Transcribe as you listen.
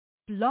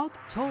Blog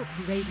Talk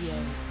Radio.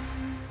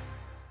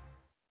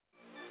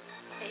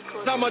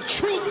 I'm a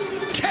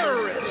truth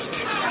terrorist.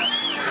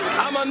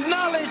 I'm a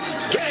knowledge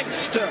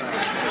gangster.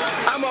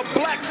 I'm a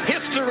black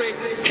history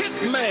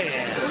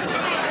hitman.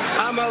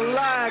 I'm a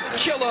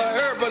lie killer,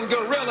 urban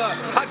gorilla.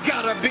 I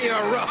gotta be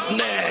a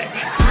roughneck.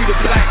 Free the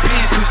Black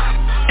Panthers,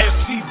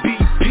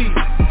 FCBP,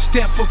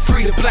 stand for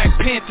Free the Black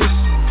Panthers.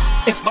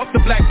 And fuck the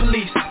black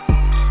police,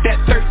 that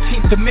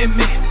 13th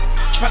Amendment,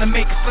 trying to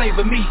make a slave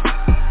of me.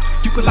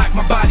 You can lock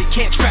my body,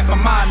 can't trap my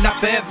mind,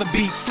 not forever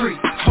be free.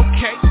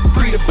 Okay,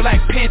 Free the Black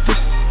Panthers,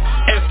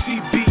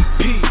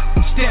 FCBP,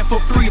 stand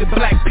for Free the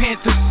Black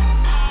Panthers.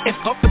 And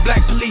fuck the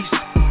black police.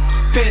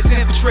 Feds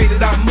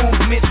infiltrated our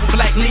movements for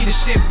black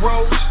leadership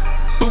roles,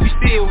 but we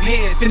still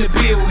here, finna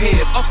build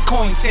here, up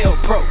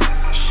COINTELPRO.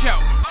 Show,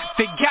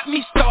 they got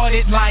me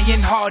started,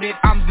 lion-hearted,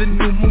 I'm the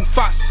new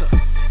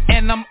Mufasa.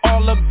 And I'm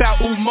all about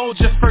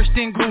Umoja, first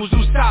in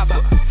Guzu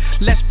Saba.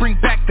 Let's bring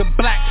back the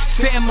black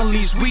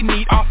families, we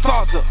need our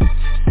father.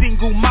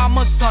 Single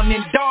mama, son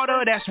and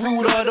daughter, that's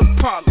root of the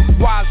problem.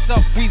 Wise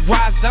up, we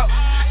rise up,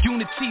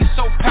 unity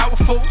so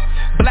powerful.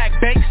 Black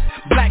banks,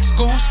 black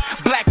schools,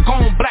 black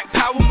on, black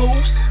power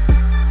moves.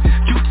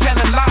 You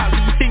telling lies,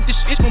 you think this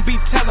shit gon' be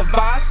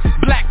televised.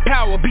 Black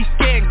power, be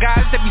scared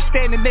guys that be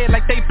standing there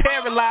like they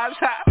paralyzed.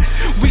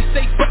 We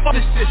say fuck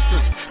the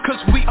system,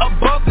 cause we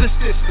above the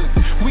system.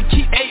 We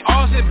keep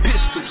ARs and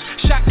pistols,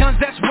 shotguns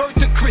that's worth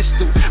a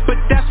crystal, but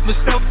that's for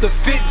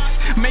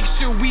self-defense. Make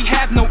sure we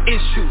have no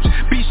issues,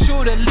 be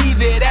sure to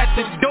leave it at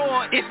the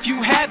door if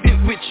you have it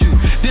with you.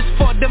 This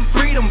for them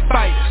freedom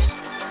fighters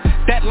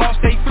that lost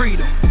their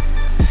freedom,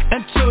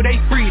 until they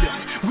freedom,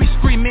 we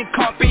screaming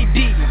carpe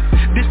diem.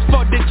 This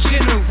for the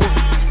general,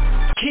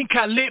 King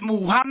Khalid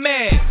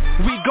Muhammad.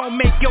 We gon'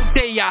 make your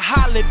day a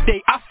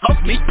holiday, I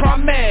fuck me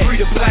promise. Free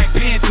the Black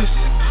Panthers,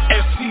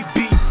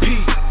 FCBP,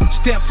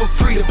 stand for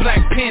Free the Black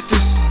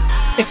Panthers.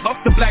 And fuck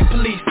the black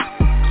police,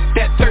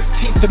 that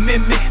 13th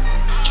Amendment,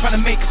 trying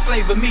to make a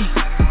slave of me.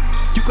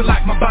 You can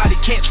lock my body,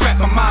 can't trap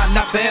my mind,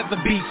 not forever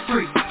be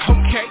free.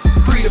 Okay,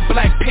 Free the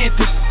Black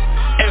Panthers,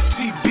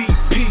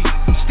 FCBP,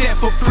 stand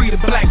for Free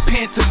the Black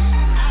Panthers.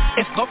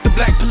 And fuck the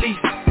black police.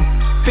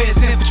 Feds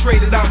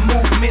infiltrated our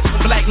movements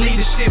for black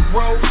leadership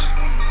roles,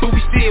 but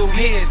we still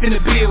here,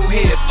 finna build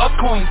here, up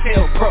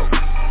COINTELPRO.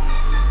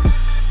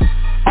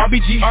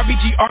 RBG,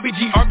 RBG,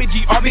 RBG,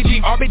 RBG,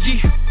 RBG,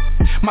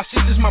 RBG. My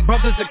sisters, my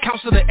brothers, the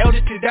council, the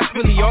elders, cause that's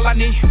really all I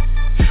need.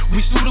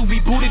 We suited, we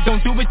booted,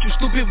 don't do it, you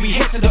stupid, we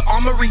head to the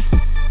armory.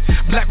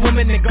 Black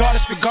woman and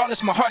goddess, regardless,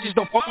 my heart just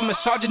don't fuck with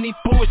misogyny.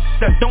 Bullshit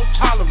that don't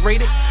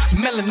tolerate it,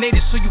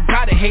 melanated so you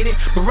gotta hate it.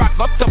 Barack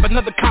upped up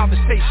another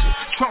conversation,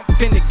 Trump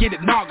finna get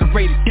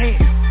inaugurated,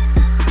 damn.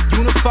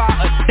 Unify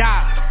or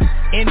die,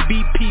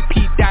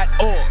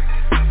 NBPP.org.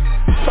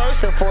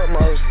 First and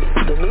foremost,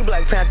 the new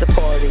Black Panther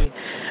Party,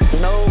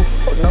 no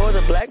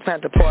other Black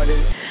Panther Party,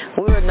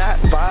 we are not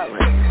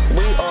violent.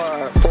 We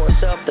are for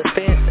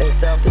self-defense and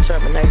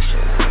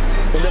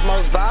self-determination. The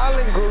most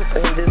violent group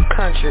in this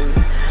country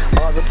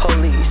are the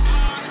police.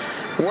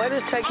 What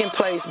is taking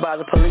place by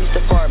the police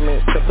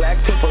departments to black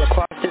people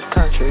across this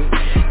country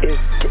is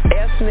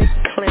ethnic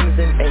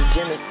cleansing and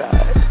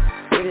genocide.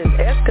 It has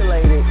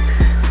escalated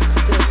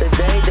since the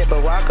day that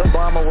Barack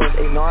Obama was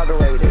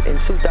inaugurated in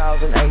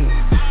 2008.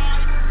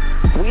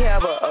 We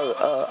have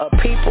a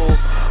people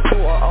who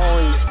are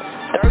only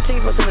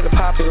 13% of the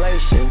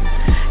population,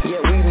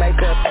 yet we make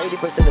up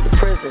 80% of the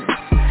prisons.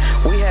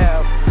 We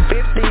have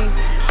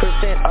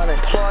 50%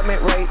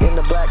 unemployment rate in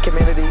the black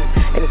community,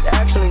 and it's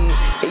actually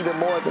even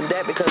more than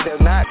that because they're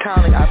not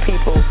counting our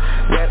people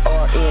that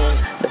are in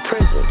the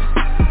prisons.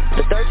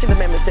 The 13th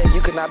Amendment says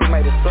you cannot be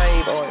made a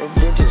slave or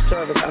indentured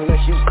servant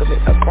unless you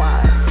commit a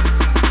crime.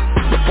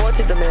 The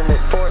 14th Amendment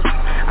forced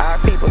our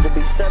people to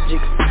be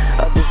subjects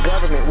of this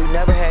government. We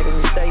never had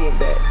any say in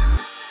that.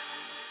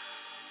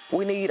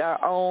 We need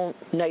our own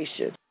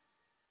nation.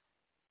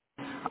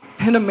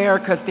 PEN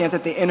America stands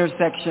at the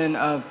intersection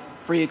of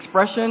free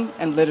expression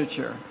and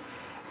literature.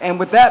 And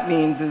what that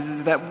means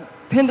is that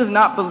PEN does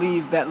not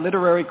believe that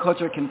literary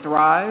culture can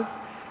thrive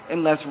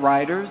unless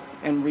writers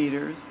and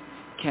readers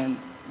can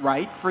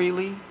write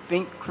freely,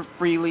 think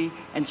freely,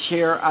 and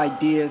share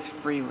ideas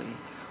freely.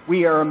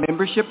 We are a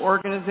membership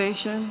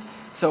organization,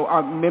 so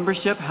our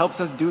membership helps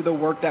us do the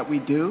work that we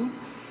do.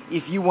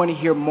 If you want to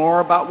hear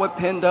more about what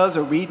PEN does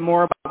or read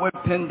more about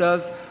what PEN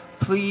does,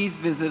 please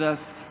visit us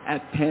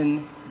at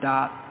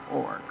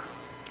pen.org.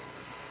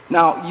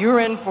 Now,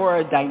 you're in for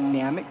a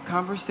dynamic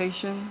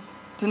conversation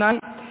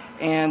tonight,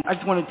 and I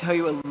just want to tell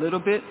you a little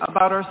bit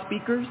about our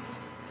speakers.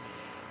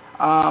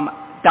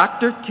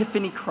 Dr.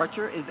 Tiffany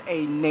Crutcher is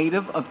a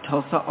native of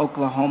Tulsa,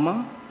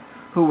 Oklahoma,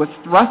 who was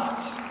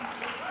thrust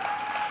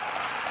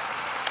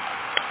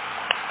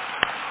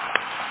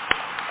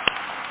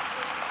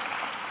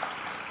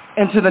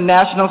into the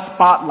national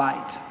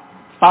spotlight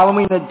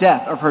following the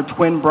death of her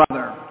twin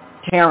brother,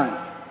 Terrence,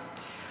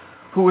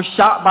 who was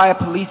shot by a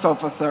police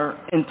officer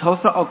in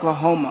Tulsa,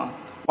 Oklahoma,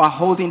 while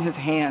holding his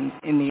hands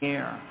in the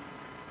air.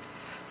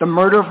 The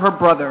murder of her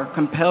brother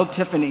compelled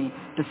Tiffany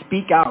to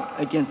speak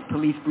out against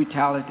police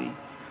brutality,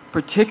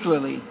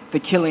 particularly the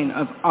killing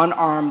of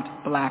unarmed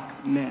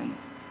black men.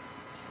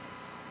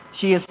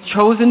 She has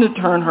chosen to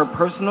turn her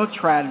personal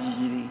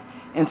tragedy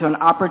into an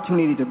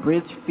opportunity to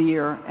bridge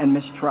fear and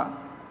mistrust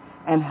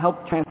and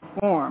help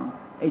transform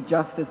a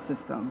justice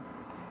system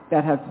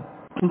that has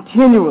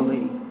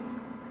continually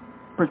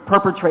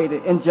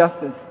perpetrated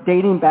injustice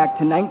dating back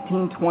to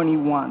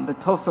 1921, the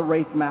Tulsa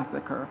Race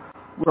Massacre,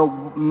 where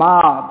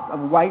mobs of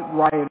white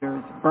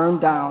rioters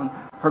burned down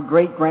her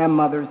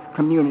great-grandmother's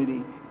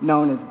community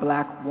known as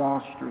Black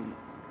Wall Street.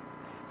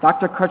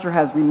 Dr. Crutcher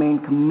has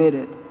remained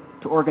committed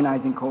to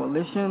organizing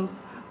coalitions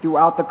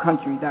throughout the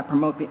country that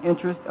promote the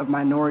interests of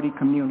minority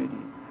communities.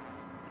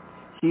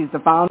 She is the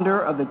founder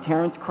of the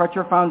Terrence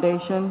Crutcher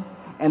Foundation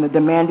and the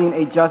Demanding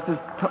a Justice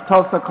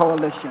Tulsa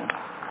Coalition.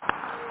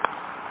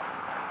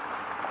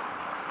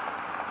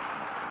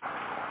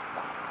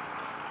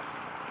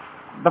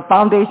 The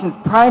foundation's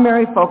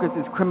primary focus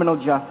is criminal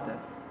justice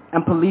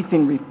and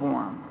policing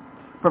reform,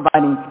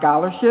 providing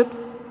scholarships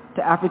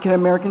to African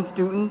American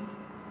students,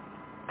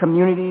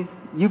 communities,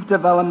 youth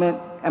development,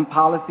 and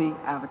policy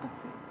advocacy.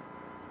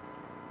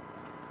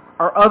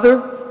 Our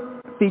other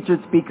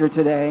featured speaker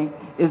today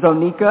is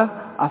Onika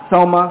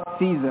Asoma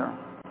Caesar.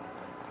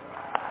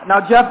 Now,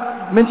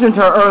 Jeff mentioned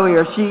her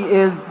earlier. She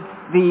is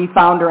the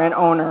founder and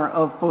owner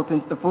of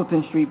the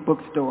Fulton Street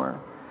Bookstore.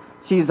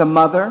 She is a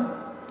mother,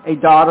 a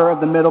daughter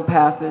of the Middle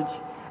Passage,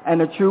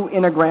 and a true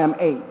Enneagram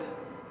 8.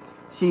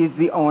 She is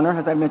the owner,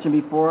 as I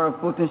mentioned before, of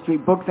Fulton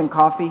Street Books and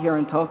Coffee here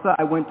in Tulsa.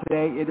 I went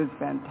today. It is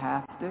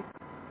fantastic.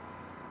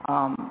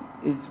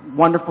 It's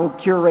wonderful,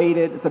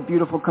 curated. It's a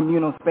beautiful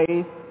communal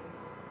space.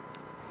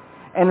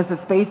 And it's a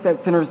space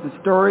that centers the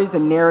stories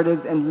and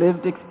narratives and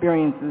lived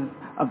experiences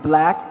of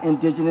black,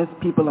 indigenous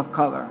people of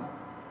color.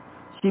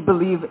 She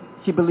believes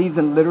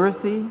in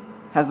literacy,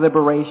 has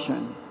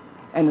liberation,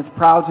 and is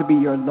proud to be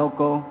your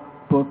local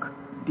book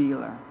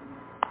dealer.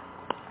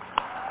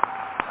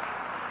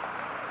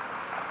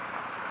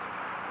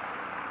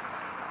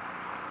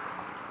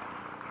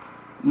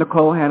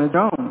 Nicole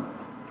Hannah-Jones.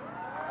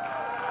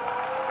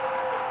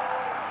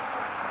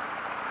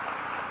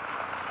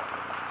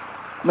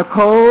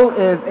 Nicole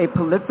is a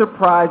Pulitzer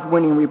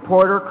Prize-winning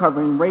reporter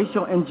covering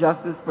racial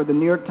injustice for the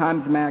New York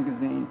Times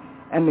Magazine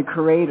and the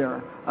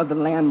creator of the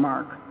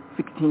landmark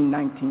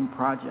 1619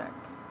 Project.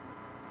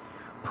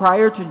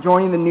 Prior to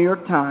joining the New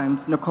York Times,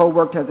 Nicole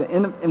worked as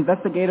an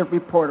investigative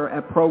reporter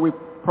at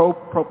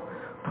ProPublica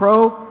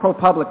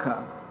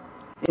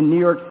in New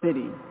York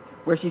City,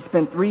 where she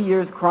spent 3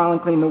 years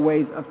chronicling the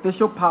ways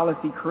official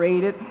policy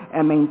created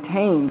and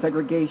maintained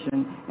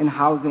segregation in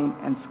housing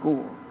and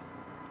schools.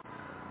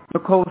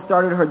 Nicole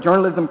started her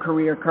journalism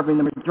career covering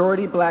the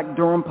majority black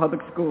Durham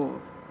Public Schools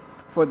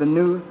for the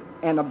News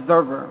and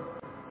Observer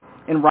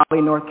in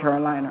Raleigh, North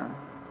Carolina.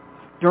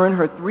 During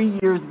her 3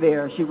 years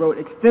there, she wrote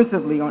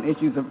extensively on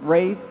issues of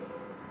race,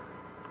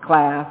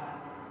 class,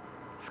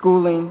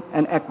 schooling,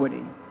 and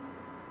equity.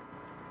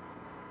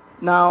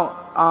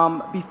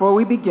 Now, before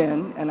we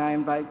begin, and I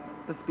invite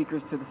the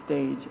speakers to the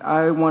stage,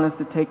 I want us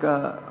to take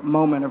a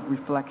moment of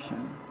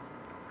reflection.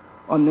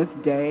 On this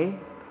day,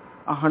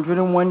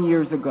 101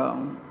 years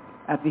ago,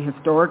 at the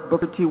historic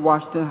Booker T.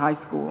 Washington High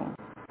School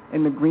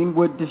in the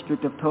Greenwood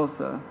district of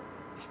Tulsa,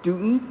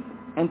 students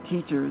and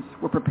teachers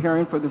were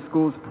preparing for the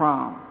school's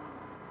prom.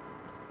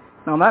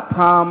 Now, that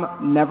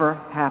prom never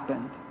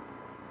happened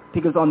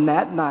because on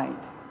that night,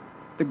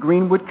 the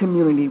Greenwood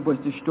community was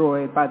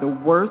destroyed by the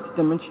worst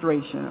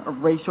demonstration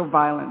of racial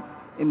violence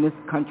in this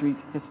country's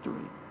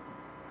history.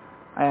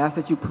 I ask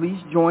that you please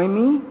join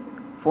me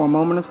for a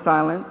moment of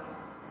silence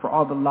for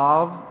all the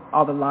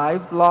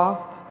lives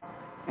lost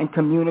and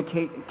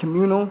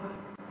communal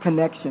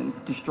connections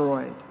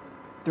destroyed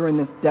during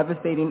this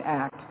devastating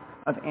act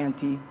of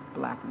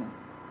anti-blackness.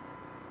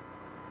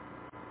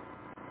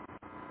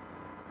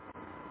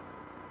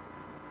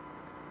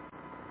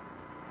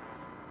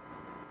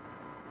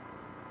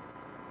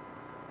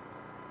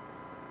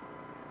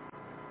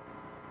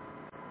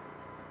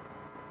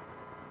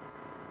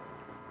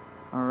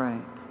 All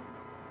right.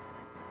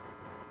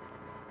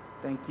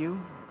 Thank you.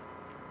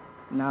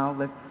 Now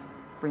let's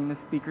bring the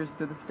speakers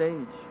to the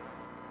stage.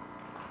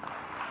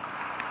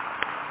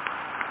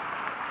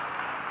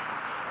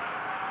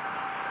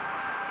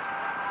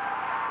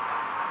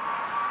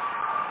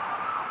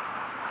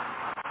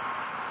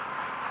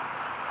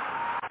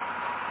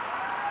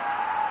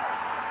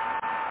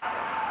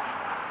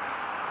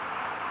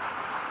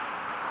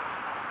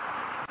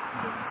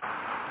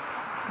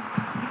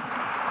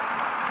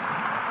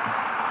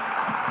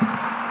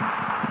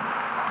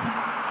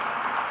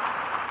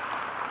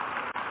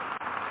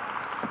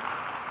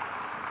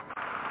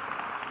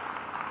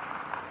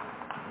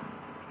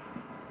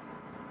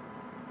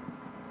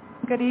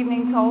 Good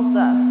evening,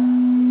 Tulsa.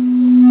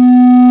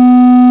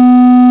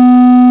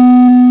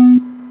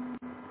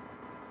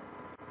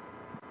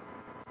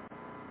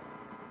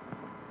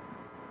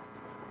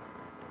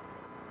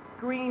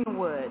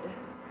 Greenwood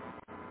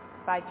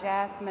by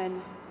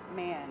Jasmine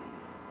Mann.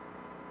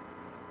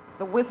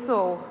 The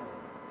whistle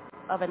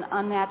of an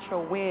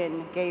unnatural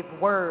wind gave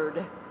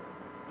word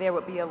there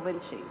would be a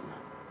lynching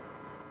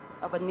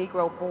of a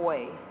Negro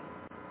boy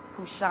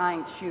who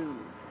shined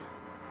shoes.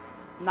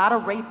 Not a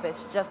rapist,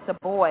 just a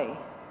boy,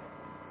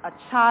 a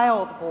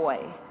child boy,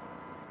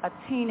 a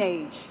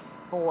teenage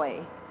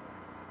boy,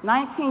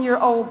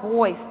 19-year-old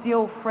boy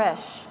still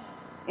fresh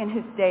in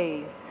his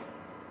days,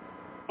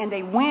 and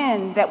a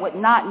wind that would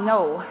not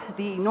know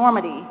the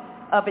enormity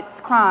of its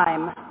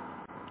crime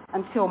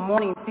until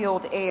morning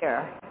filled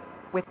air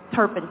with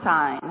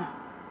turpentine,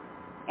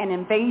 an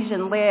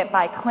invasion led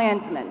by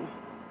Klansmen,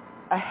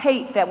 a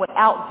hate that would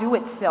outdo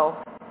itself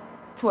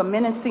to a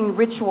menacing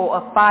ritual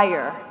of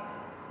fire,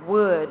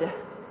 wood,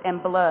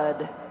 and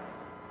blood.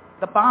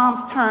 The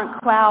bombs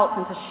turned clouds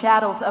into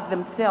shadows of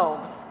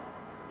themselves.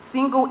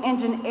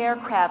 Single-engine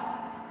aircraft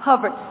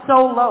hovered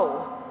so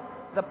low,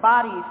 the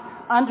bodies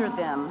under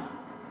them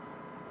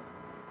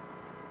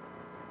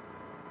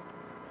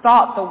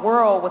thought the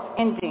world was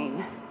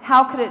ending.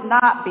 How could it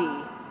not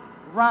be?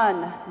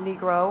 Run,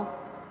 Negro.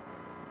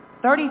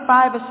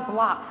 35-ish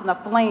blocks in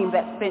a flame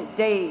that spent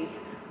days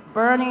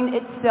burning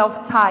itself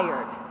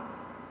tired.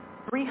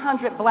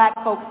 300 black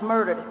folks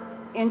murdered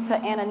into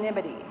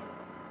anonymity.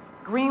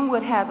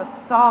 Greenwood has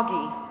a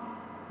soggy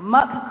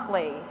muck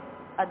clay,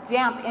 a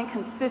damp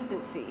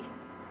inconsistency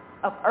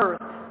of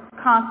earth,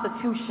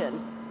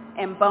 constitution,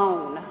 and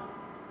bone.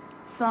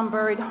 Some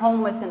buried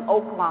homeless in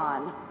Oak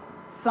Lawn,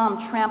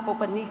 some trampled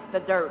beneath the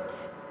dirt.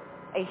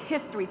 A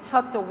history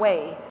tucked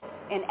away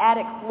in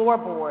attic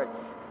floorboards,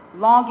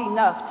 long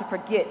enough to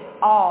forget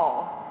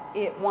all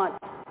it once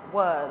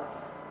was.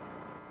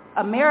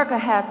 America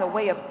has a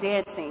way of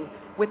dancing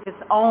with its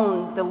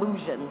own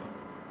delusion,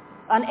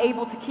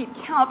 unable to keep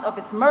count of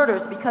its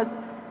murders because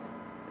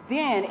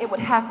then it would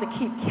have to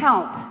keep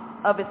count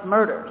of its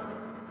murders.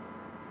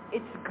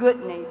 Its good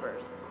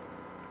neighbors.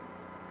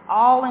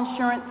 All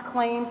insurance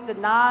claims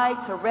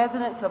denied to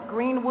residents of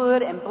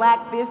Greenwood and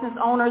black business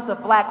owners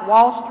of Black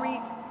Wall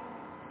Street,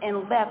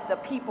 and left the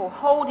people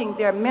holding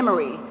their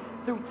memory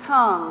through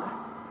tongue,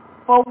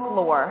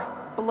 folklore,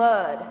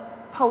 blood,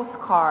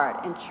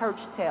 postcard, and church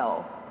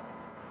tale.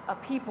 A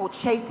people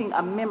chasing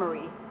a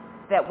memory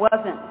that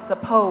wasn't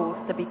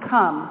supposed to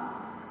become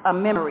a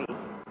memory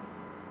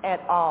at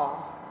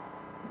all.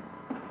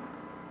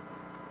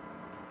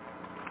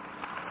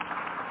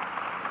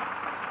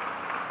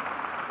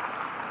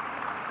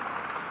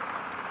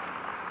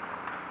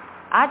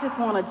 I just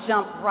want to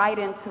jump right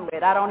into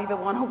it. I don't even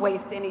want to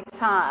waste any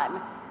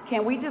time.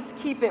 Can we just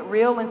keep it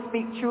real and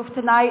speak truth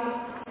tonight?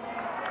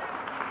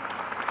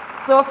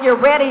 So if you're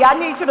ready, I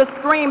need you to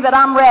scream that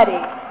I'm ready.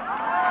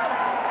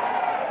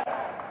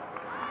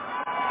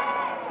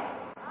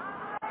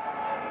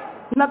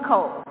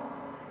 Nicole,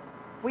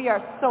 we are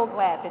so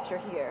glad that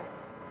you're here.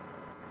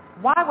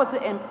 Why was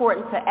it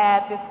important to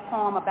add this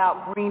poem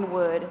about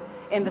Greenwood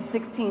in the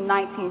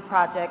 1619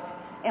 Project,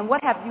 and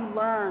what have you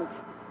learned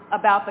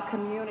about the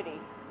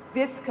community,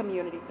 this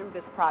community, through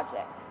this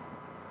project?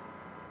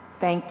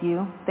 Thank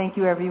you. Thank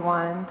you,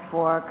 everyone,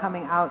 for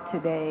coming out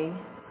today.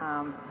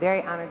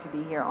 Very honored to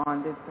be here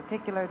on this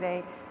particular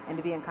day and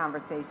to be in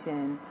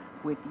conversation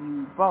with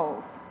you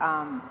both.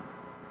 I'm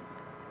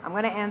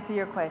going to answer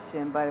your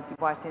question, but if you've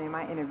watched any of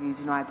my interviews,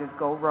 you know I just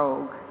go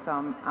rogue. So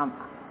I'm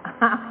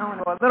going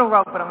to go a little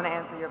rogue, but I'm going to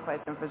answer your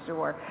question for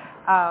sure.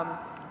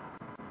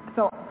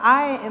 So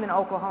I am in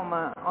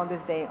Oklahoma on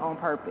this day on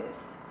purpose.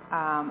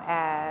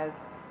 As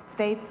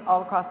states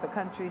all across the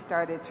country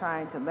started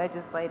trying to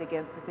legislate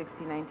against the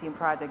 1619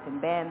 Project and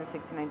ban the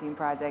 1619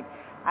 Project,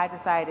 I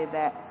decided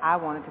that I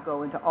wanted to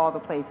go into all the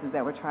places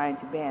that were trying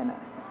to ban us.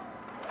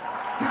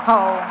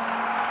 So,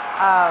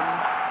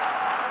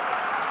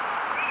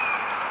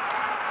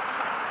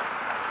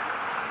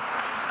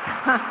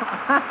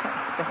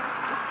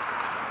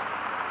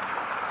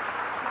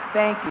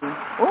 thank you.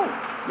 Ooh,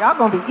 y'all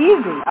gonna be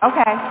easy.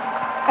 Okay.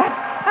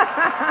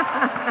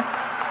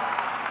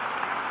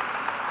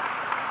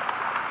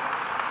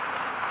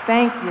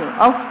 Thank you.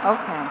 Oh,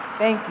 okay.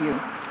 Thank you.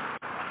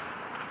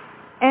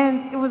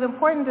 And it was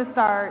important to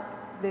start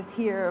this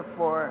here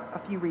for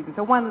a few reasons.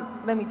 So one,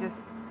 let me just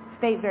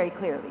state very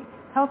clearly.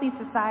 Healthy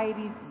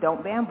societies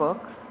don't ban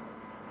books.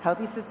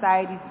 Healthy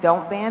societies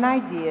don't ban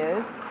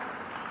ideas.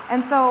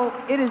 And so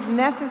it is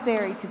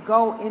necessary to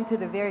go into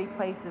the very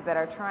places that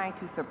are trying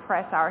to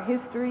suppress our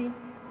history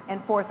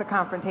and force a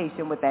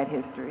confrontation with that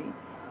history.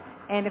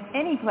 And if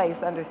any place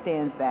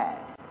understands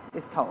that,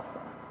 it's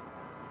Tulsa.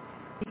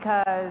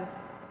 Because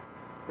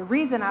the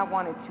reason I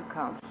wanted to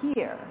come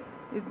here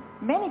is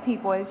many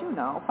people, as you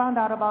know, found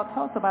out about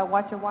Tulsa by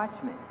watching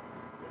Watchmen.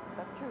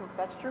 That's true.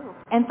 That's true.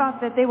 And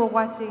thought that they were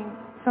watching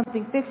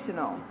something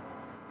fictional.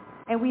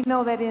 And we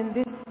know that in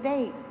this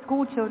state,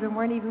 school children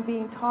weren't even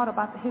being taught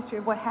about the history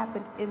of what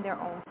happened in their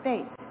own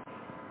state.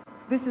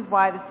 This is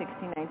why the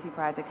 1619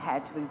 Project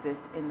had to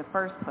exist in the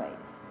first place,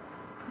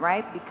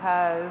 right?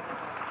 Because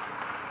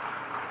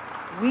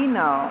we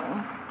know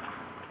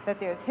that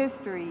there's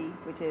history,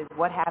 which is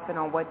what happened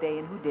on what day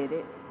and who did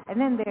it, and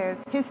then there's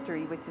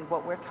history, which is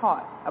what we're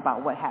taught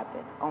about what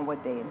happened on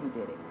what day and who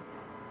did it.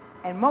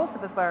 And most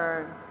of us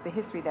learn the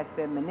history that's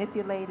been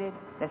manipulated,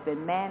 that's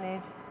been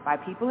managed by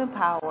people in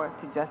power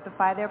to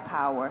justify their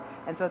power,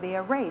 and so they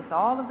erase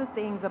all of the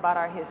things about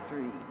our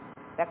history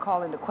that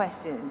call into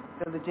question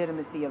the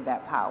legitimacy of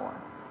that power.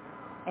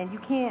 And you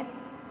can't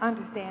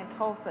understand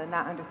Tulsa and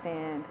not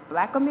understand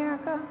Black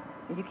America,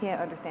 and you can't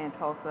understand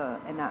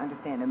Tulsa and not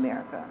understand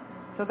America.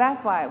 So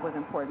that's why it was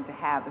important to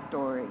have the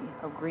story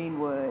of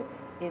Greenwood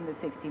in the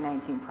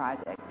 1619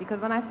 Project, because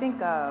when I think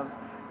of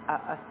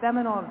a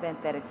seminal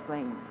event that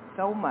explains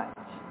so much,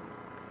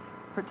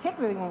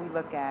 particularly when we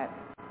look at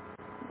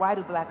why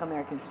do Black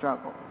Americans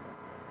struggle,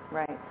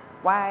 right?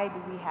 Why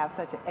do we have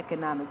such an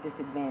economic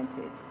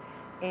disadvantage?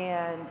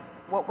 And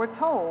what we're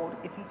told,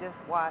 if you just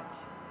watch,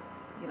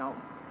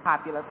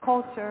 popular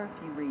culture,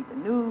 if you read the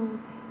news,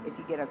 if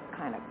you get a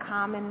kind of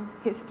common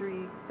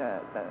history,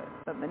 the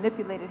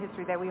manipulated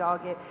history that we all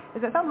get,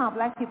 is that somehow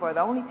Black people are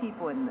the only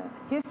people in the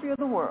history of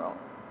the world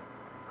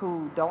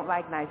who don't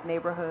like nice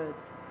neighborhoods,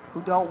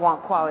 who don't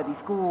want quality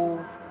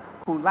schools,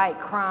 who like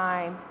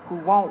crime, who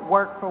won't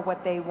work for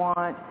what they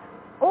want.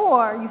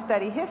 Or you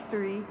study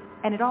history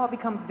and it all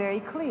becomes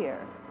very clear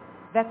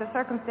that the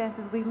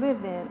circumstances we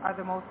live in are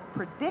the most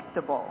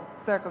predictable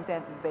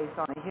circumstances based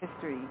on a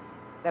history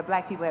that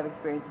Black people have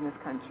experienced in this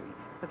country.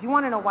 So if you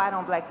want to know why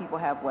don't Black people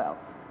have wealth,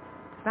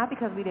 it's not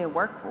because we didn't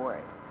work for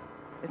it.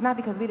 It's not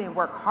because we didn't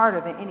work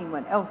harder than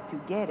anyone else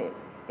to get it.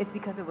 It's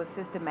because it was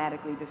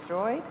systematically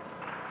destroyed,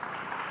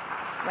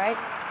 right?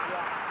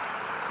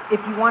 Yeah. If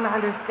you want to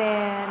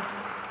understand,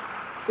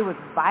 it was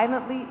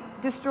violently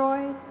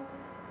destroyed.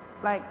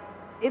 Like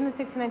in the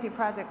 1619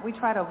 Project, we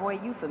try to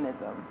avoid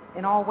euphemism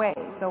in all ways.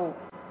 So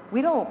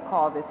we don't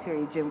call this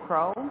period Jim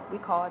Crow. We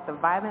call it the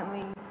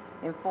violently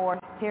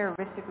enforced,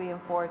 terroristically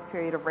enforced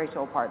period of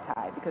racial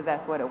apartheid, because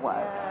that's what it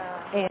was.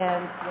 Yeah.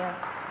 And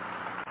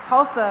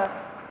Tulsa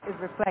is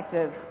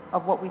reflective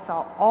of what we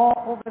saw all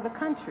over the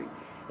country.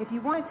 If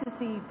you wanted to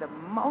see the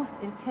most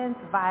intense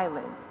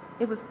violence,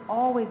 it was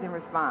always in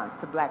response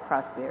to Black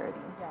prosperity.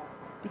 Yeah.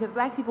 Because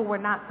Black people were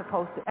not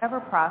supposed to ever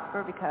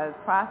prosper, because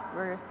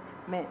prosperous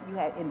meant you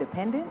had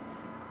independence.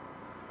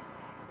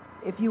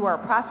 If you were a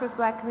prosperous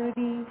Black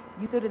community,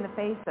 you stood in the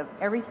face of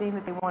everything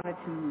that they wanted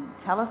to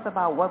tell us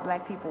about what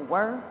Black people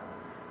were.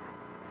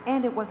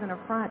 And it was an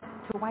affront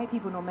to white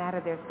people no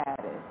matter their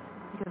status,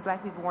 because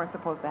Black people weren't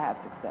supposed to have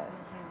success.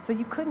 Mm-hmm. So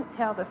you couldn't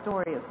tell the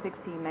story of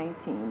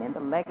 1619 and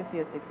the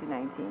legacy of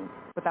 1619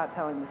 without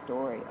telling the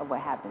story of what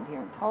happened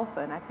here in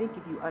Tulsa. And I think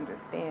if you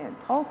understand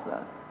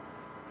Tulsa,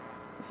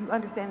 if you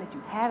understand that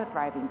you had a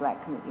thriving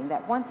Black community and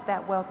that once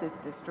that wealth is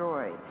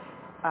destroyed,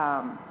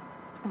 I'm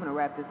going to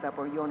wrap this up,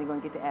 or you're only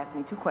going to get to ask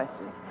me 2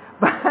 questions.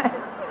 But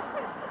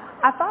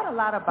I thought a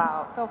lot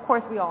about, so of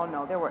course we all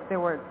know there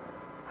were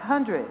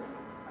hundreds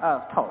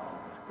of Tulsas,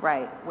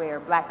 right, where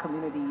Black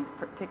communities,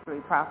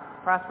 particularly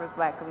prosperous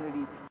Black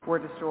communities, were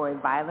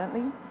destroyed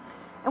violently.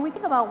 And we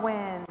think about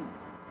when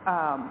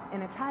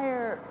an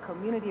entire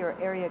community or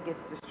area gets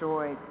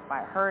destroyed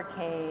by a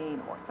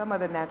hurricane or some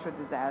other natural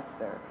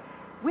disaster,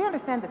 we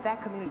understand that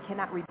that community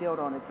cannot rebuild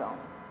on its own.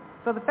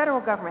 So the federal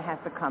government has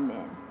to come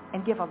in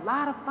and give a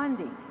lot of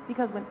funding,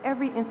 because when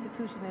every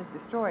institution is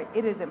destroyed,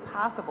 it is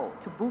impossible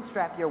to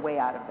bootstrap your way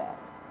out of that.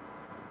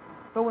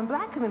 But when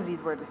Black communities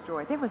were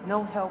destroyed, there was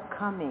no help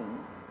coming.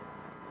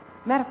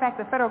 Matter of fact,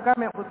 the federal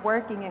government was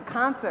working in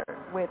concert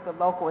with the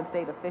local and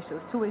state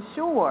officials to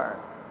ensure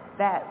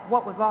that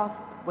what was lost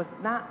was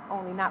not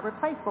only not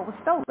replaced, but was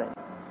stolen.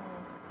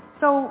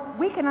 So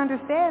we can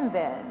understand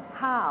then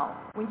how,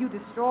 when you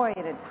destroy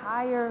an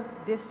entire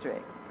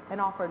district and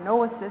offer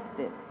no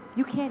assistance,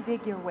 you can't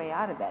dig your way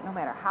out of that, no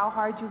matter how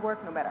hard you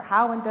work, no matter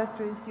how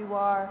industrious you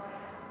are.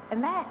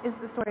 And that is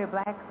the story of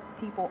Black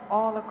people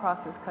all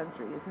across this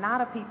country. It's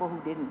not a people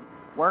who didn't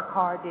work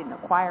hard, didn't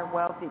acquire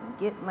wealth, didn't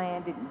get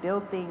land, didn't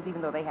build things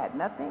even though they had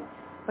nothing,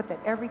 but that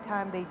every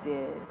time they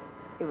did,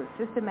 it was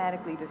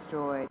systematically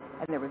destroyed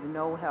and there was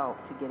no help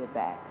to get it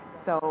back.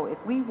 So if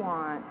we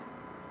want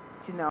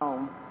to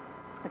know,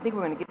 I think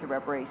we're going to get to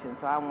reparations,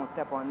 so I won't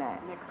step on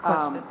that. Next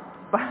question.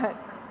 But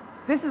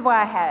this is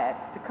why I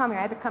had to come here.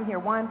 I had to come here,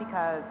 one,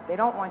 because they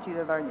don't want you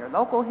to learn your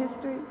local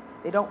history.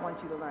 They don't want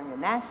you to learn your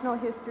national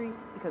history,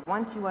 because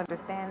once you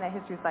understand that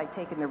history, it's like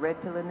taking the red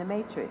pill in the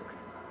Matrix,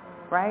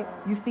 right?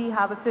 You see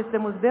how the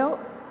system was built,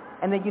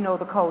 and then you know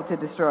the code to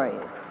destroy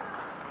it.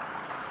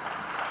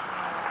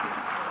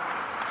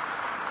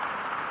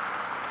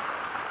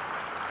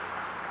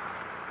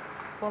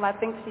 Well, I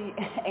think she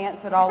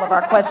answered all of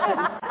our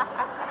questions.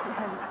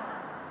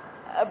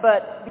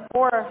 But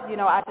before,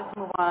 I just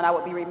move on, I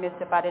would be remiss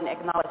if I didn't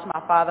acknowledge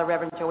my father,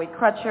 Reverend Joey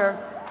Crutcher.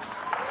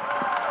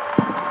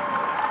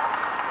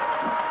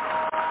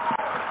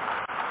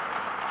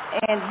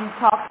 And you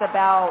talked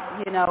about,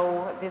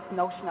 this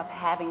notion of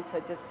having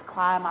to just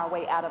climb our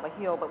way out of a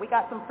hill. But we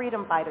got some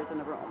freedom fighters in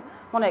the room.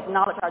 I want to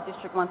acknowledge our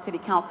District 1 City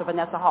Councilor,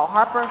 Vanessa Hall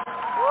Harper.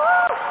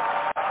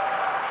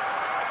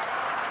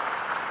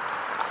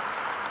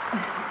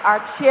 Our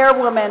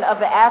chairwoman of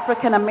the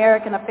African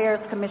American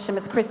Affairs Commission,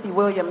 Ms. Christy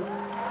Williams.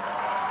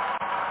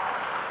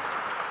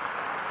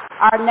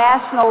 our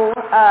national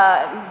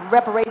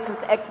reparations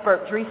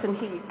expert, Dreesen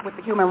Heath, with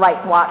the Human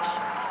Rights Watch.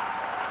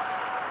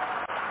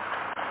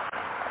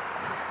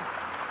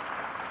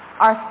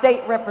 Our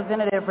state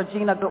representative,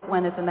 Regina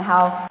Goodwin, is in the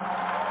house.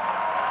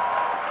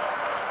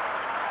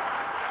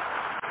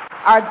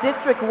 Our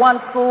District 1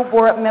 school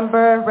board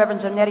member,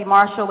 Reverend Janetti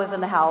Marshall, is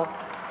in the house.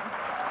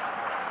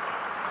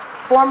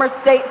 Former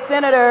state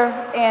senator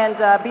and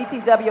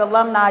BTW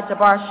alumni,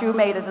 Jabbar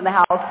Shoemate, is in the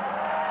house.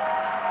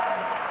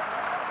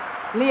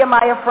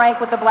 Nehemiah Frank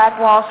with the Black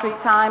Wall Street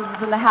Times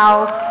is in the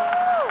house.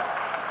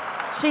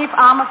 Chief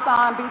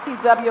Amasan,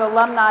 BTW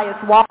alumni, is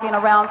walking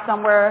around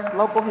somewhere,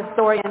 local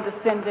historian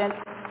descendant.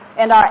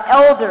 And our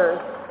elders,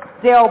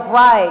 Dale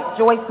Bright,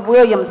 Joyce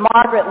Williams,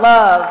 Margaret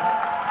Love.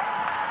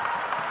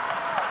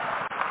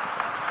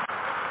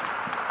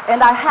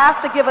 And I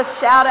have to give a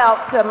shout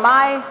out to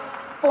my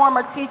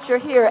former teacher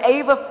here,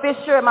 Ava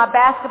Fisher, and my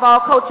basketball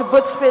coach,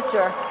 Butch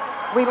Fisher.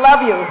 We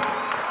love you.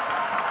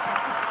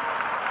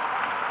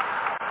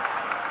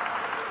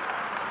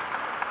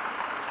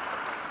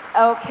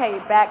 Okay,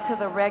 back to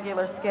the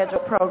regular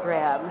scheduled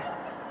program.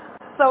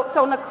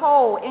 So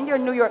Nicole, in your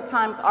New York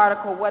Times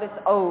article, What is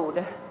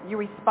Owed, you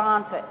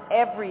respond to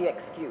every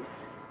excuse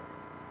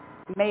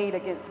made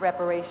against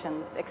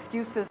reparations,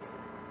 excuses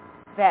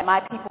that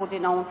my people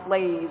didn't own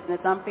slaves, and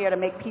it's unfair to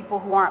make people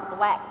who aren't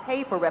black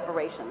pay for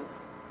reparations.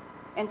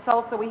 And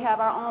so we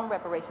have our own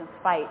reparations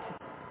fight.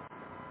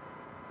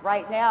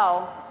 Right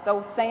now,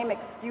 those same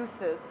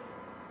excuses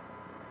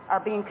are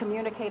being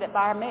communicated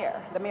by our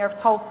mayor, the mayor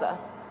of Tulsa,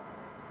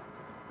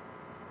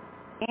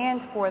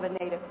 and for the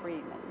Native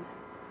freedmen.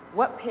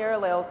 What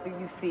parallels do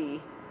you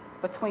see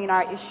between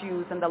our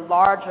issues and the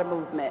larger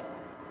movement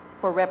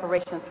for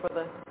reparations for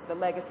the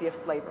legacy of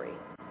slavery?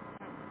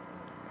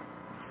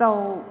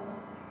 So,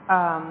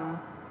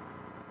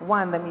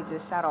 one, let me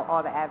just shout out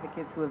all the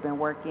advocates who have been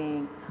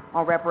working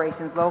on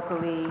reparations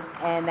locally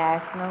and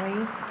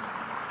nationally.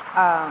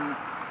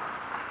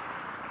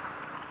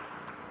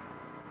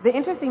 The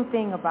interesting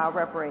thing about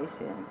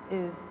reparations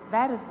is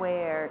that is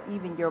where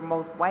even your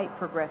most white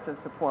progressive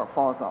support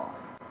falls off,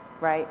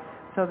 right?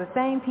 So the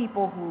same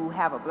people who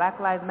have a Black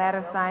Lives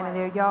Matter sign in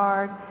their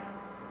yard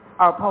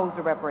are opposed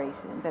to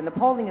reparations. And the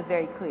polling is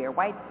very clear.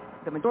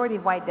 The majority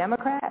of white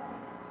Democrats,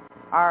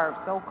 our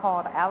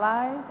so-called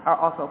allies, are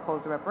also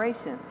opposed to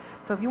reparations.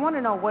 So if you want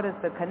to know what is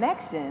the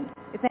connection,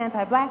 it's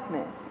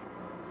anti-blackness.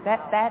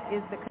 That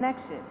is the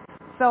connection.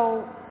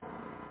 So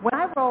when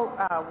I wrote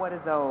What is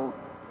Owed,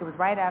 it was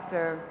right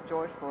after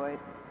George Floyd,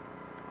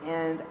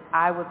 and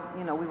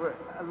we were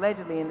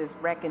allegedly in this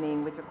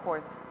reckoning, which of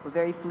course was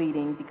very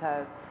fleeting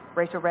because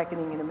racial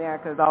reckoning in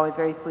America is always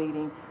very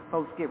fleeting.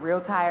 Folks get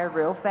real tired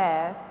real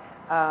fast,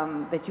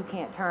 that you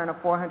can't turn a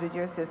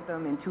 400-year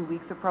system in 2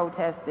 weeks of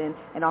protesting,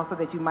 and also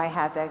that you might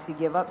have to actually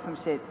give up some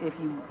shit if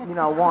you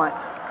want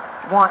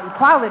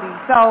equality.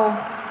 So,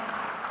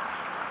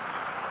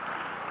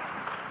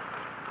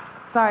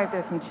 sorry if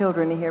there's some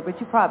children in here, but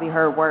you probably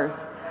heard worse.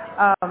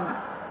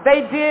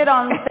 They did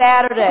on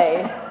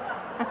Saturday.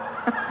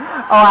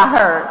 Oh, I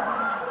heard.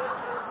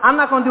 I'm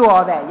not going to do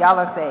all that. Y'all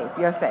are safe.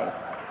 You're safe.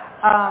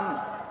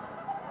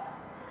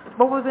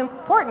 But what was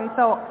important,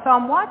 so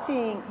I'm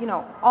watching,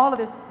 all of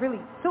this really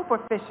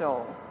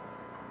superficial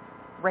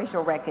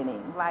racial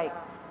reckoning, like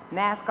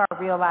NASCAR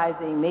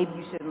realizing maybe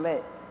you shouldn't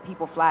let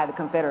people fly the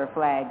Confederate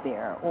flag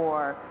there,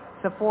 or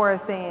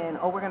Sephora saying,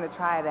 we're going to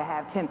try to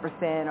have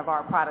 10% of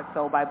our products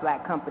sold by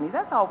black companies.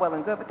 That's all well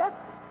and good, but that's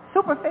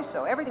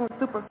superficial. Everything was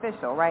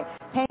superficial, right?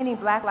 Painting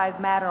Black Lives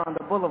Matter on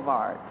the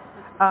boulevard.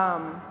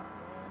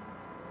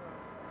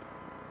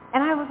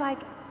 And I was like,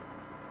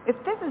 if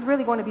this is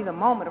really going to be the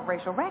moment of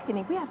racial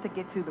reckoning, we have to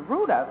get to the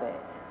root of it,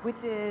 which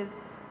is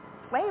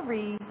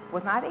slavery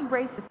was not a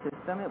racist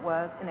system, it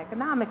was an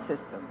economic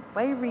system.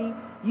 Slavery,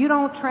 you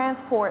don't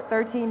transport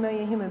 13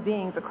 million human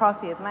beings across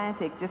the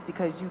Atlantic just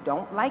because you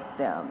don't like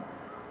them.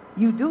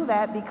 You do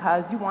that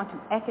because you want to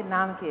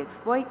economically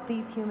exploit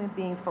these human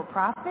beings for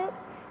profit,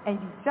 and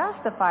you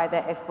justify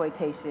that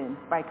exploitation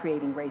by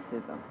creating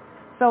racism.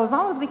 So as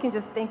long as we can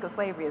just think of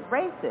slavery as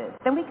racist,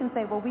 then we can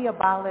say, well, we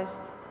abolished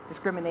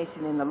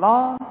discrimination in the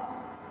law.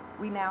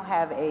 We now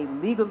have a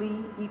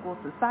legally equal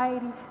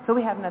society, so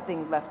we have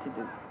nothing left to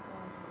do.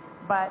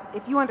 But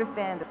if you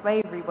understand that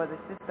slavery was a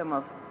system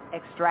of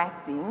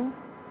extracting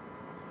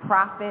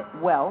profit,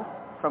 wealth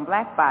from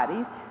black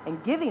bodies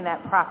and giving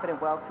that profit and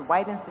wealth to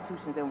white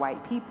institutions and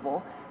white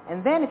people,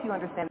 and then if you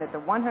understand that the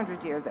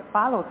 100 years that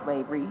followed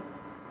slavery,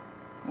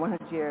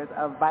 100 years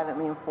of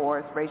violently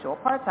enforced racial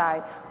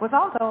apartheid, was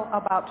also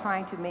about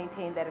trying to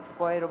maintain that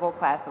exploitable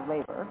class of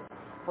labor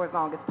for as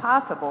long as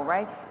possible,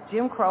 right?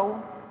 Jim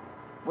Crow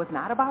was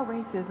not about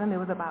racism. It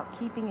was about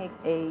keeping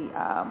a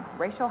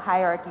racial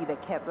hierarchy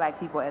that kept black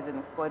people as an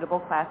exploitable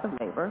class of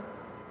labor,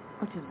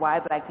 which is why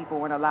black people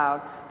weren't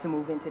allowed to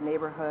move into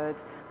neighborhoods,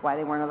 why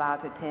they weren't allowed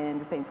to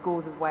attend the same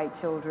schools as white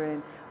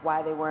children,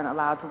 why they weren't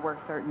allowed to work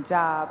certain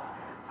jobs.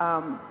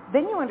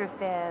 Then you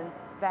understand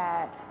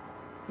that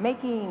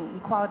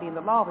making equality in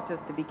the law was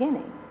just the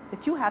beginning.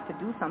 That you have to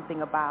do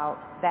something about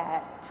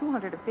that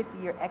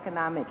 250-year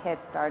economic head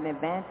start and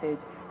advantage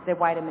that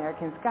white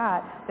Americans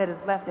got that has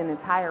left an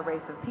entire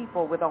race of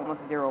people with almost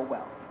zero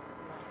wealth.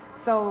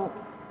 So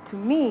to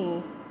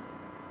me,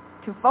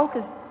 to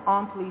focus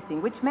on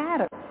policing, which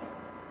matters,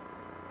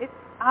 it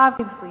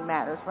obviously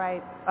matters,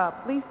 right?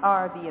 Police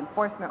are the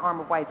enforcement arm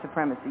of white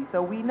supremacy,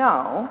 so we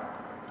know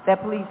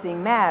that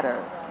policing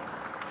matters.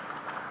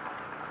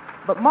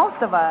 But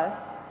most of us,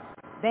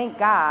 thank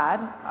God,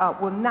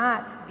 will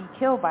not be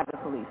killed by the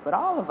police, but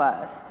all of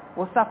us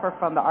will suffer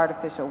from the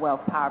artificial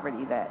wealth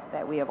poverty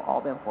that we have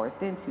all been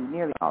forced into,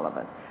 nearly all of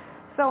us.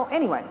 So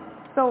anyway,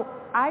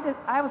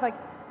 I was like,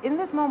 in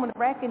this moment of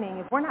reckoning,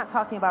 if we're not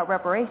talking about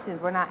reparations,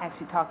 we're not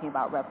actually talking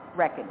about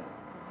reckoning.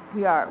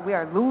 We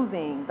are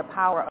losing the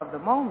power of the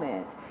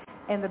moment.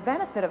 And the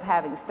benefit of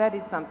having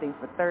studied something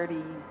for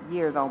 30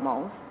 years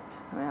almost,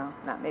 well,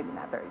 maybe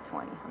not 30,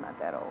 20, I'm not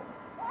that old,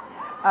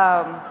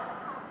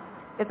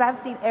 is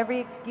I've seen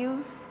every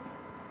excuse,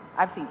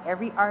 I've seen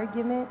every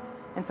argument.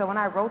 And so when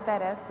I wrote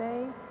that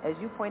essay, as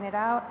you pointed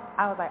out,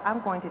 I was like, I'm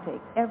going to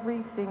take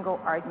every single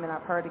argument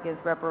I've heard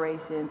against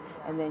reparations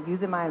and then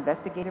using my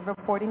investigative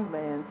reporting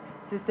lens,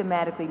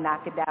 systematically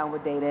knock it down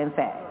with data and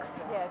facts.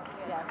 Yes.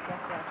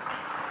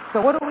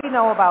 So what do we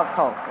know about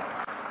Tulsa?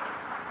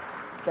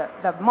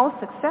 The most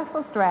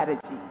successful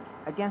strategy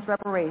against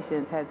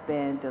reparations has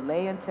been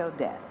delay until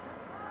death.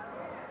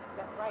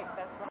 That's right.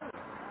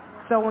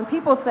 So when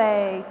people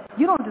say,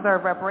 you don't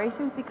deserve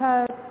reparations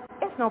because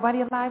there's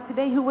nobody alive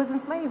today who was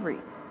in slavery.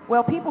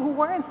 Well, people who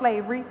were in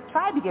slavery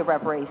tried to get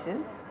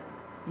reparations.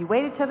 You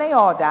waited till they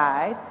all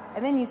died,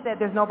 and then you said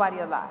there's nobody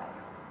alive.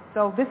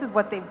 So this is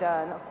what they've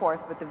done, of course,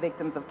 with the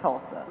victims of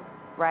Tulsa,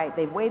 right?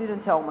 They've waited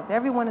until almost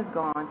everyone is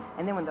gone,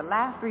 and then when the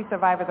last 3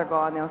 survivors are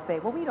gone, they'll say,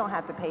 well, we don't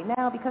have to pay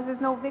now because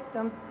there's no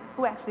victims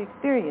who actually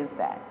experienced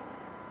that.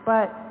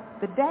 But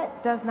the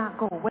debt does not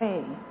go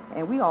away,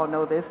 and we all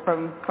know this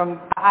from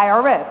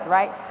IRS,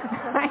 right?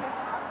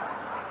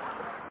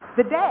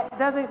 The debt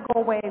doesn't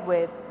go away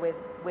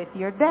with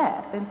your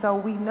death. And so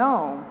we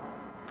know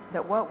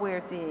that what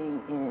we're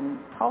seeing in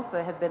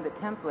Tulsa has been the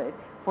template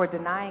for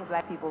denying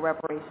black people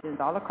reparations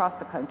all across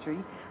the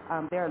country.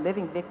 There are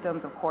living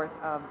victims, of course,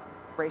 of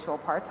racial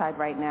apartheid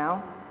right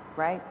now,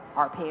 right?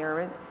 Our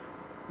parents,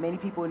 many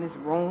people in this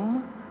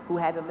room who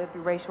had to live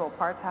through racial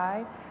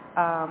apartheid.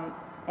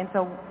 And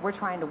so we're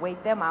trying to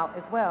wait them out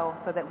as well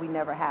so that we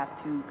never have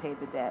to pay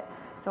the debt.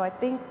 So I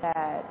think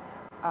that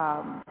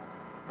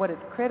what is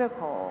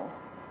critical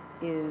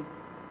is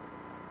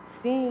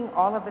seeing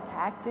all of the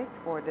tactics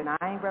for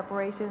denying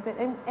reparations.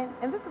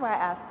 And this is why I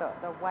asked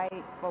the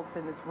white folks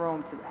in this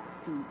room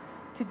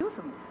to do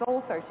some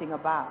soul searching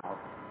about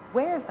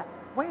where's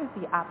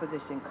the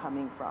opposition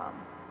coming from?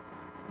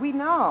 We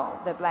know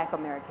that black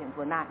Americans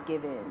were not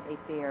given a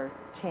fair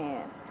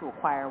chance to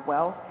acquire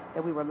wealth,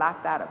 that we were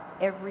locked out of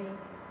every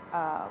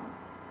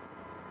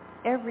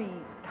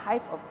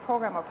type of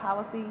program or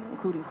policy,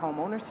 including home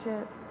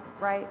ownership,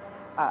 right?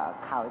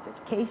 College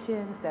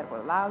educations that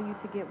will allow you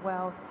to get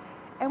wealth.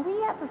 And we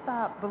have to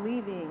stop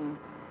believing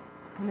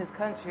in this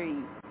country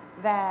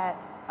that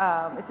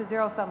it's a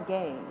zero-sum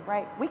game,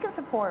 right? We can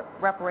support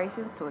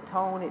reparations to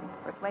atone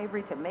for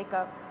slavery, to make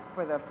up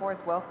for the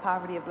forced wealth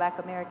poverty of black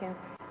Americans.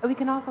 And we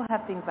can also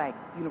have things like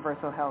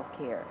universal health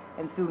care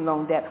and student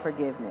loan debt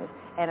forgiveness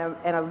and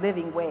a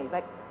living wage.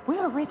 Like,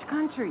 we're a rich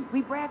country.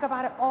 We brag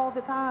about it all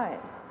the time.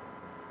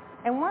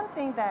 And one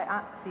thing that,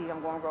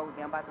 I'm going rogue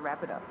again. I'm about to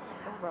wrap it up.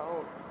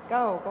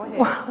 Go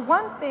ahead.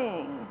 One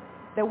thing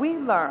that we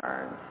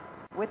learned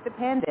with the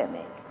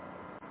pandemic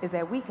is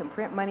that we can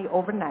print money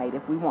overnight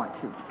if we want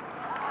to,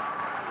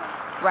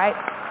 right?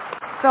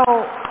 So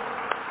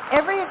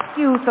every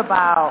excuse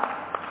about,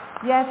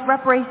 yes,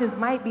 reparations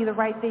might be the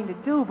right thing to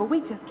do, but we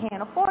just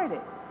can't afford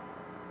it.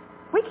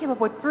 We came up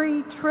with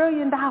 $3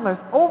 trillion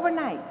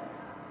overnight,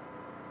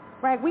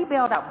 right? We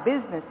bailed out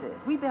businesses.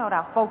 We bailed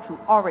out folks who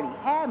already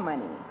had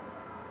money.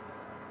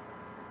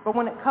 But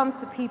when it comes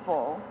to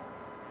people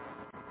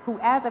who,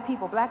 as a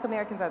people, black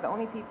Americans are the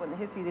only people in the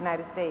history of the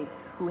United States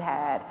who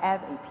had, as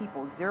a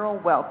people,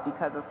 zero wealth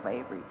because of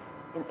slavery.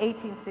 In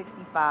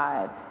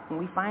 1865, when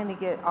we finally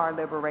get our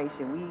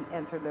liberation, we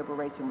enter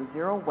liberation with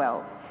zero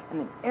wealth, and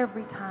then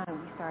every time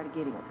we started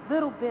getting a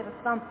little bit of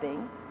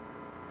something,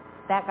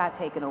 that got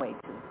taken away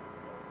too.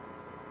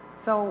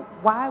 So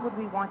why would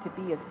we want to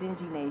be a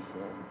stingy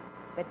nation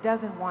that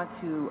doesn't want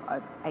to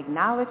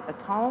acknowledge,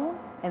 atone,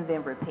 and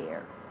then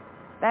repair?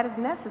 That is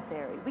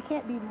necessary. We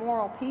can't be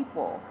moral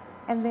people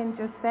and then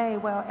just say,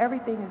 well,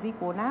 everything is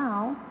equal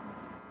now,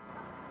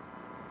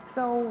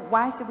 so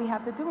why should we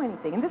have to do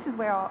anything? And this is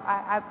where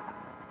I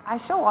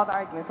show all the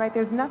arguments, right?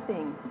 There's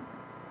nothing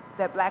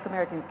that black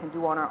Americans can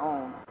do on our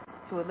own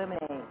to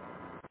eliminate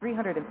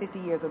 350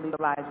 years of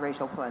legalized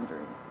racial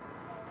plundering.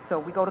 So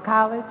we go to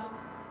college,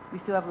 we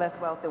still have less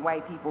wealth than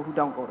white people who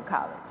don't go to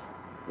college.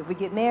 If we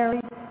get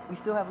married, we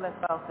still have less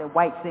wealth than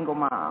white single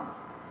moms,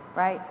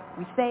 right?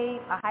 We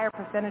save a higher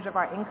percentage of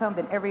our income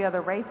than every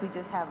other race. We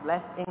just have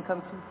less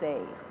income to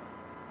save.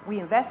 We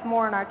invest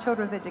more in our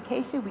children's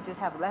education. We just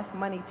have less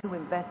money to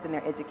invest in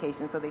their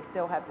education, so they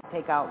still have to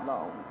take out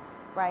loans,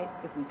 right?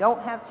 If we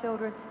don't have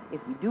children, if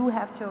we do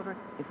have children,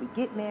 if we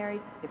get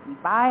married, if we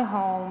buy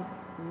homes,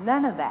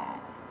 none of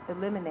that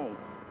eliminates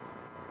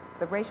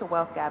the racial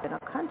wealth gap in a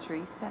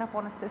country set up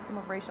on a system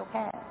of racial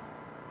caste.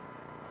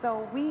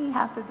 So we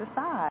have to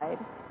decide,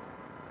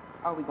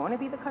 are we going to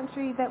be the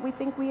country that we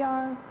think we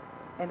are?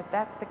 And if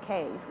that's the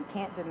case, we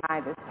can't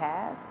deny this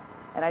past.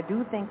 And I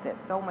do think that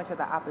so much of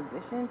the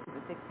opposition to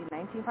the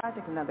 1619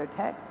 Project and other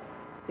texts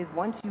is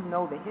once you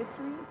know the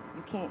history,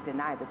 you can't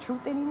deny the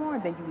truth anymore,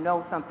 and then you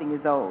know something is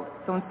owed.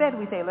 So instead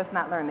we say, let's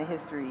not learn the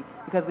history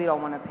because we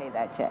don't want to pay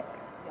that check.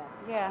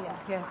 Yeah.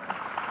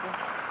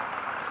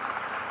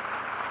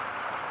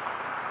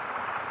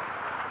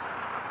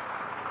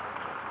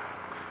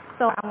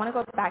 So I want to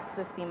go back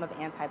to the theme of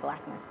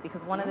anti-blackness,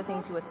 because one of the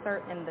things you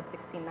assert in the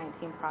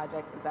 1619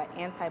 Project is that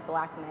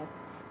anti-blackness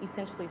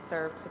essentially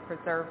served to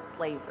preserve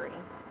slavery.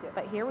 Yes.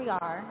 But here we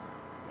are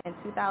in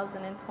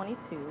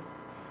 2022,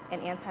 and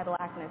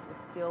anti-blackness is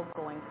still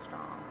going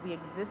strong. We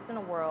exist in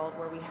a world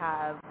where we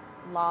have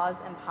laws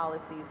and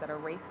policies that are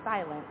race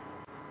silent,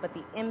 but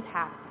the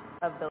impact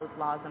of those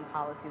laws and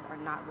policies are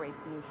not race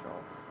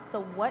neutral.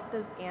 So what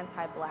does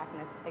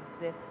anti-blackness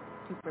exist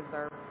to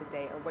preserve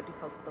today, or what do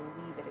folks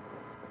believe it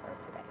exists to preserve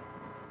today?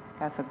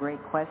 That's a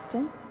great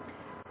question.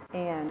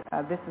 And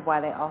this is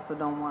why they also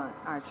don't want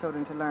our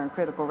children to learn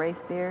critical race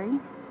theory,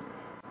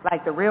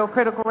 like the real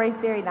critical race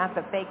theory, not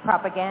the fake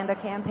propaganda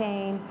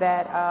campaigns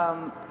that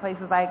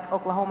places like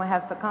Oklahoma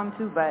have succumbed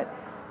to. But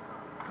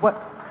what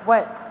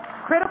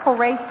critical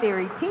race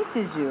theory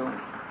teaches you,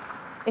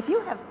 if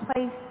you have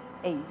placed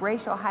a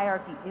racial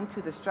hierarchy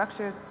into the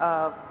structures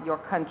of your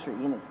country,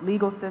 in its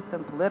legal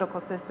system, political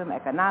system,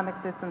 economic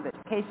systems,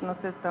 educational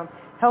system,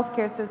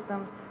 healthcare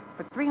systems,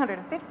 for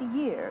 350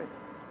 years,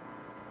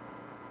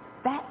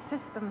 that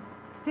system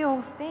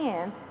still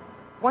stands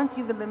once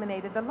you've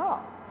eliminated the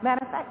law.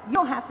 Matter of fact, you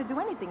don't have to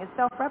do anything. It's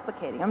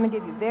self-replicating. I'm going to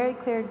give you a very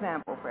clear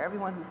example for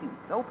everyone who seems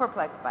so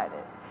perplexed by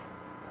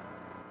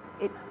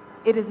this.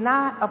 It is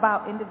not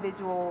about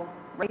individual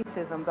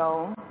racism,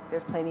 though.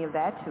 There's plenty of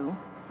that, too.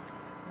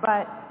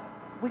 But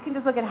we can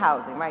just look at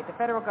housing, right? The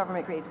federal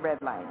government creates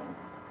redlining.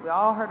 We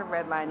all heard of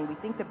redlining. We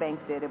think the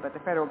banks did it, but the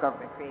federal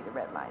government created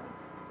redlining.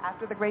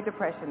 After the Great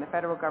Depression, the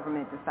federal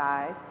government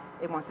decides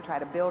it wants to try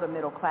to build a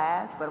middle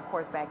class, but of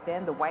course back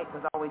then the white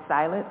was always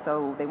silent,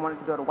 so they wanted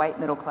to build a white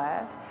middle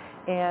class.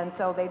 And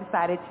so they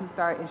decided to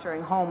start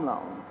insuring home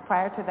loans.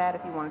 Prior to that,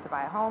 if you wanted to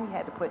buy a home, you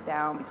had to put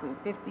down between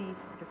 50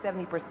 to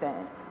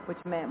 70%, which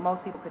meant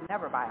most people could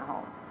never buy a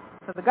home.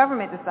 So the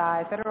government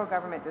decides, federal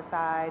government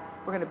decides,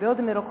 we're going to build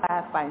a middle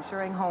class by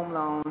insuring home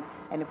loans,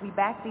 and if we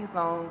back these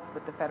loans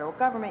with the federal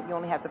government, you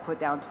only have to put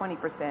down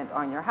 20%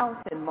 on your house,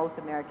 and most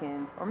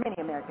Americans, or many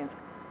Americans,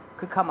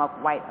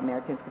 white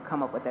Americans could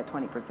come up with that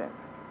 20%.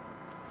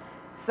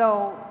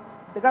 So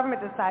the government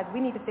decides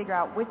we need to figure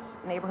out which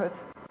neighborhoods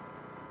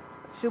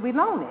should we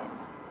loan in,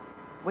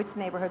 which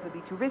neighborhoods would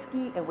be too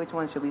risky, and which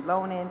ones should we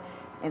loan in.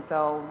 And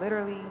so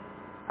literally,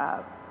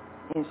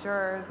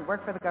 insurers who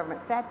work for the government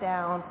sat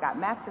down, got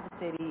maps of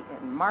the city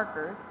and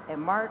markers,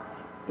 and marked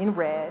in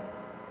red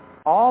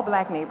all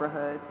black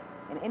neighborhoods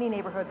and any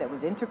neighborhood that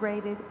was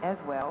integrated as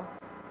well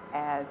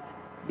as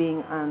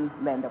being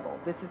unlendable.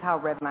 This is how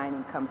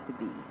redlining comes to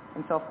be.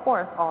 And so, of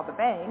course, all the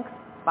banks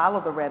follow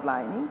the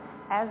redlining,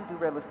 as do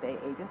real estate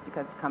agents,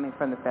 because it's coming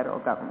from the federal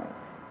government.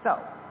 So,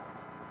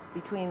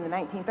 between the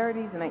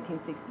 1930s and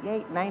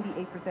 1968,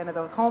 98% of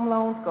those home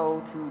loans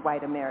go to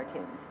white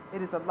Americans.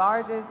 It is the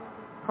largest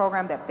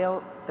program that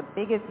built the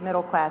biggest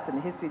middle class in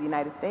the history of the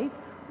United States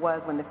was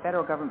when the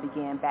federal government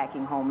began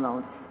backing home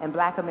loans, and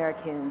black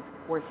Americans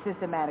were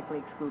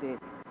systematically excluded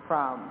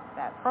from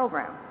that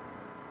program.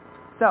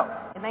 So,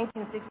 in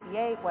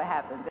 1968, what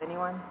happens?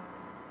 Anyone?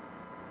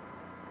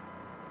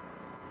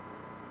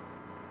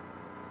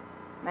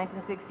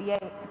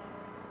 1968,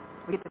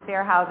 we get the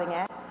Fair Housing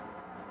Act.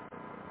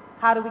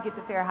 How did we get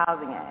the Fair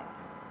Housing Act?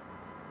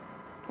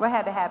 What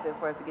had to happen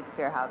for us to get the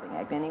Fair Housing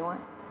Act? Anyone?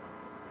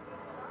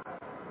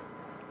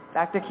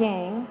 Dr.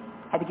 King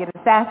had to get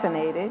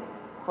assassinated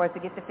for us to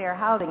get the Fair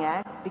Housing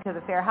Act, because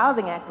the Fair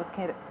Housing Act was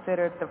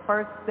considered the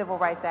first civil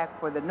rights act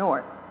for the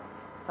North.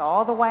 So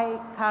all the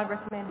white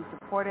congressmen who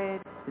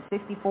supported the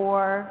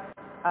 64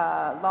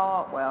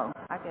 law, well,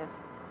 I guess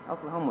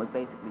Oklahoma was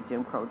basically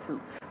Jim Crow too,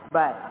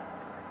 but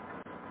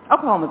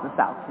Oklahoma's the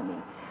South to me.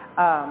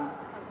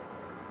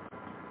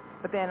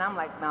 But then I'm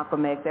like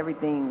Malcolm X,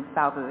 everything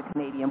south of the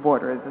Canadian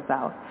border is the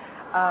South.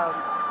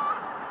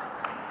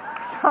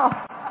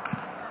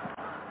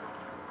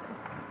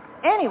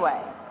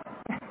 Anyway,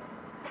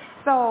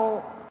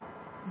 so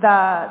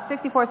the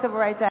 64 Civil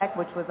Rights Act,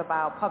 which was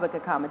about public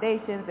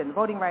accommodations, and the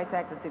Voting Rights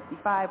Act of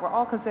 65 were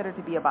all considered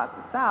to be about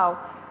the South,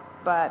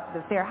 but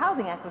the Fair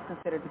Housing Act was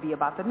considered to be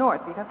about the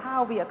North, because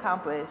how we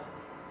accomplished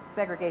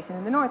segregation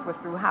in the North was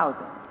through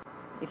housing.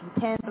 If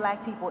you pin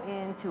black people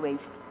into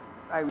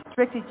a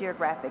restricted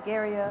geographic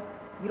area,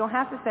 you don't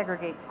have to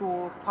segregate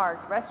schools,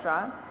 parks,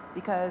 restaurants.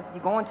 because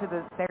you go into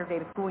the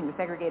segregated school in your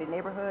segregated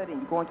neighborhood,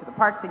 and you go into the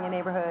parks in your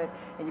neighborhood,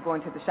 and you go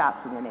into the shops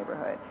in your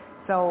neighborhood.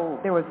 So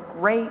there was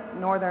great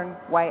northern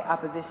white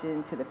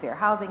opposition to the Fair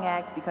Housing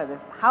Act, because if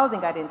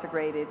housing got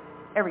integrated,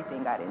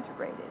 everything got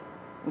integrated,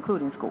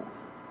 including schools.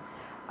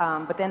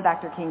 But then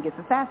Dr. King gets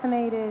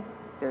assassinated.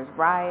 There's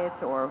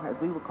riots, or as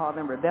we would call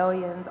them,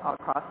 rebellions all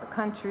across the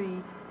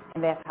country,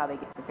 and that's how they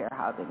get the Fair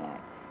Housing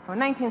Act. So in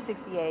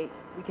 1968,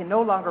 we can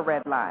no longer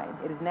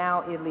redline. It is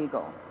now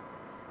illegal.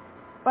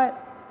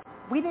 But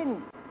we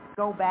didn't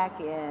go back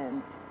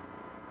and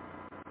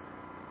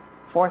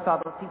force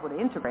all those people to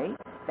integrate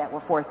that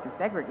were forced to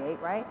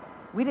segregate, right?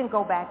 We didn't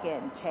go back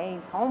and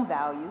change home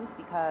values,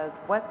 because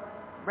what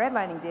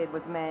redlining did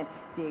was meant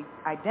the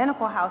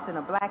identical house in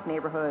a black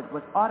neighborhood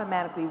was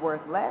automatically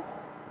worth less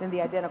than the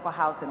identical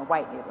house in a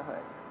white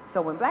neighborhood.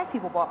 So when black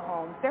people bought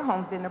homes, their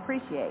homes didn't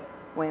appreciate.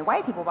 When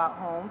white people bought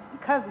homes,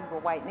 because these were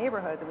white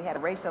neighborhoods and we had a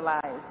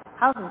racialized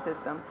housing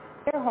system,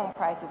 their home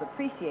prices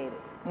appreciated.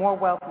 More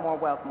wealth, more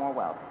wealth, more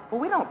wealth. But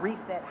we don't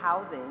reset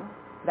housing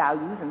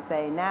values and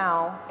say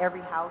now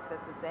every house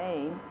that's the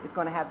same is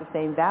going to have the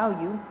same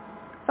value.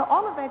 So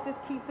all of that just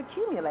keeps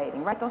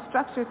accumulating, right? Those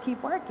structures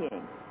keep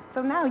working.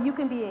 So now you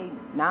can be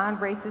a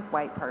non-racist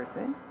white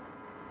person,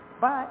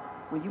 but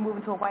when you move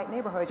into a white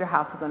neighborhood, your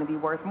house is going to be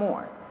worth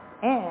more.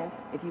 And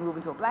if you move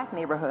into a black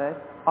neighborhood,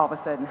 all of a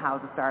sudden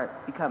houses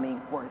start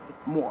becoming worth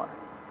more.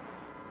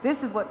 This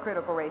is what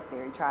critical race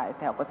theory tries to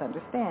help us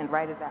understand,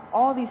 right, is that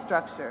all these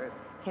structures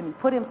can be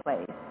put in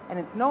place, and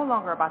it's no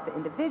longer about the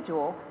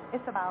individual,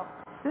 it's about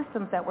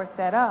systems that were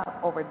set up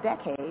over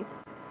decades.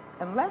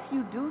 Unless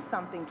you do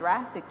something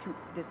drastic to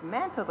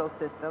dismantle those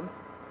systems,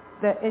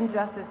 the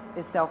injustice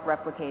is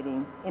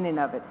self-replicating in and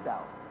of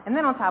itself. And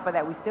then on top of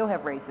that, we still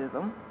have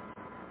racism.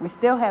 We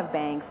still have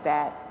banks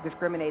that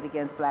discriminate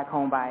against black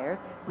home buyers.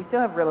 We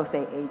still have real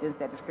estate agents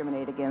that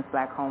discriminate against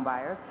black home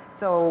buyers.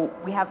 So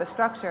we have the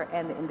structure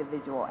and the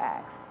individual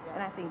acts.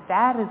 And I think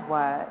that is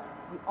what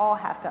we all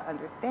have to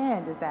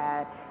understand, is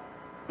that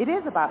it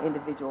is about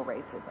individual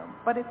racism,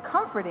 but it's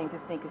comforting to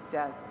think it's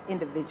just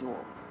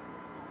individuals.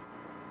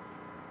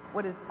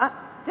 What is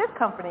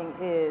discomforting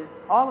is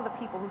all of the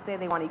people who say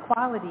they want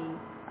equality.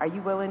 Are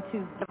you willing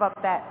to give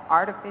up that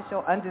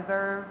artificial,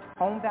 undeserved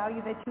home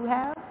value that you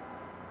have?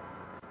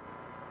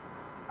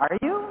 Are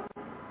you?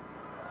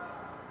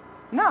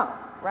 No,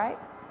 right?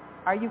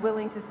 Are you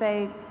willing to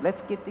say, let's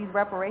get these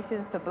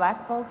reparations to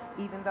black folks,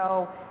 even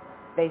though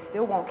they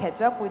still won't catch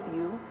up with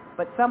you,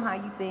 but somehow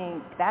you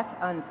think that's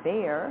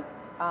unfair?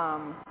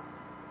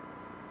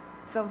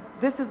 So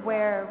this is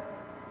where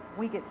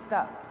we get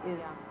stuck, is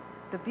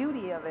the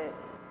beauty of it.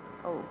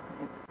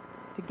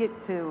 To get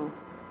to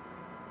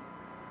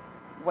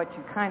what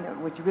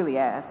you really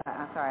asked.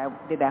 I'm sorry,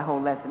 I did that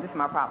whole lesson. This is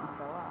my problem.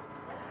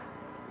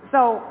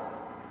 So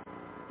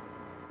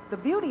the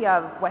beauty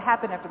of what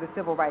happened after the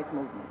Civil Rights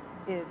Movement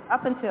is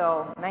up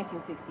until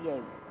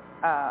 1968,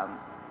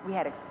 we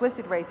had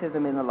explicit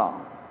racism in the law.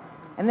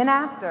 And then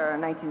after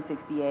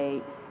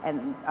 1968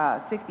 and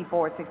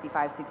 64,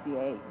 65,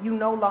 68, you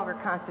no longer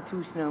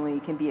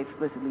constitutionally can be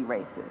explicitly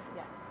racist,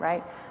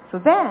 right? So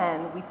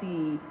then we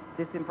see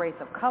this embrace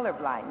of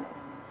colorblindness.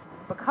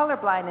 But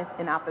colorblindness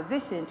in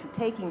opposition to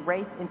taking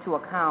race into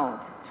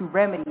account to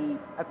remedy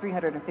a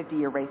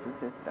 350-year racist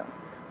system.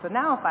 So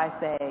now if I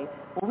say,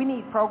 well, we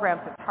need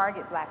programs to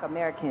target black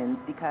Americans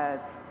because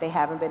they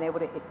haven't been able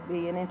to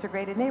be in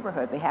integrated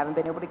neighborhoods, they haven't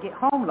been able to get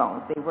home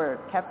loans, they were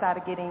kept out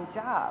of getting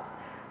jobs,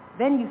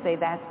 then you say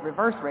that's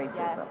reverse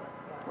racism,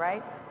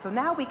 right? So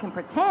now we can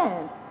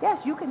pretend, yes,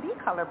 you can be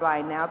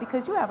colorblind now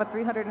because you have a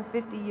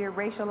 350-year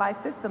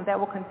racialized system that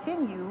will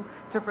continue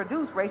to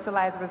produce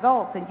racialized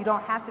results, and you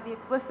don't have to be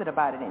explicit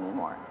about it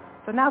anymore.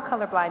 So now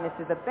colorblindness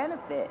is a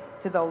benefit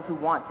to those who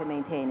want to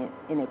maintain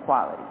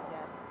inequality.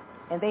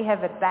 And they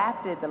have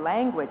adapted the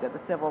language of the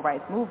civil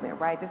rights movement,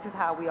 right? This is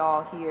how we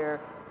all hear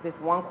this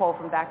one quote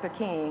from Dr.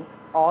 King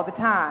all the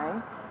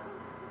time,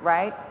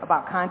 right,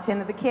 about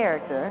content of the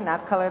character,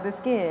 not color of the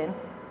skin.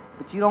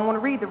 But you don't want to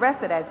read the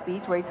rest of that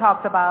speech where he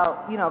talks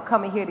about,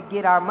 coming here to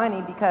get our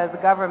money because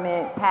the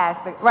government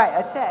passed, a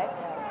check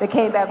that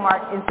came back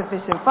marked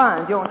insufficient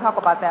funds. You don't talk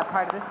about that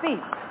part of the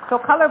speech. So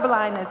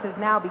colorblindness has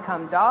now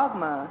become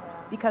dogma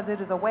because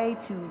it is a way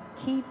to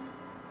keep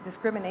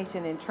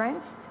discrimination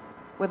entrenched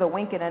with a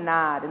wink and a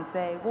nod and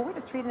say, well, we're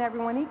just treating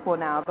everyone equal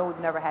now, though we've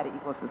never had an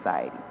equal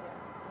society.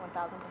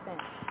 1,000%.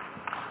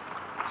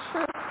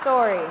 True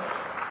story.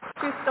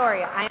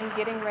 I am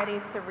getting ready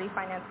to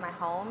refinance my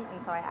home,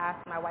 and so I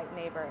asked my white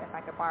neighbor if I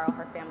could borrow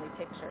her family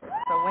pictures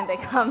so when they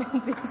come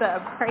and do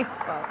the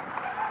appraisal.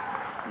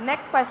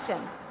 Next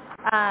question.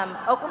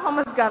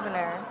 Oklahoma's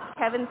governor,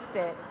 Kevin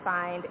Stitt,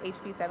 signed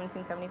HB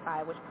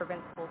 1775, which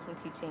prevents schools from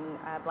teaching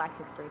black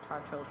history to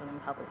our children in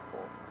public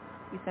schools.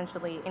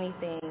 Essentially,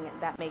 anything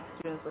that makes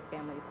students with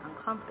families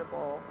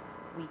uncomfortable,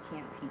 we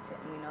can't teach it,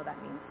 and we know that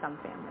means some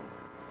families.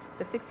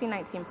 The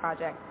 1619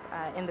 Project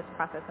in this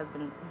process has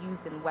been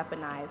used and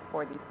weaponized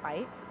for these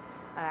fights.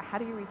 How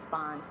do you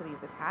respond to these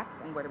attacks,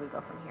 and where do we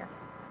go from here?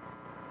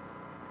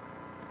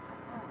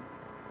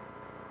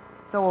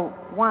 So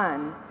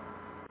one,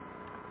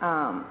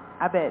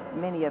 I bet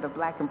many of the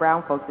black and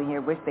brown folks in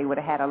here wish they would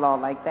have had a law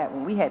like that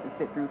when we had to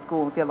sit through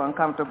school and feel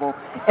uncomfortable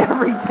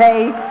every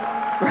day,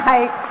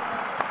 right?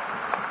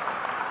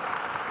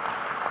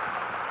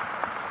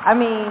 I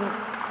mean,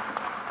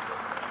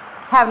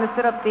 having to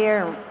sit up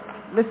there and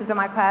listen to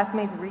my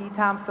classmates read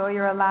Tom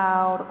Sawyer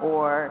aloud,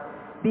 or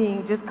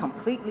being just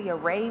completely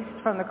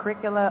erased from the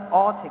curricula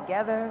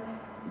altogether.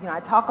 You know, I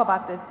talk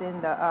about this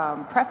in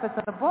the preface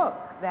of the book,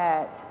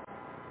 that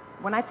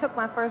when I took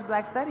my first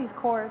Black Studies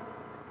course,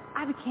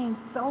 I became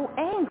so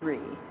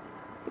angry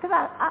because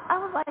I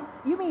was like,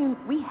 you mean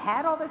we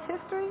had all this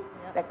history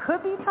that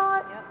could be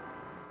taught?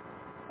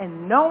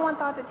 And no one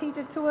thought to teach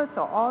it to us.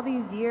 So all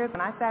these years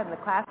when I sat in the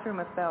classroom,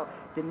 I felt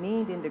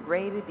demeaned and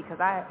degraded because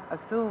I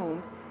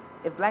assumed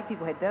if black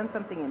people had done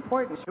something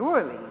important,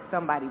 surely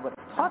somebody would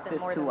have taught this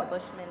to us.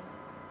 Bushmen.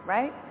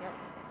 Right? Yep.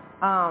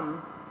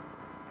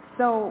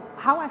 So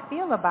how I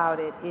feel about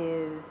it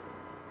is,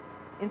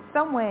 in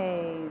some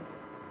ways,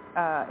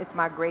 it's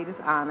my greatest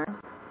honor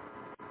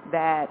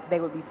that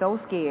they would be so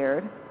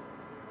scared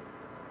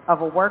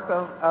of a work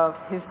of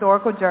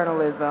historical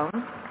journalism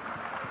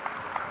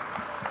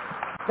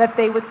that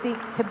they would seek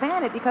to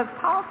ban it, because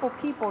powerful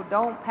people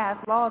don't pass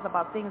laws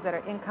about things that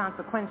are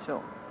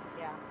inconsequential.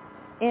 Yeah.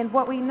 And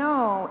what we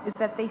know is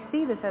that they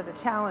see this as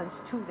a challenge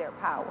to their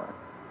power,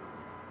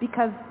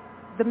 because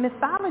the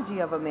mythology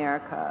of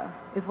America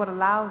is what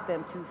allows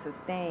them to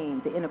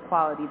sustain the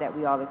inequality that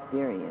we all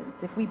experience.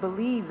 If we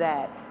believe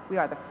that we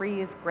are the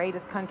freest,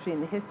 greatest country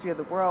in the history of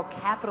the world,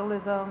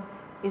 capitalism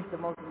is the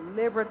most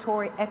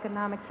liberatory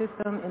economic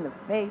system in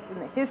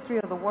the history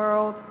of the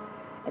world,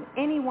 and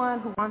anyone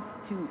who wants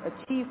to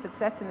achieve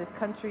success in this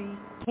country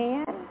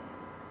can,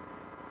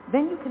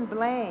 then you can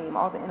blame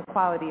all the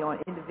inequality on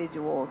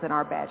individuals and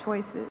our bad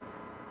choices.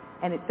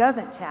 And it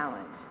doesn't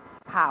challenge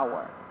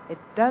power. It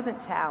doesn't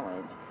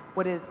challenge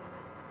what is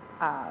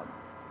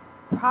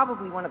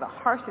probably one of the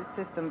harshest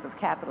systems of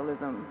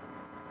capitalism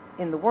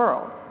in the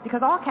world,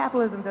 because all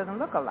capitalism doesn't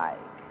look alike.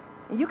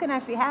 And you can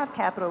actually have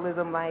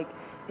capitalism like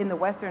in the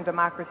Western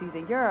democracies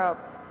in Europe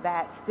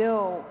that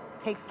still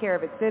takes care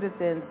of its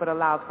citizens but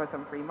allows for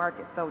some free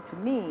market. So to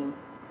me,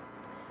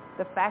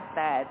 the fact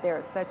that there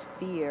is such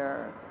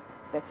fear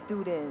that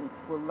students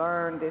will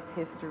learn this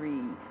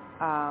history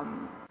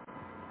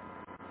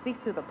speaks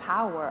to the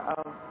power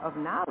of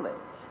knowledge.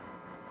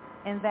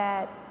 And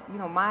that, you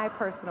know, my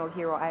personal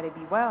hero, Ida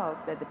B. Wells,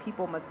 said the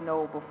people must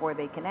know before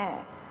they can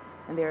act.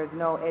 And there is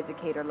no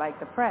educator like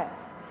the press.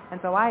 And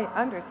so I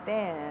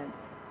understand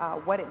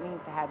what it means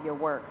to have your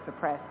work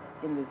suppressed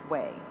in this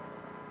way.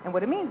 And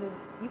what it means is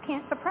you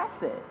can't suppress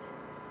it.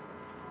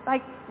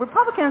 Like,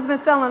 Republicans have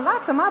been selling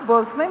lots of my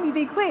books, let me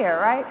be clear,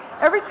 right?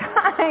 Every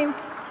time,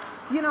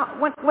 you know,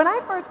 when I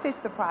first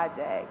pitched the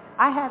project,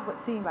 I had what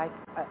seemed like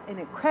an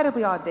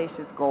incredibly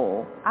audacious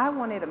goal. I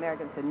wanted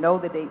Americans to know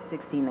the date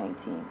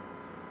 1619.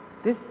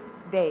 This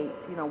date,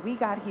 you know, we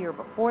got here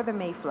before the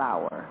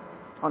Mayflower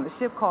on the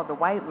ship called the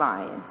White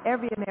Lion.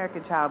 Every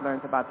American child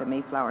learns about the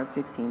Mayflower in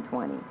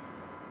 1620.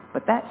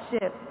 But that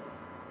ship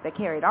that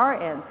carried our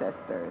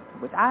ancestors,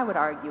 which I would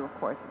argue, of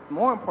course, is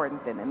more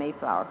important than the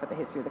Mayflower for the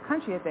history of the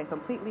country, has been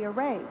completely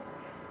erased.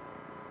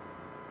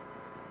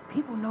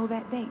 People know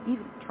that date.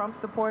 Even Trump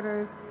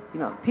supporters, you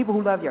know, people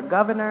who love your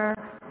governor,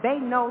 they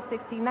know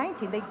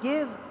 1619.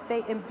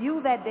 They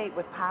imbue that date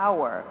with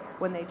power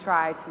when they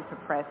try to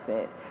suppress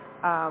it.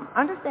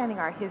 Understanding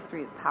our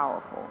history is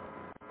powerful.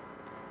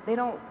 They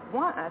don't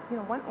want us, you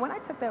know, when I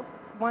took that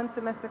one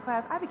semester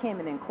class, I became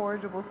an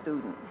incorrigible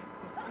student.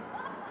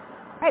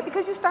 Right,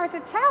 because you start to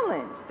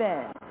challenge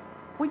then.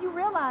 When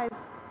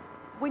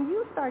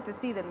you start to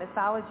see the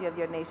mythology of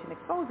your nation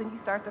exposed, and you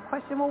start to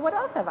question, well, what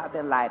else have I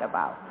been lied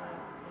about?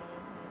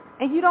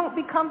 And you don't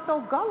become so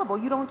gullible.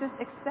 You don't just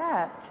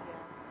accept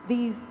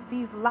these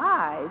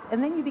lies,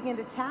 and then you begin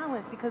to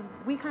challenge, because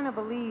we kind of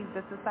believe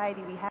the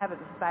society we have is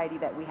the society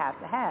that we have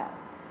to have.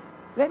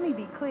 Let me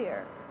be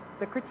clear.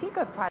 The critique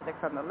of the project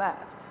from the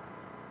left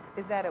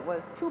is that it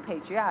was too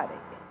patriotic.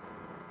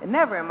 And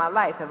never in my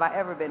life have I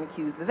ever been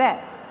accused of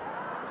that.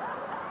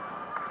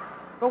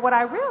 But what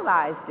I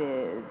realized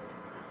is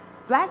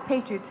black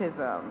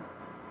patriotism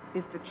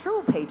is the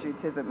true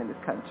patriotism in this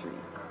country,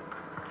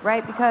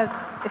 right? Because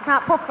it's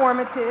not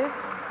performative.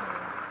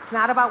 It's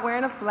not about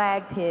wearing a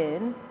flag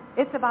pin.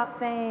 It's about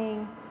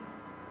saying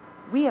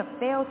we have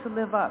failed to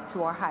live up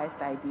to our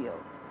highest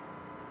ideals.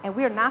 And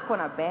we are not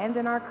going to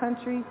abandon our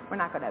country. We're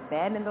not going to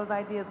abandon those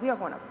ideas. We are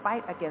going to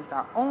fight against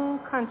our own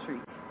country,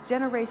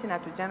 generation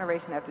after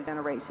generation after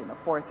generation, to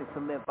force it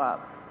to live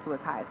up to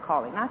its highest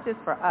calling, not just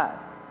for us,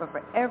 but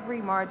for every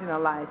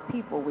marginalized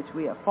people which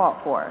we have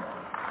fought for.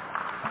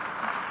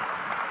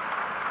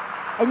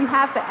 And you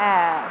have to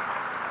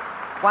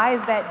ask, why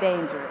is that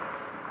dangerous?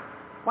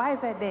 Why is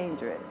that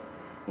dangerous?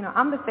 You know,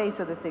 I'm the face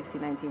of the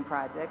 1619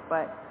 Project,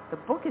 but the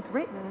book is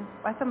written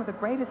by some of the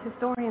greatest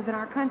historians in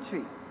our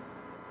country,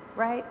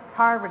 right?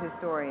 Harvard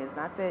historians,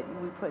 not that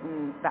we put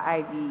in the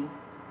Ivy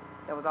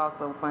that was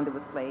also funded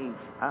with slave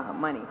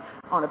money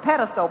on a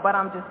pedestal, but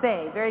I'm just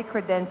saying, very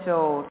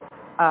credentialed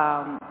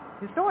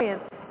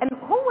historians. And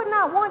who would not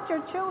not want your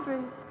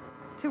children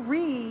to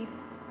read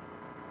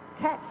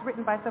texts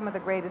written by some of the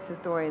greatest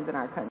historians in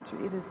our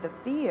country. It is the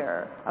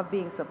fear of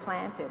being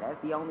supplanted as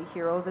the only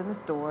heroes in the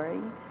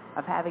story,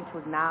 of having to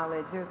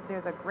acknowledge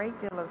there's a great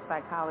deal of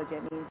psychology.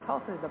 I mean,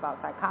 Tulsa is about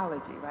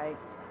psychology, right?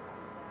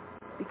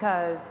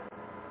 Because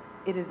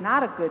it is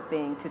not a good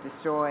thing to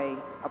destroy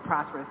a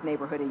prosperous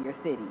neighborhood in your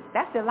city.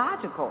 That's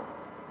illogical,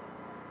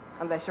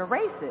 unless you're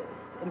racist.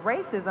 And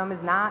racism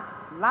is not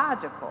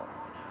logical,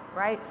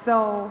 right?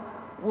 So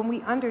when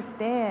we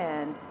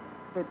understand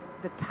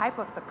the type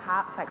of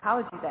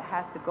psychology that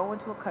has to go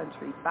into a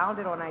country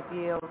founded on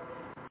ideals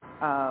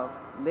of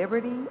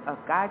liberty, of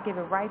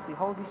God-given rights, we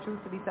hold these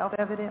truths to be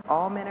self-evident.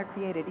 All men are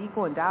created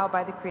equal, endowed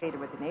by the Creator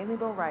with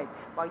inalienable rights,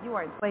 while you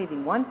are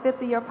enslaving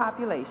 1/5 of your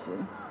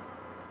population.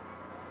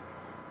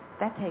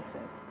 That takes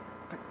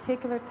a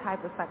particular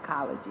type of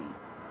psychology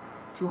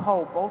to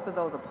hold both of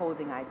those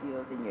opposing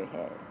ideals in your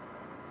head.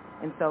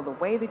 And so the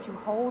way that you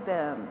hold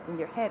them in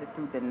your head is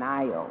through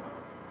denial.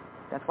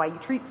 That's why you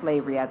treat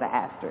slavery as an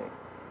asterisk.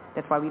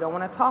 That's why we don't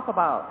want to talk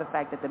about the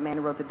fact that the man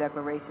who wrote the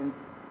Declaration's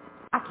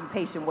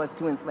occupation was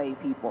to enslave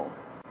people.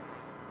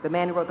 The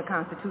man who wrote the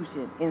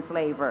Constitution,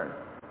 enslaver.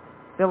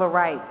 Bill of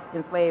Rights,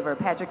 enslaver.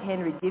 Patrick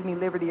Henry, give me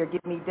liberty or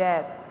give me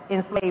death,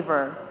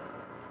 enslaver.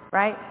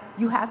 Right?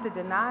 You have to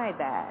deny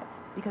that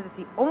because it's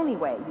the only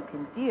way you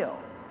can deal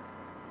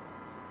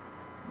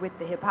with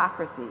the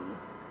hypocrisy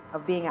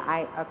of being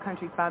a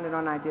country founded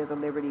on ideas of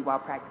liberty while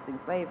practicing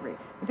slavery.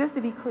 And just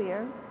to be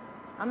clear,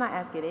 I'm not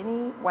asking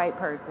any white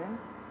person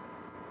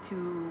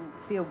to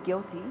feel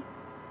guilty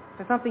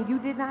for something you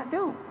did not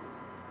do.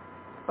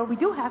 But we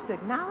do have to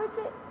acknowledge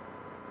it.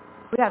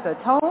 We have to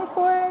atone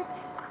for it.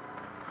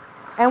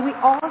 And we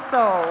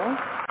also,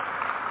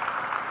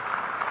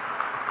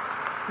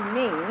 to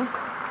me,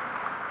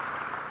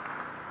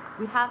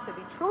 we have to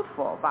be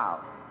truthful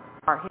about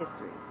our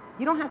history.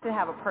 You don't have to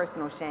have a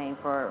personal shame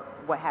for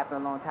what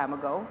happened a long time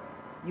ago.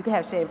 You can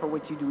have shame for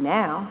what you do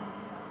now,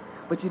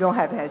 but you don't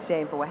have to have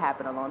shame for what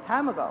happened a long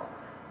time ago.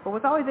 But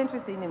what's always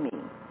interesting to me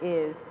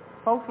is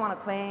folks want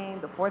to claim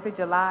the 4th of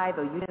July,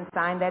 though you didn't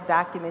sign that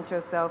document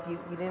yourself, you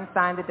didn't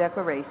sign the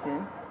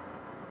Declaration,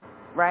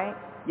 right?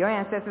 Your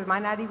ancestors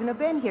might not even have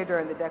been here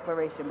during the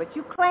Declaration, but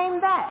you claim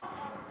that.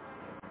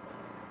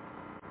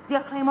 You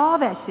claim all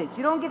that shit.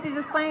 You don't get to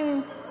just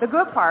claim the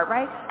good part,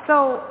 right?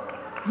 So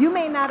you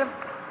may not have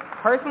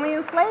personally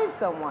enslaved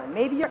someone.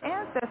 Maybe your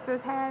ancestors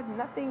had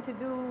nothing to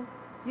do,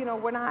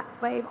 we're not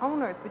slave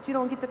owners, but you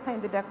don't get to claim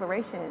the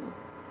Declaration,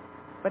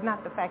 but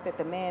not the fact that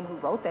the man who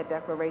wrote that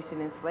Declaration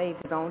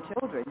enslaved his own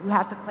children. You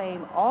have to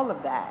claim all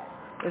of that,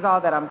 is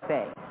all that I'm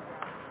saying.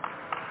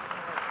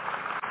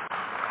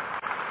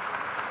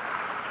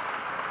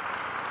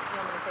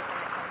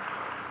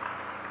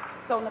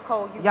 So,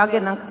 Nicole,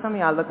 some of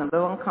y'all looking a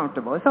little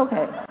uncomfortable. It's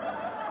okay.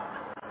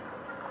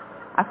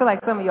 I feel like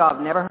some of y'all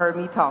have never heard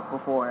me talk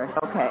before. It's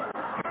okay.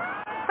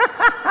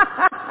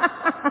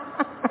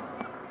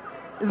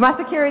 Is my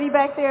security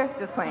back there?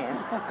 Just playing.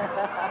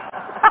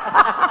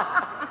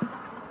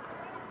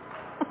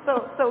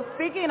 So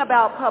speaking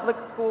about public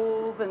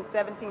schools in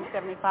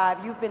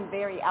 1775, you've been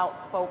very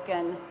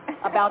outspoken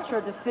about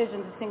your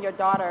decision to send your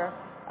daughter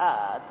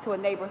to a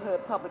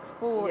neighborhood public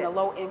school in a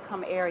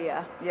low-income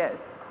area. Yes.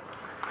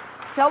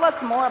 Tell us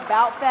more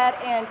about that,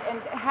 and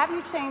have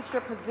you changed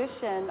your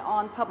position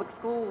on public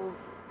schools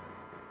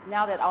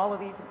now that all of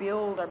these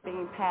bills are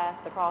being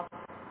passed across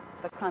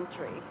the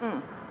country?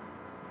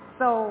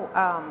 So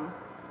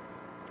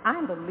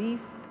I'm the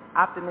least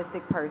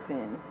optimistic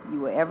person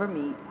you will ever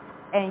meet,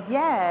 and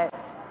yet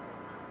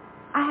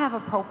I have a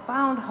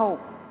profound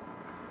hope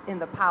in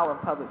the power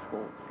of public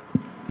schools.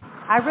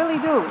 I really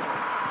do.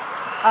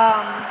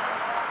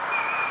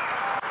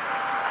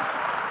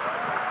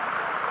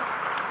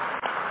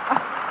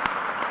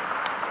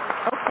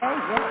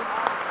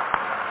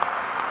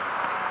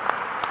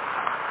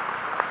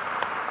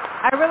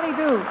 I really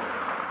do.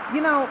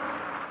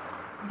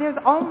 There's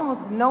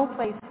almost no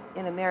place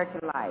in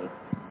American life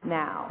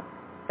now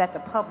that the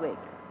public,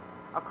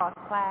 across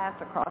class,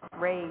 across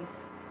race,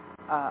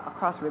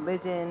 across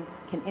religion,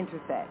 can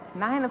intersect.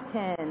 9 of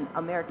 10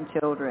 American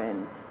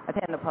children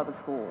attend a public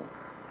school,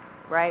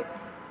 right?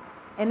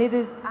 And it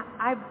is,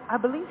 I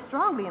believe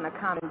strongly in a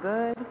common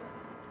good.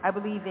 I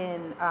believe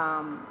in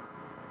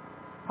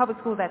public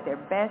schools at their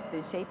best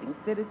in shaping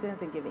citizens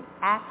and giving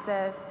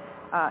access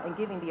and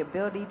giving the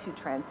ability to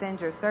transcend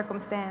your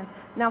circumstance.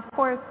 Now, of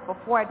course,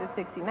 before I did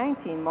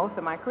 1619, most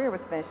of my career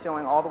was spent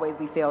showing all the ways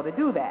we fail to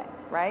do that,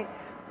 right?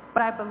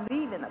 But I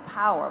believe in the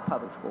power of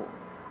public schools.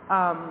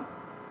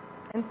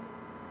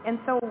 And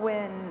so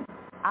when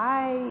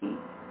I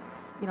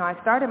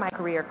started my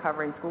career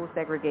covering school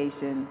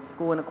segregation,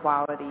 school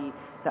inequality,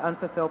 the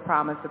unfulfilled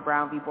promise of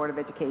Brown v. Board of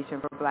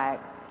Education for black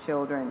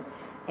children.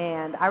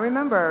 And I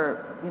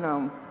remember,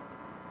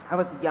 I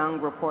was a young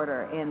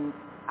reporter, and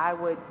I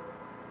would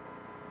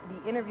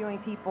be interviewing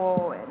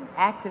people and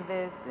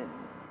activists and,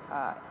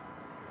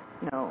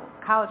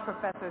 college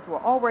professors who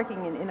are all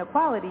working in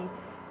inequality,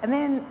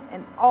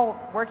 and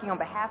all working on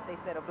behalf, they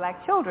said, of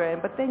black children,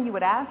 but then you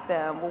would ask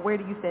them, well, where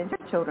do you send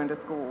your children to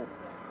school?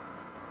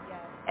 Yes.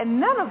 And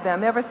none of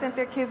them ever sent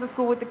their kids to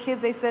school with the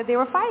kids they said they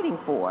were fighting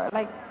for.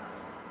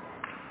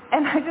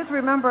 And I just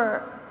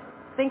remember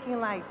thinking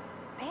like,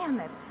 damn,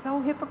 that's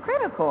so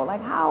hypocritical.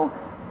 Like how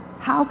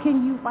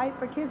can you fight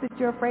for kids that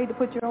you're afraid to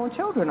put your own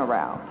children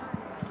around?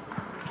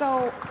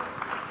 So,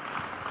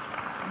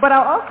 but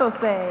I'll also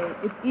say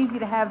it's easy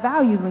to have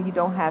values when you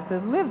don't have to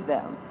live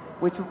them,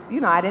 which,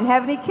 I didn't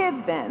have any kids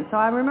then. So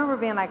I remember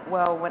being like,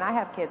 well, when I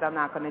have kids, I'm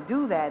not going to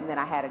do that. And then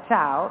I had a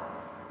child,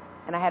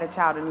 and I had a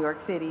child in New York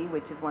City,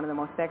 which is one of the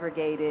most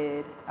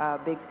segregated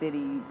big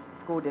city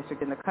school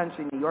districts in the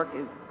country. New York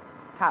is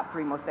top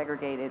 3 most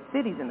segregated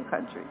cities in the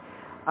country.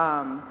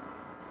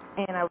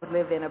 And I would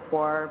live in a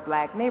poor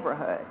black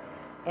neighborhood.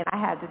 And I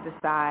had to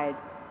decide,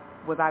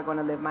 was I going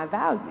to live my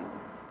values?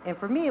 And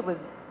for me, it was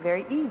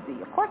very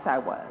easy. Of course I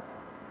was,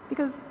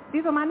 because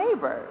these are my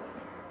neighbors.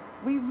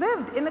 We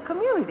lived in the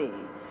community.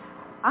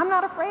 I'm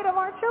not afraid of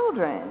our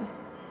children.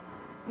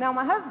 Now,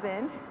 my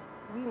husband,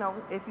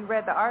 if you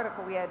read the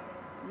article, we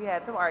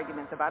had some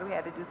arguments about it. We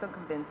had to do some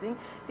convincing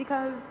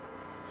because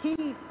he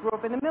grew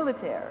up in the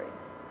military.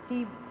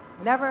 He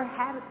never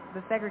had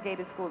the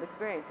segregated school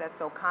experience that's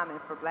so common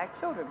for black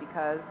children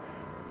because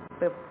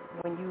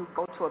when you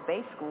go to a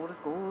base school, the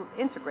school is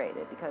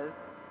integrated because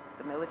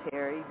the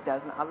military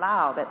doesn't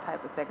allow that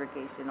type of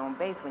segregation on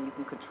base when you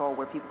can control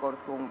where people go to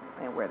school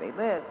and where they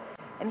live.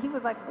 And he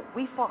was like,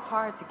 we fought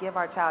hard to give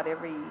our child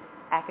every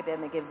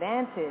academic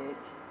advantage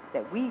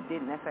that we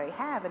didn't necessarily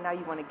have, and now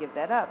you want to give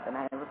that up. And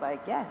I was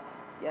like, yes,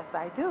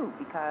 I do,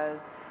 because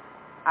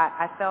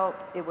I felt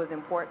it was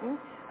important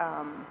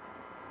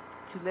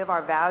to live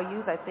our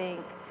values. I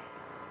think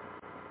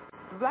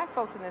the black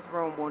folks in this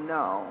room will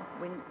know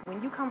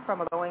when you come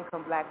from a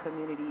low-income black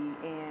community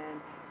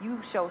and you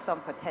show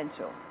some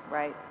potential,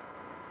 right?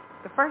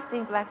 The first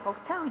thing black folks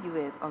tell you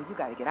is, oh, you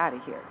got to get out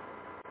of here.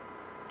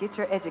 Get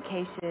your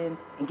education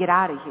and get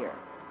out of here.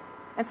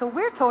 And so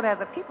we're told as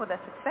a people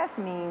that success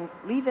means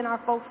leaving our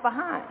folks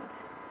behind.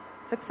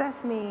 Success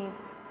means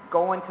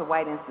going to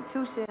white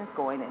institutions,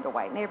 going into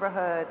white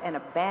neighborhoods, and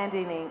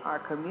abandoning our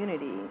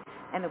community.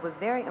 And it was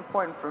very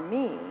important for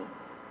me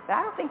that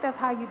I don't think that's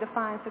how you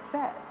define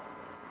success.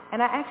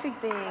 And I actually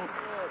think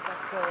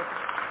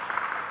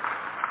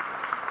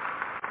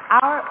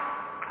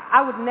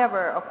I would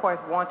never, of course,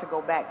 want to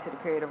go back to the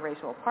period of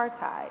racial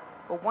apartheid.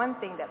 But one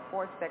thing that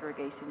forced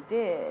segregation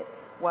did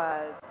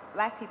was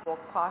black people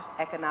across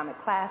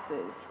economic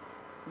classes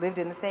lived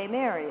in the same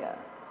area,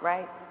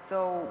 right?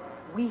 So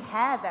we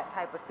had that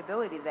type of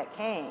stability that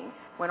came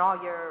when all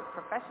your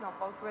professional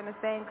folks were in the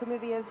same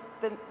community as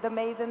the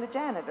maids and the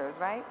janitors,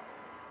 right?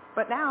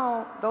 But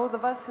now, those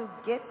of us who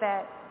get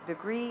that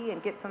degree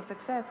and get some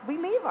success, we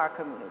leave our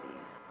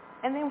communities.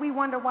 And then we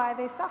wonder why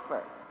they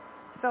suffer.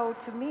 So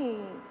to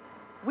me,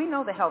 we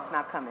know the help's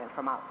not coming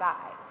from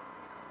outside.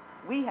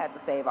 We had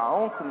to save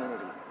our own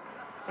community.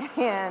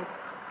 And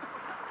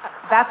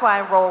that's why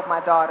I enrolled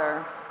my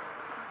daughter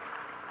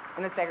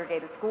in a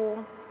segregated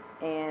school,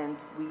 and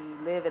we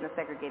live in a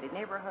segregated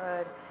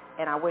neighborhood,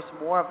 and I wish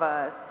more of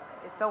us.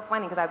 It's so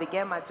funny because I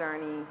began my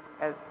journey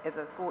as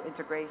a school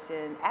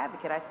integration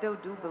advocate. I still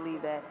do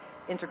believe that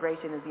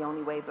integration is the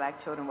only way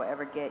black children will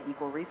ever get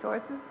equal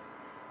resources.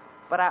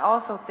 But I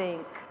also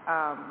think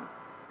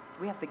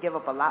we have to give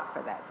up a lot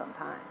for that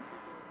sometimes.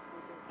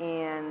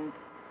 And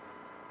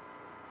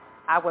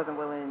I wasn't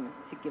willing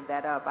to give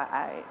that up.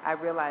 I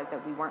realized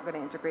that we weren't going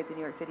to integrate the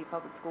New York City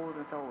public schools,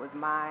 and so it was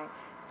my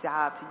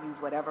job to use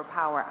whatever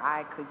power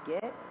I could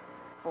get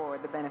for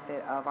the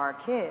benefit of our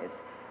kids.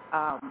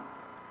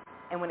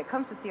 And when it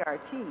comes to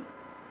CRT,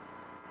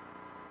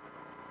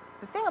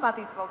 the thing about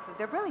these folks is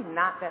they're really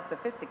not that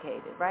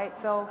sophisticated, right?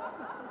 So,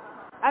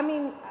 I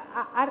mean,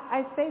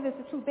 I say this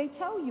is true. They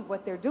tell you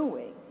what they're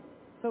doing.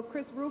 So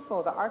Chris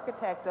Rufo, the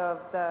architect of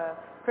the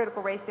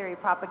critical race theory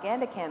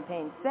propaganda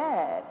campaign,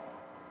 said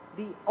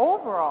the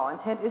overall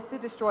intent is to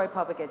destroy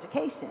public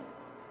education.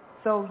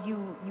 So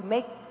you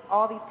make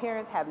all these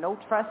parents have no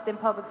trust in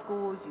public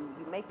schools.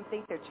 You make them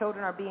think their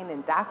children are being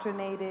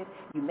indoctrinated.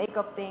 You make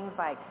up things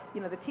like,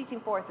 the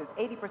teaching force is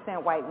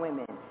 80% white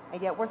women,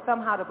 and yet we're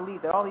somehow to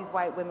believe that all these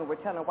white women were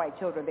telling white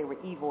children they were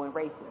evil and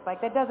racist.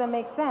 Like, that doesn't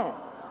make sense.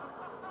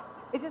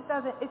 It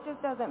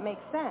just doesn't make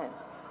sense.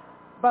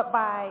 But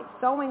by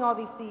sowing all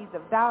these seeds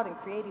of doubt and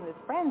creating this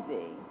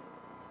frenzy,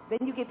 then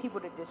you get people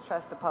to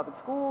distrust the public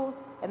schools,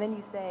 and then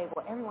you say,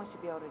 well, everyone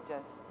should be able to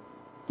just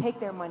take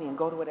their money and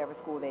go to whatever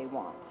school they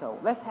want. So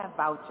let's have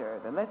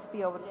vouchers, and let's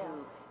be able to,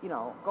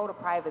 go to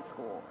private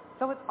school.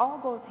 So it all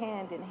goes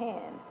hand in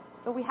hand.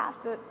 So we have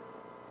to,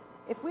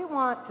 if we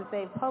want to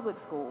save public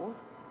schools,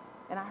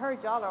 and I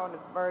heard y'all are on the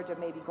verge of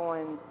maybe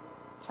going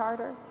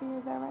charter here,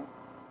 is that right?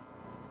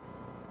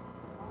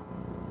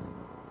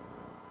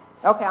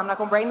 Okay, I'm not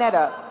going to bring that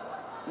up.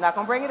 I'm not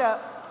going to bring it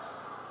up.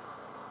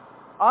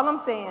 All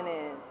I'm saying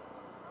is,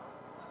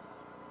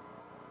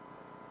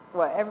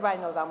 well, everybody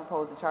knows I'm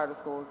opposed to charter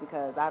schools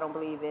because I don't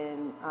believe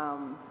in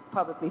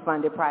publicly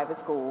funded private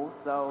schools.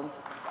 So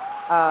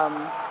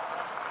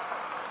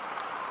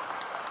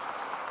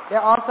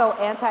They're also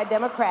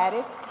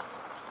anti-democratic,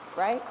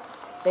 right?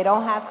 They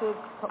don't have to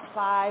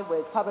comply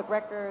with public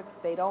records.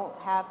 They don't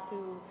have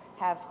to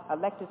have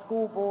elected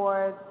school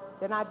boards.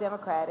 They're not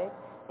democratic.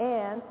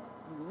 And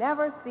you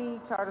never see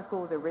charter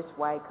schools in rich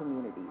white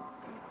communities.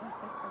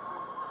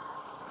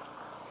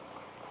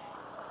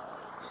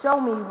 Show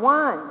me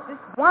one,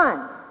 just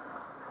one.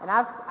 And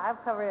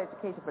I've covered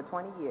education for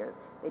 20 years.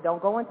 They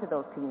don't go into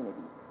those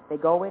communities. They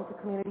go into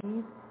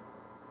communities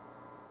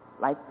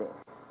like this.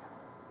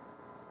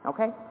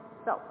 Okay?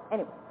 So,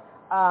 anyway,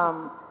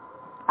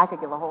 I could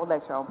give a whole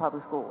lecture on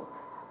public schools.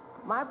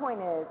 My point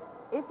is,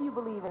 if you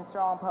believe in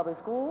strong public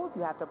schools,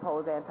 you have to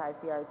oppose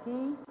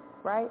anti-CRT,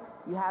 right?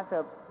 You have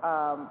to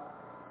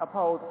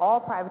oppose all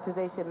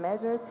privatization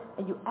measures,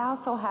 and you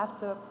also have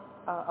to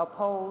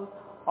oppose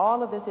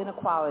all of this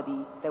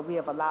inequality that we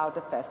have allowed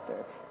to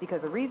fester.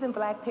 Because the reason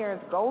black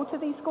parents go to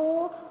these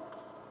schools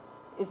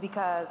is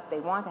because they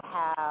want to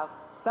have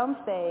some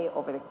say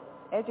over the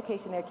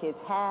education their kids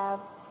have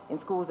in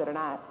schools that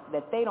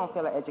they don't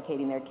feel are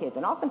educating their kids.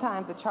 And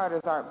oftentimes the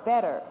charters aren't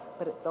better,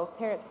 but those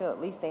parents feel at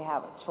least they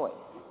have a choice.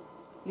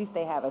 At least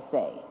they have a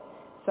say.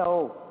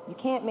 So you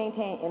can't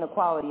maintain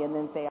inequality and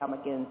then say I'm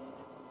against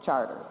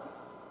charters.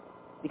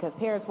 Because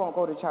parents won't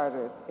go to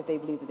charters if they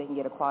believe that they can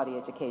get a quality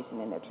education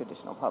in their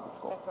traditional public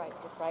school. That's right,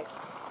 that's right.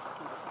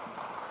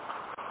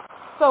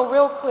 So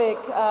real quick,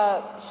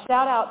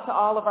 shout out to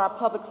all of our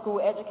public school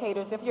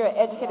educators. If you're an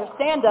educator,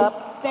 stand up,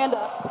 stand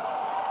up.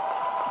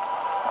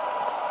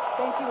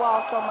 Thank you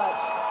all so much.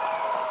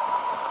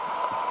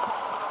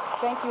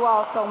 Thank you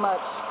all so much.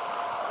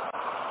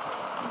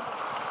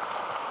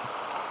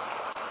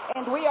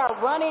 And we are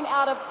running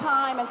out of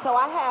time, and so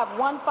I have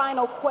one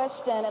final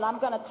question, and I'm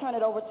going to turn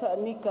it over to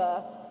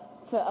Anika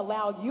to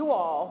allow you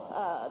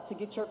all to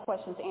get your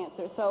questions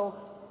answered. So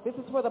this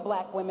is for the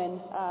black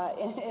women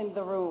in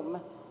the room.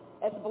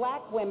 As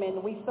black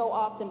women, we so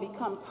often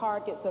become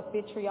targets of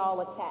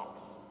vitriol attacks.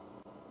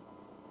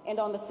 And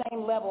on the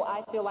same level,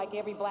 I feel like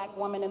every black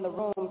woman in the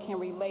room can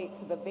relate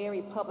to the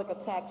very public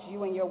attacks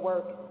you and your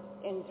work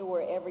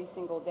endure every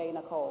single day,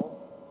 Nicole.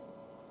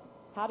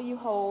 How do you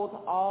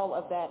hold all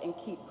of that and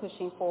keep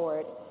pushing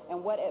forward?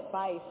 And what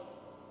advice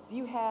do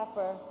you have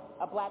for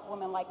a black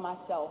woman like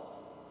myself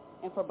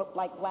and for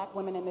like black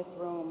women in this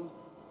room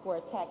who are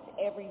attacked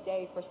every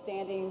day for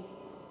standing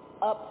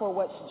up for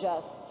what's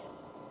just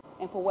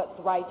and for what's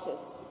righteous?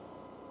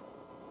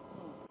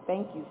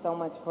 Thank you so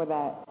much for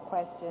that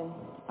question.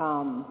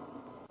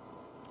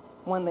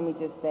 One, let me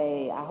just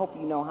say, I hope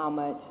you know how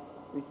much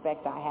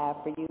respect I have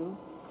for you.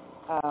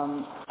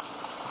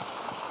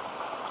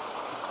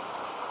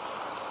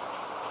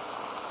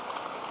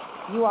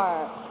 You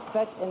are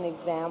such an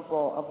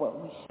example of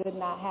what we should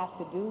not have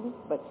to do,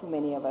 but too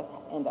many of us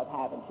end up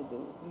having to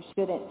do. You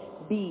shouldn't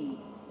be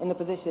in the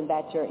position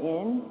that you're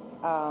in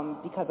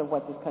because of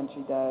what this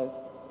country does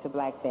to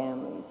black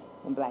families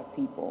and black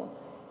people.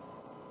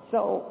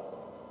 So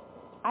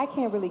I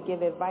can't really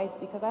give advice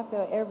because I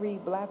feel every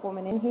black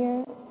woman in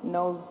here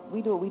knows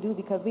we do what we do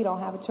because we don't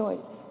have a choice.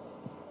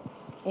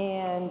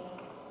 And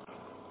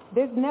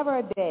there's never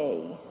a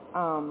day,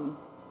 I'm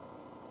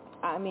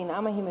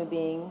a human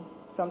being.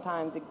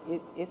 Sometimes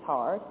it's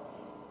hard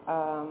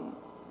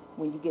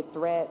when you get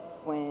threats,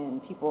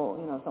 when people,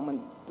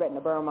 someone threatened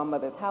to burn my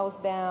mother's house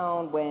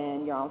down,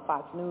 when you're on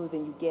Fox News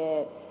and you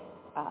get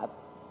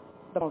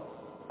the most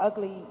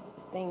ugly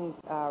things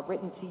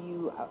written to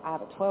you. I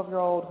have a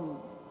 12-year-old who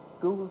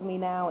Googles me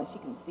now and she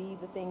can see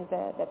the things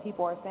that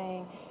people are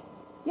saying.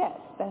 Yes,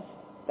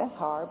 that's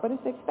hard, but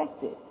it's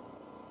expected.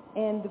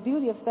 And the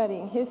beauty of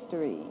studying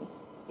history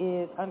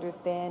is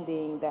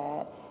understanding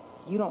that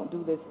you don't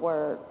do this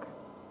work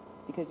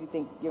because you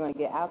think you're going to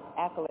get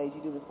accolades.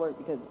 You do this work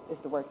because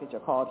it's the work that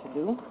you're called to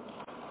do.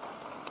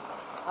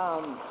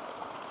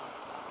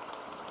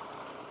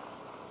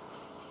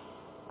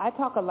 I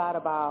talk a lot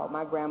about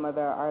my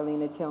grandmother,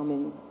 Arlena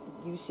Tillman.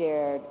 You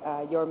shared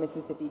your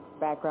Mississippi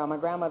background. My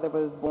grandmother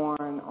was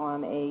born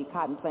on a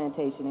cotton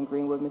plantation in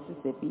Greenwood,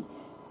 Mississippi,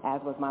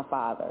 as was my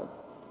father.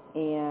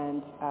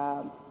 And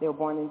they were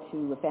born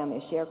into a family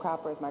of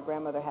sharecroppers. My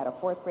grandmother had a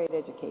 4th grade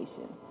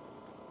education.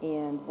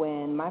 And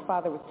when my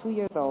father was 2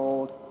 years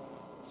old,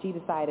 she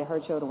decided her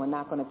children were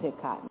not going to pick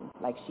cotton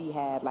like she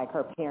had, like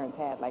her parents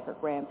had, like her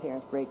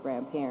grandparents,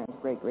 great-grandparents,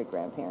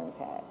 great-great-grandparents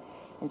had.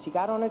 And she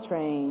got on a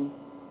train,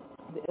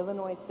 the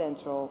Illinois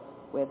Central,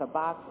 with a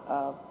box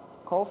of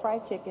cold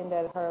fried chicken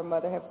that her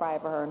mother had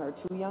fried for her and her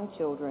 2 young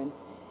children.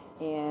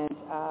 And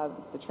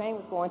the train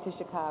was going to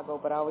Chicago,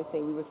 but I always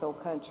say we were so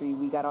country,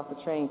 we got off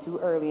the train too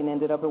early and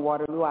ended up in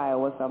Waterloo,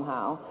 Iowa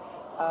somehow.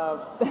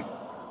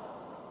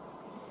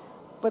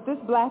 But this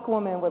black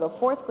woman with a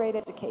 4th grade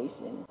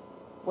education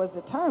was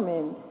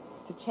determined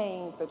to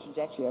change the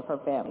trajectory of her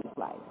family's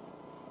life.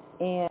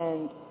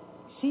 And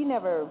she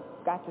never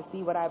got to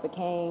see what I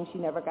became. She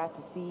never got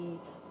to see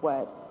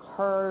what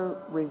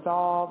her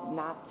resolve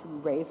not to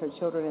raise her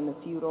children in the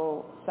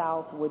feudal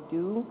South would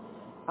do.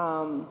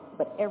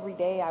 But every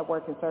day I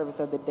work in service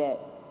of the debt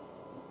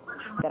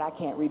that I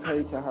can't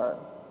repay to her.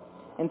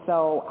 And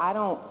so I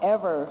don't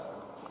ever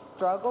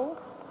struggle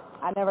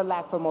I never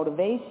lack for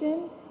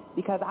motivation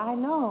because I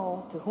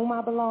know to whom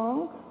I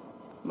belong,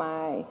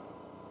 my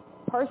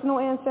personal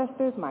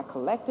ancestors, my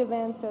collective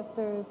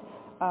ancestors,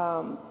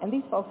 and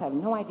these folks have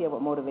no idea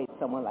what motivates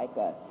someone like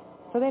us.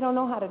 So they don't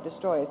know how to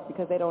destroy us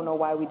because they don't know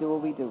why we do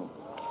what we do.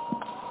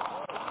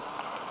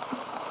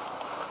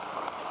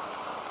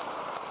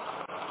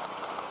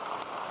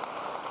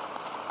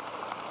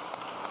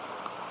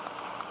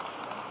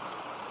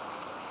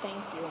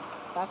 Thank you.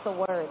 That's a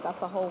word.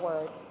 That's a whole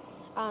word.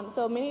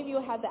 So many of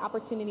you had the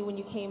opportunity when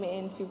you came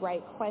in to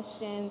write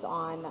questions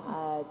on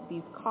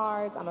these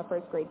cards. I'm a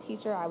first grade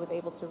teacher. I was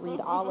able to read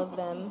all of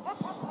them.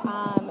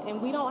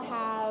 And we don't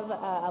have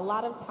a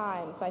lot of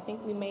time, so I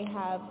think we may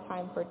have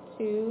time for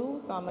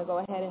two. So I'm going to go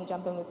ahead and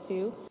jump in with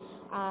two.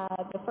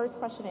 The first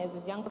question is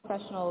young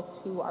professionals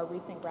who are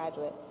recent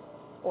graduates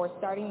or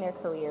starting their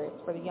careers,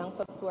 for the young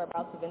folks who are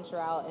about to venture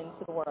out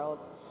into the world,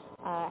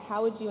 how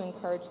would you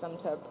encourage them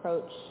to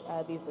approach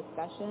these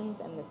discussions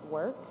and this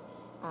work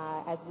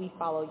as we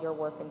follow your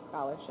work and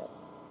scholarship?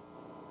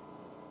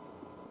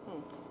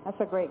 That's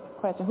a great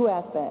question. Who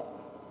asked that?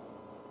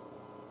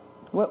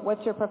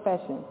 What's your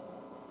profession?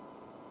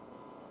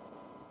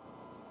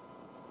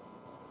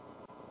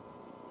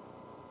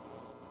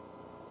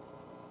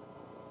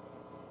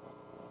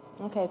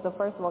 Okay, so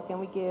first of all, can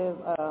we give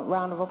a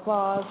round of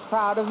applause?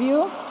 Proud of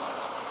you.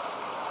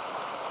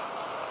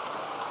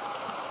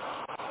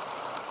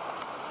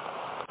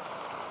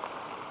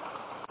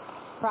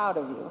 Proud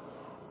of you.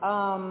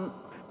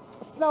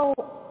 So,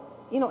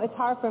 it's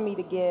hard for me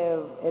to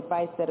give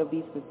advice that'll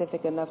be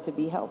specific enough to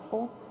be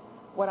helpful.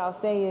 What I'll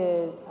say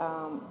is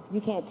you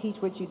can't teach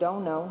what you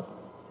don't know.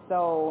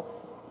 So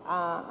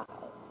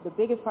the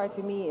biggest part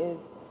to me is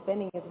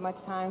spending as much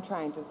time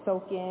trying to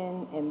soak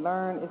in and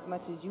learn as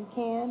much as you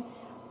can.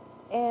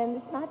 And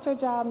it's not your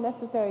job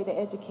necessarily to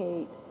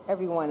educate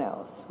everyone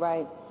else,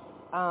 right?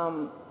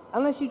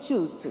 Unless you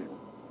choose to.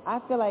 I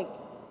feel like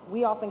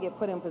we often get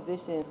put in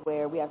positions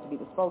where we have to be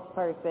the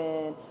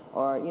spokesperson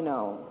or,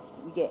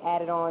 we get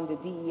added on to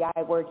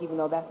DEI work even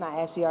though that's not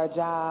actually our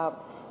job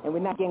and we're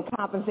not getting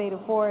compensated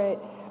for it.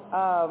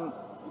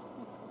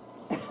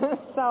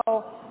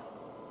 So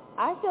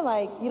I feel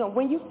like,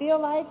 when you feel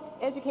like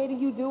educating,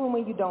 you do, and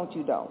when you don't,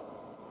 you don't.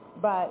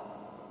 But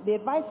the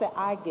advice that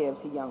I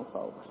give to young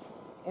folks,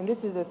 and this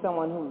is as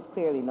someone who's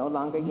clearly no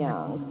longer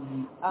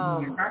young,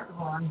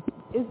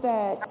 is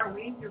that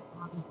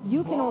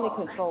you can only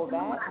control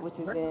that which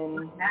is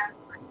in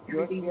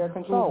your sphere of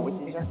control, which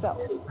is yourself.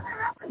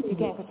 You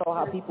can't control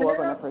how people are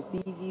going to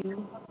perceive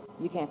you.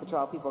 You can't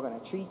control how people are going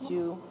to treat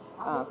you.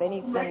 If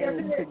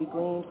anything could be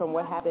gleaned from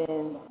what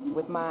happened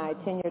with my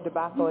tenure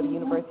debacle at the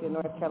University of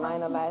North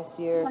Carolina last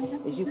year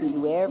is you can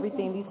do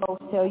everything these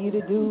folks tell you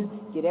to do,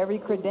 get every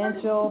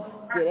credential,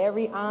 get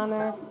every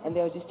honor, and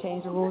they'll just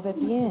change the rules at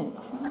the end,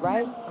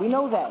 right? We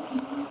know that.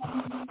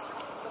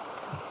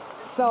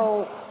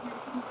 So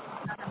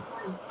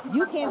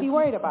you can't be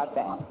worried about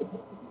that.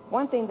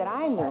 One thing that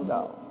I knew,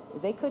 though,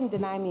 is they couldn't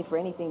deny me for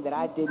anything that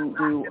I didn't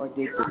do or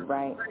did do,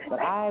 right? But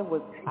I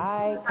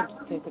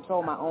could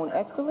control my own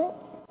excellence,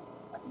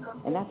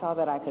 and that's all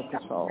that I could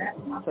control.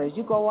 So as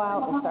you go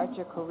out and start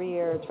your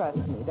career, trust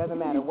me, it doesn't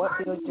matter what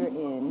field you're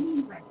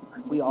in,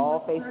 we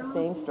all face the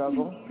same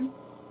struggle.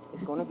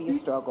 It's going to be a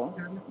struggle.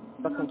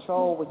 But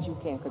control what you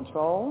can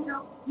control.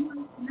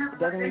 It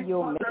doesn't mean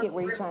you'll make it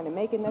where you're trying to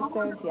make it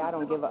necessarily. See, I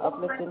don't give an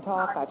uplifting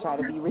talk. I try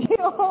to be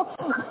real.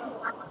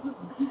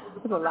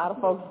 There's a lot of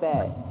folks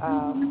that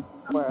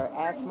were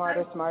as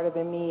smarter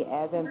than me,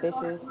 as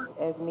ambitious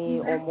as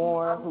me or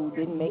more, who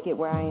didn't make it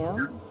where I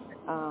am.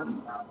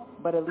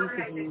 But at least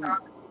if you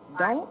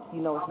don't,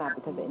 it's not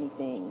because of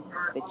anything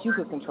that you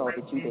could control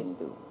that you didn't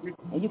do.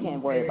 And you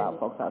can't worry about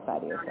folks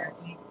outside of yourself.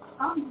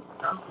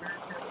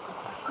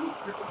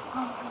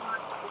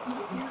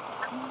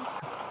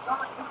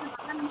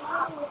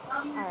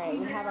 All right,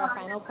 we have our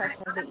final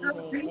question of the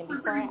evening, and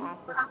before I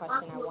ask this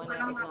question, I want to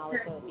acknowledge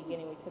at the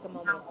beginning we took a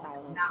moment of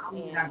silence,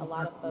 and a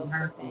lot of folks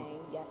are saying,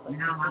 yes, let's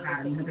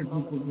continue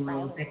taking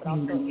moments of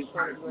silence, but also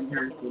ensure that you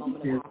are taking a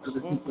moment of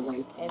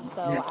action. And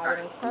so I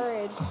would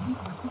encourage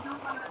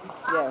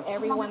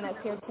everyone that's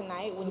here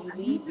tonight, when you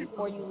leave,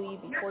 before you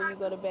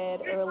go to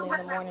bed, early in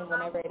the morning,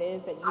 whenever it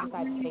is, that you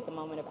decide to take a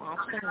moment of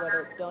action,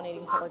 whether it's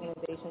donating to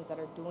organizations that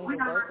are doing the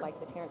work, like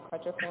the Terrence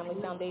Crutcher Family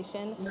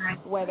Foundation,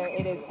 whether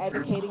it is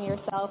educating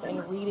yourself and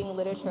reading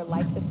literature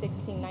like the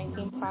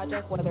 1619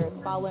 Project, whether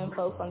it's following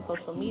folks on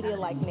social media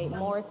like Nate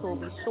Morris, who will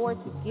be sure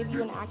to give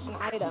you an action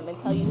item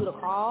and tell you who to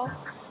call.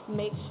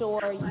 Make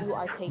sure you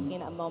are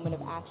taking a moment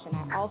of action.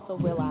 I also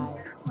realize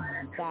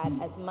that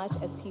as much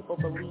as people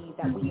believe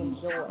that we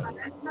enjoy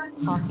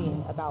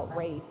talking about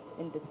race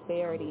and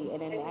disparity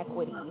and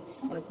inequity,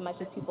 and as much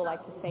as people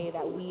like to say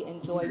that we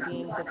enjoy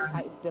being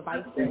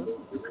divisive,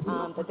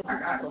 that this is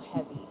also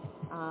heavy.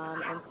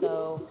 And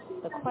so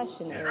the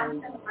question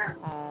is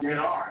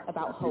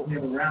about hope,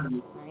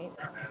 right?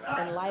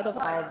 In light of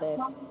all this,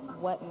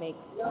 what makes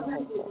you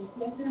hopeful?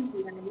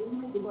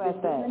 Who has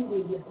that?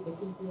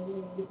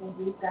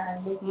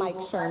 Mike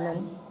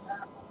Sherman.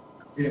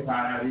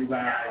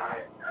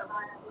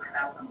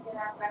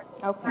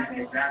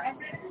 Okay.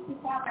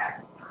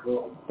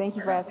 Thank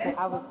you for asking.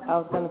 I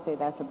was going to say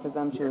that's a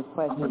presumptuous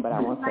question, but I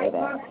won't say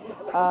that.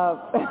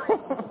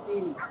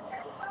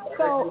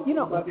 So,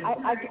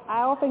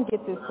 I often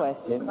get this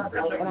question,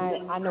 and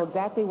I know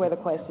exactly where the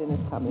question is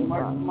coming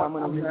from, so I'm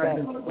going to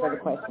respect where the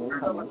question is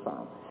coming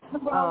from.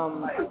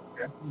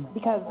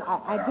 Because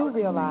I do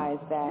realize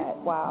that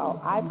while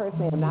I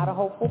personally am not a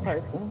hopeful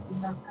person,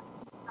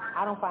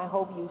 I don't find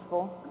hope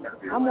useful.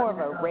 I'm more of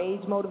a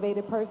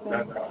rage-motivated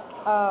person.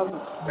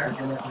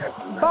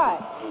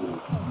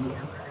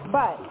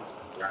 But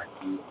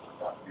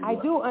I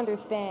do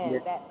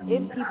understand that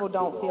if people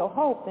don't feel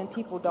hope, then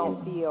people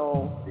don't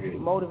feel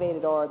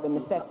motivated or the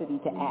necessity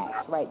to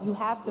act, right? You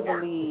have to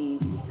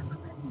believe,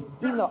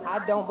 even though I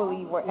don't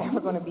believe we're ever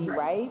going to be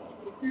right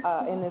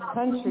in this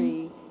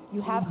country,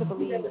 you have to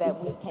believe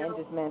that we can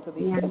dismantle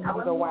these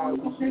systems, or why are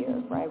we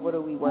here, right? What are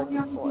we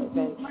working towards?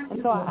 And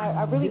so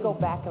I really go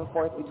back and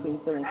forth between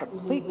feeling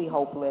completely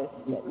hopeless,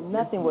 that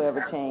nothing will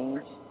ever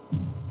change,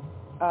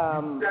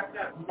 and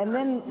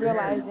then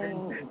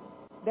realizing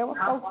there were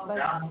folks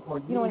like,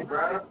 in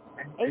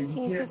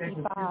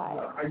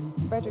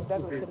 1855, Frederick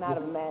Douglass could not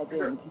have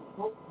imagined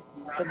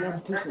that the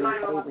institution of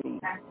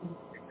slavery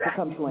to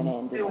come to an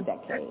end in a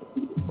decade,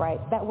 right?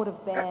 That would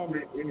have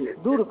been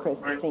ludicrous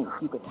to think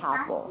you could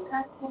topple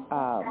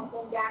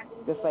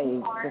the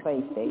slave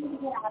state.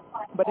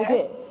 But it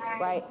did,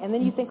 right? And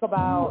then you think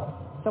about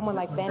someone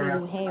like Fannie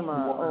Lou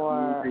Hamer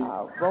or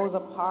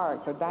Rosa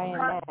Parks or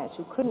Diane Nash,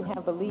 who couldn't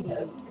have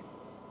believed.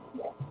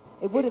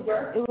 It would have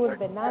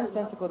been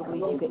nonsensical to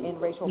believe you could end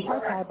racial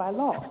apartheid by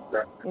law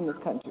in this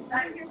country.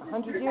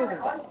 100 years of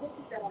that.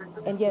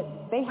 And yet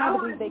they had to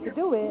believe they could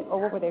do it, or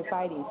what were they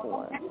fighting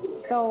for?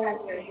 So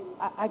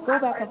I go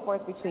back and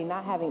forth between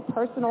not having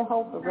personal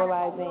hope, but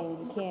realizing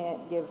you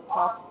can't give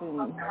talks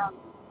and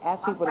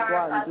ask people to go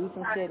out and do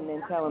some shit and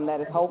then tell them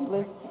that it's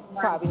hopeless,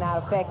 probably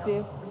not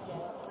effective.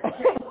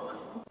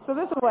 So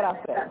this is what I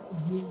said.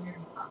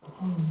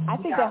 I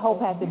think that hope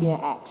has to be an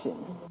action.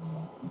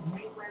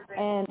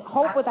 And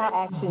hope without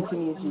action to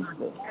me is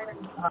useless.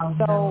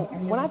 So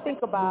when I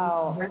think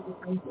about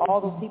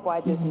all those people I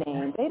just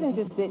named, they didn't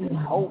just sit and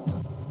hope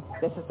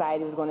that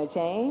society was going to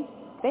change.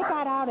 They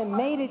got out and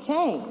made it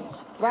change,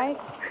 right?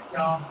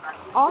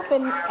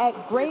 Often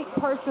at great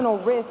personal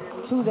risk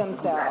to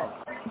themselves.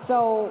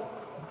 So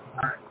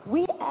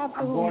we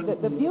absolutely,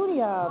 the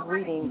beauty of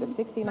reading the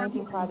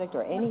 1619 Project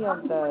or any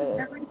of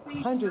the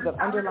hundreds of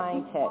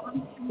underlying texts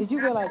is you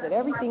realize that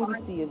everything we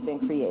see has been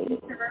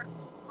created.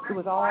 It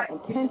was all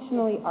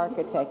intentionally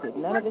architected.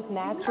 None of it's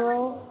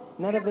natural.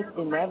 None of it's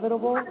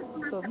inevitable.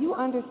 So if you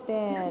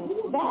understand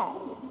that,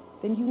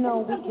 then you know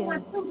we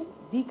can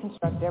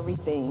deconstruct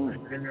everything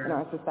in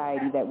our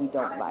society that we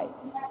don't like.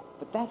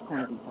 But that's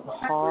going to be some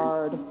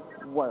hard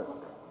work.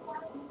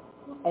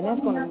 And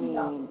that's going to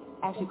mean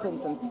actually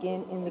putting some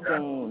skin in the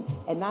game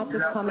and not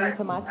just coming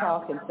to my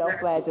talk and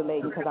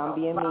self-flagellating because I'm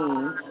being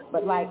mean,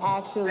 but like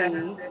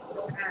actually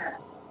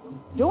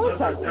doing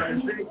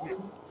something.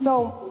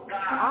 So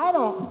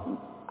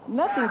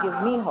nothing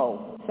gives me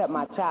hope except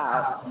my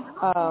child.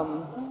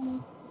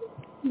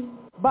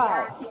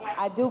 But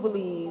I do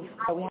believe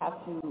that we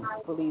have to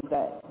believe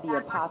that the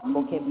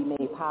impossible can be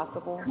made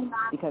possible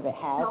because it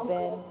has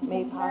been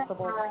made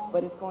possible.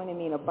 But it's going to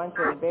mean a bunch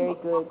of very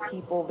good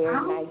people, very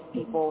nice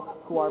people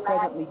who are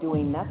presently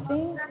doing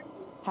nothing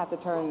have to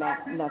turn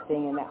that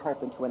nothing and that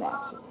hope into an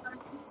action.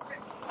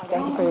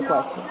 Thank you for your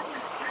question.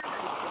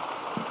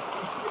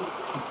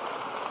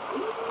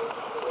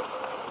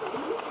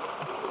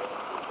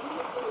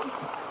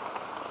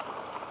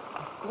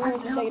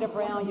 Shada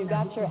Brown, you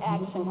got your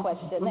action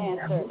question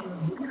answered.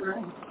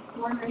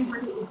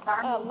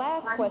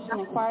 Last question,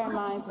 inquiring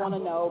minds want to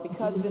know,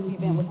 because this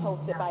event was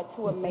hosted by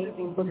two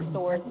amazing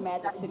bookstores,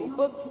 Magic City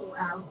Books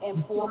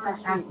and Fulton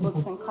Street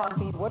Books and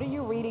Coffee, what are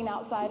you reading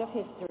outside of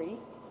history,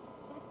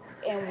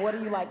 and what do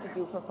you like to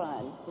do for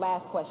fun?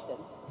 Last question.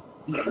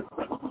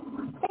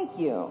 Thank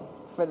you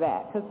for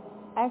that, because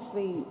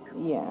actually,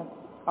 yeah,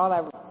 all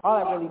I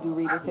really do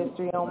read is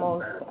history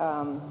almost.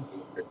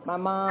 My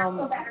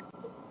mom,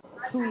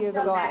 2 years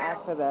ago, I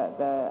asked for the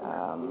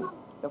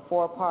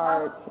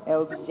 4-part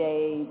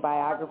LBJ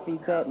biography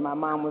set, and my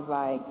mom was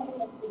like,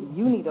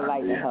 you need to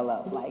lighten the hell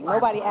up. Like,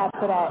 nobody asked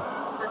for that.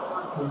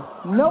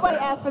 Nobody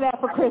asked for that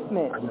for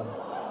Christmas.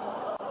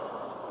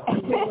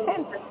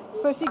 And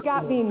so she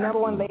got me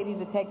 #1 Ladies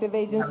Detective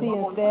Agency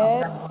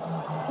instead.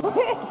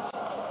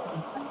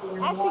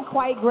 Actually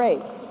quite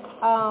great.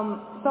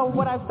 So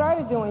what I've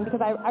started doing,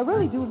 because I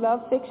really do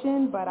love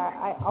fiction, but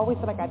I always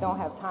feel like I don't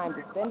have time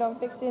to spend on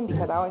fiction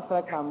because I always feel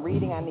like if I'm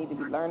reading, I need to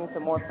be learning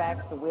some more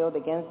facts to wield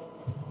against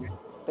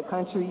the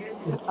country.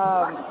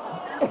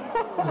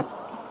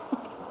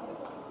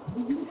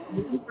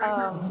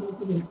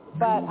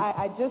 But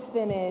I just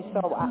finished,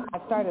 so I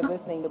started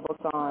listening to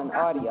books on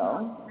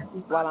audio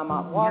while I'm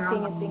out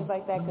walking and things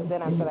like that, because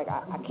then I feel like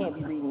I can't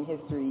be reading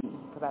history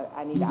because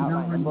I need to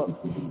outline the book.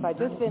 So I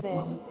just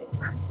finished.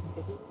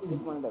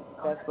 It's one of the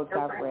best books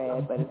I've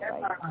read, but it's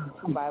like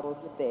 2 Bibles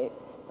thick.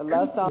 The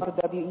Love Song of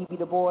W.E.B.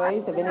 Du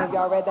Bois. Have any of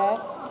y'all read that?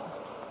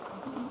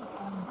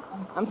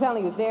 I'm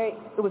telling you,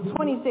 it was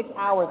 26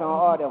 hours on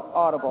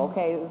Audible,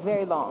 okay? It was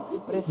very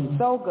long, but it's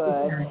so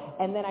good.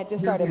 And then I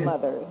just started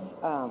Mothers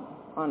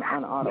on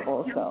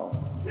Audible, so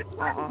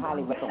I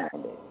highly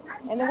recommend it.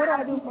 And then what do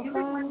I do for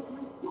fun?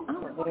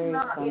 I'm a very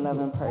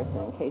fun-loving person,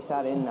 in case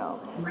y'all didn't know.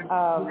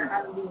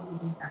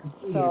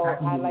 So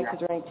I like to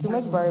drink too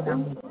much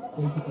bourbon.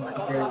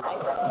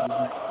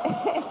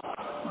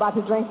 About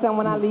to drink some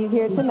when I leave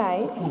here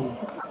tonight.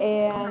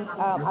 And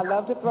I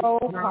love to throw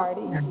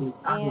parties.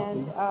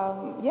 And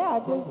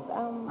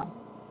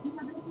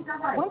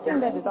one thing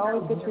that is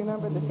always good to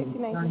remember, the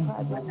 1619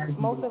 Project,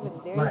 most of it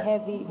is very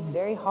heavy,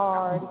 very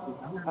hard,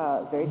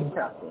 very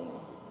depressing.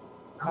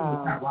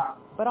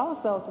 But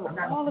also, through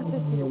all of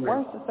this, the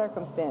worst of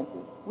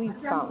circumstances, we've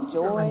found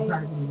joy,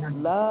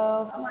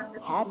 love,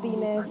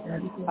 happiness.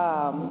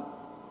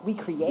 We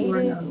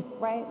created,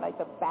 right? Like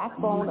the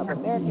backbone of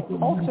American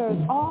culture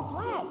is all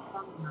black.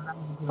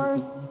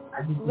 First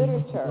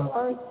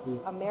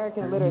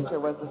American literature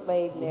was the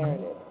slave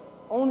narrative.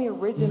 Only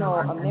original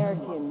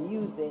American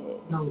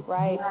music,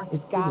 right?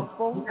 It's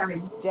gospel,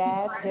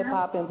 jazz,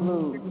 hip-hop, and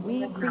blues.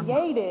 We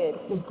created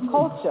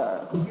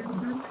culture.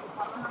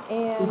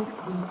 And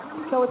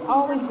so it's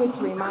always good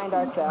to remind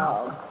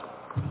ourselves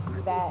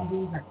that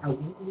we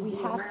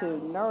have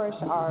to nourish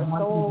our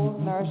soul,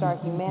 nourish our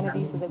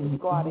humanity so that we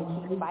go out and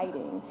keep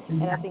fighting.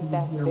 And I think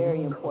that's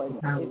very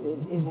important.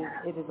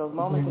 It is those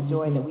moments of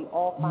joy that we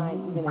all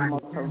find even in the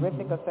most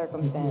horrific of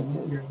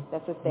circumstances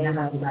that sustain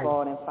us to go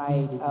out and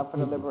fight for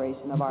the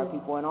liberation of our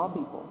people and all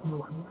people.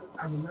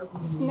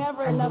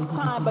 Never enough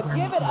time, but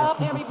give it up,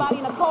 everybody.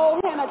 Nicole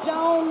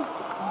Hannah-Jones,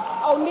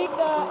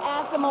 Onika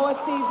Asamoah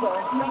Caesar.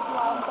 Thank you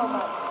all so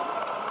much.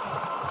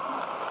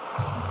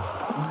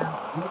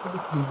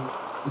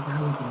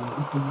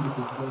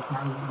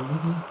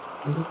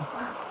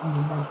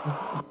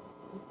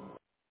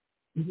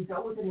 If it's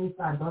always an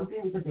inside, don't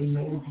think because they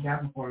made it to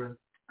that performance,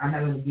 I'm not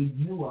going to give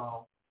you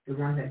all, the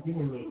ones that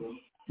didn't make it,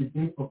 to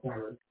this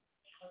performance.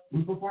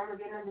 We perform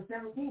again on the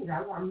 17th.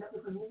 I want nothing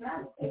because we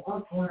got it.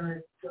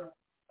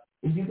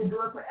 If you can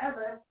do it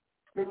forever,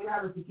 then you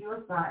have a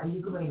secure spot and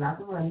you can make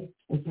lots of money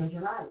and change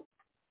your life.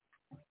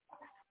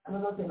 I'm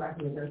going to go say back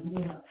to the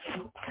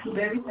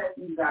very test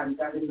you got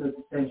to do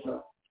the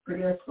essential.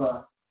 Pretty much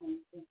for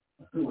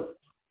do it.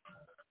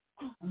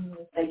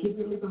 And keep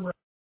your living with.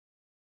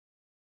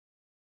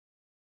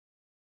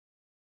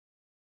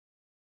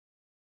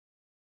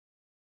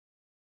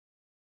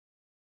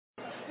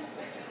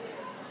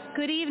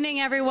 Good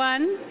evening,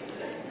 everyone.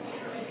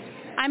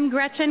 I'm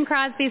Gretchen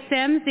Crosby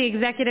Sims, the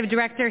Executive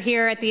Director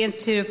here at the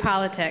Institute of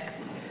Politics.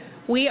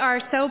 We are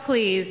so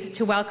pleased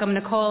to welcome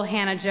Nicole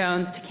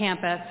Hannah-Jones to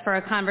campus for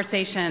a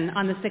conversation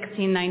on the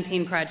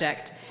 1619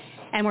 Project.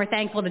 And we're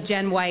thankful to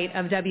Jen White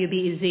of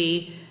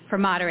WBEZ for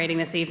moderating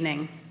this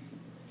evening.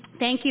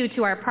 Thank you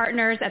to our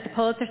partners at the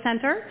Pulitzer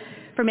Center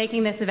for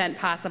making this event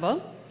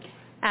possible.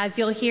 As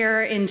you'll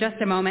hear in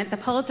just a moment, the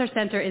Pulitzer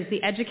Center is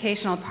the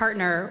educational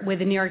partner with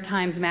the New York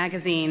Times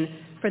Magazine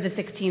for the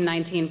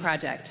 1619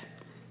 Project.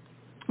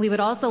 We would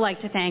also like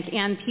to thank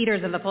Ann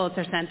Peters of the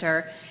Pulitzer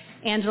Center,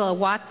 Angela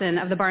Watson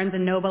of the Barnes &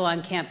 Noble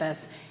on campus,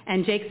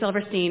 and Jake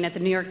Silverstein at the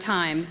New York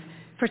Times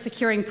for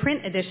securing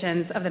print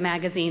editions of the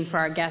magazine for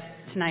our guests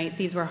tonight.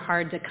 These were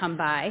hard to come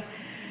by.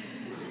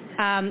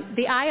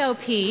 The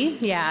IOP,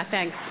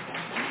 thanks.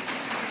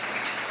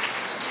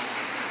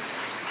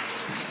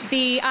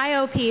 The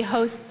IOP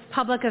hosts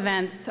public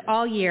events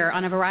all year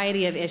on a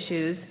variety of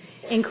issues,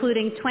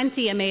 including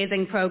 20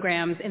 amazing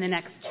programs in the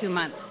next 2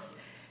 months.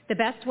 The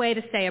best way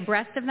to stay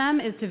abreast of them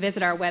is to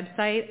visit our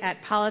website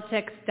at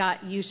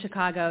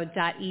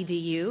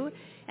politics.uchicago.edu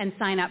and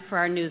sign up for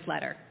our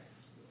newsletter.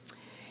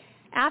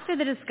 After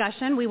the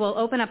discussion, we will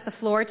open up the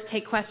floor to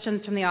take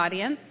questions from the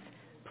audience.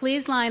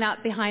 Please line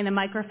up behind the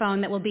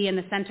microphone that will be in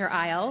the center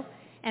aisle,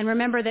 and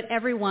remember that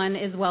everyone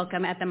is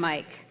welcome at the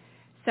mic.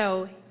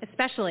 So,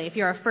 especially if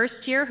you're a first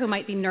year who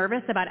might be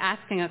nervous about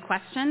asking a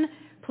question,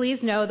 please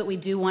know that we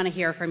do want to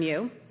hear from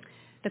you.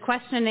 The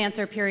question and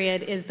answer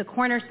period is the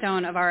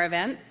cornerstone of our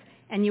events,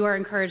 and you are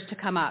encouraged to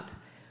come up.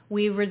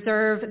 We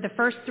reserve the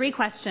first 3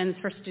 questions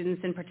for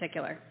students in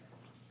particular.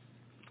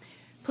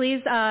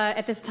 Please,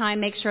 at this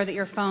time, make sure that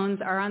your phones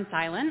are on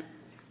silent.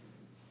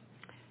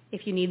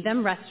 If you need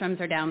them, restrooms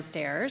are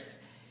downstairs.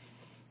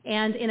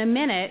 And in a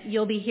minute,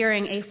 you'll be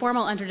hearing a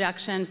formal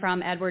introduction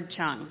from Edward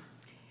Chung.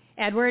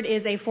 Edward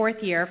is a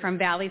 4th year from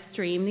Valley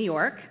Stream, New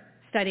York,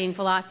 studying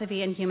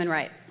philosophy and human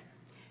rights.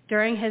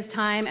 During his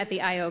time at the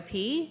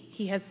IOP,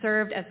 he has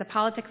served as the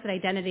Politics and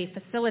Identity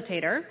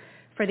Facilitator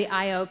for the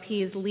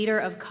IOP's Leader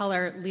of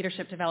Color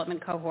Leadership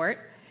Development Cohort.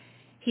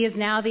 He is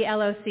now the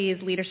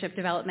LOC's Leadership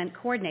Development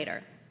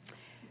Coordinator.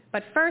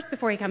 But first,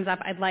 before he comes up,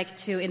 I'd like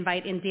to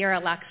invite Indira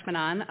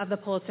Lakshmanan of the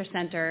Pulitzer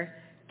Center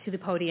to the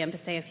podium to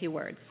say a few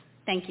words.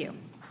 Thank you.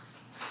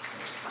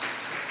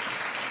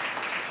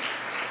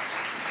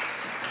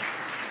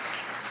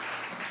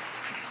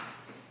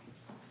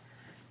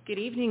 Good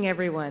evening,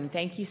 everyone.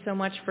 Thank you so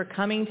much for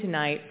coming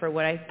tonight for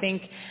what I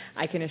think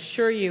I can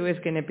assure you is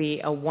going to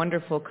be a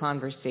wonderful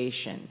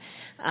conversation.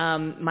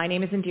 My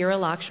name is Indira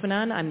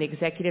Lakshmanan. I'm the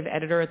executive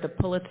editor at the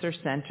Pulitzer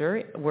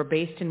Center. We're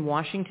based in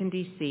Washington,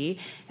 D.C.,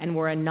 and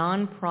we're a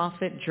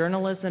nonprofit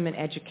journalism and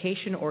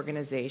education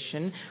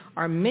organization.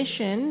 Our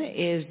mission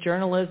is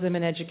journalism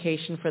and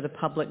education for the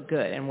public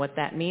good, and what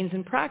that means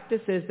in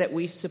practice is that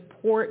we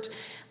support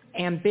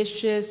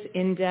ambitious,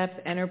 in-depth,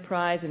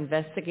 enterprise,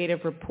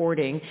 investigative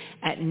reporting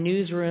at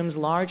newsrooms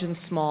large and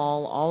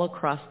small all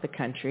across the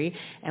country.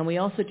 And we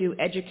also do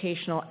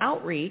educational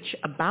outreach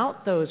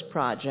about those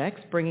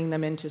projects, bringing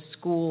them into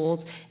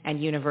schools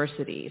and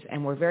universities.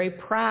 And we're very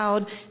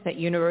proud that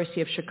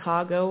University of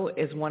Chicago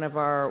is one of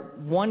our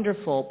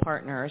wonderful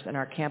partners in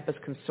our campus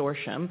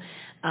consortium,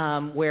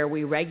 where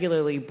we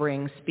regularly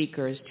bring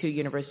speakers to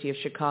University of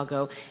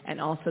Chicago and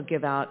also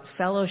give out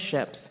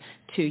fellowships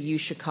to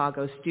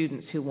UChicago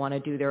students who want to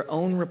do their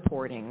own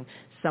reporting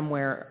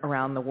somewhere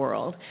around the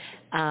world.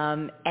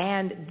 And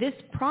this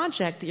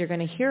project that you're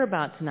going to hear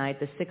about tonight,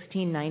 the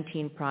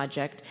 1619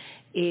 Project,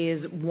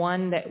 is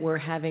one that we're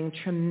having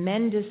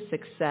tremendous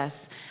success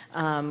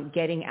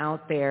getting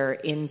out there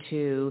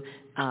into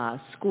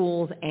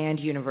schools and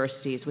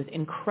universities with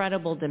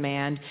incredible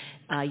demand.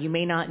 You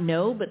may not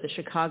know, but the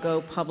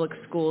Chicago Public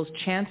Schools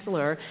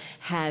Chancellor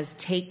has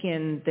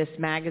taken this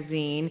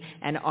magazine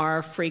and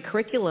our free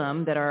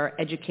curriculum that our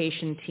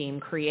education team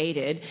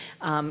created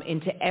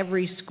into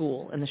every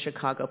school in the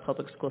Chicago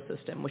Public School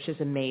System, which is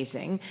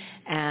amazing.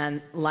 And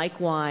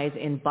likewise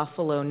in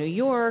Buffalo, New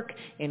York,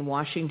 in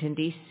Washington,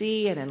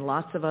 D.C., and in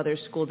lots of other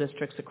school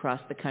districts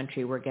across the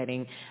country, we're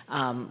getting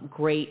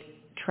great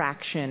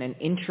traction and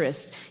interest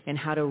in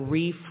how to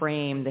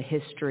reframe the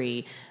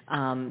history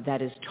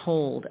that is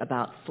told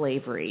about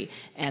slavery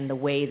and the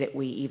way that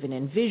we even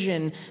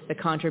envision the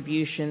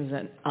contributions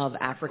of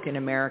African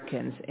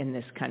Americans in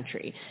this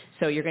country.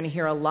 So you're going to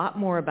hear a lot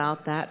more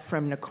about that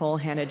from Nicole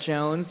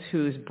Hannah-Jones,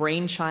 whose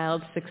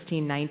brainchild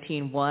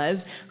 1619 was,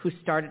 who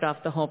started off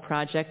the whole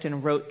project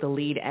and wrote the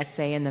lead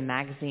essay in the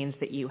magazines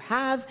that you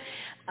have.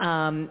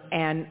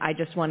 And I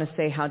just want to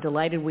say how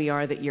delighted we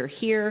are that you're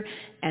here.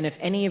 And if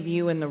any of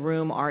you in the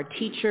room are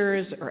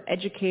teachers or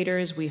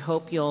educators, we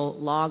hope you'll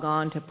log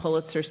on to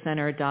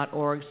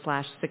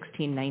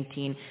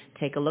pulitzercenter.org/1619.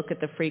 Take a look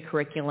at the free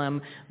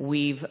curriculum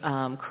we've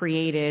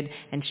created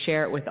and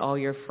share it with all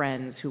your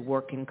friends who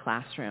work in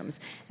classrooms.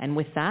 And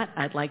with that,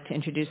 I'd like to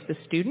introduce the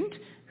student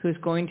who's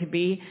going to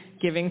be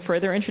giving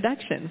further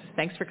introductions.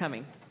 Thanks for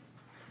coming.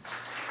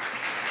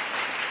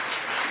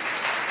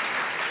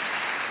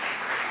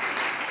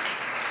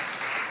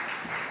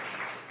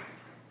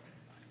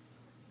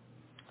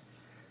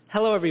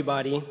 Hello,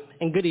 everybody,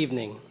 and good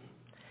evening.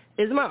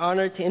 It is my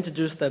honor to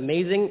introduce the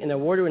amazing and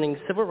award-winning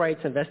civil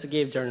rights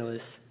investigative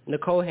journalist,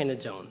 Nicole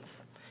Hannah-Jones.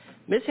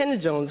 Ms.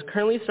 Hannah-Jones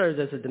currently serves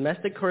as a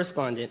domestic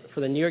correspondent for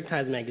the New York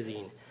Times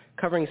Magazine,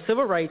 covering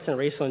civil rights and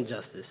racial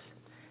injustice.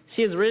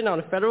 She has written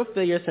on federal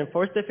failures to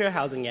enforce the Fair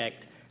Housing Act,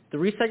 the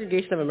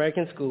resegregation of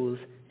American schools,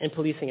 and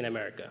policing in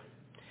America.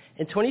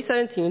 In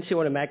 2017, she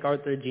won a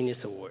MacArthur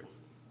Genius Award.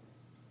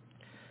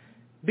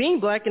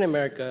 Being black in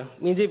America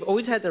means you've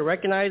always had to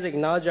recognize and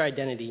acknowledge your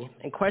identity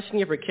and question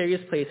your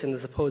precarious place in the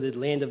supposed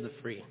land of the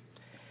free.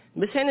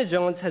 Ms.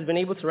 Hannah-Jones has been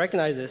able to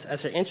recognize this as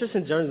her interest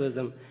in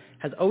journalism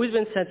has always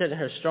been centered in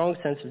her strong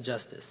sense of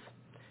justice.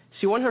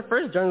 She won her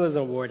first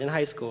journalism award in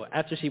high school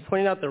after she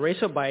pointed out the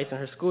racial bias in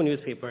her school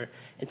newspaper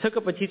and took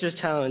up a teacher's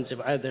challenge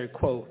of either,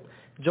 quote,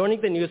 joining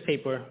the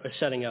newspaper or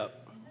shutting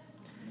up.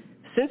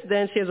 Since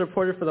then, she has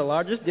reported for the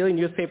largest daily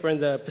newspaper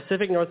in the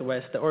Pacific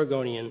Northwest, the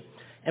Oregonian,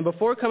 and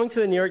before coming to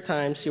the New York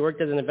Times, she worked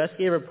as an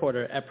investigative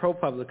reporter at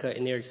ProPublica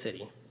in New York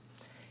City.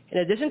 In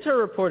addition to her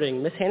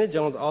reporting, Ms.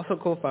 Hannah-Jones also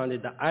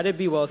co-founded the Ida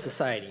B. Wells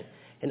Society,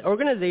 an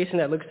organization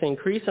that looks to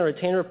increase and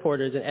retain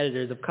reporters and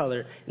editors of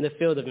color in the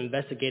field of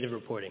investigative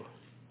reporting.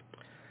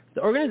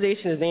 The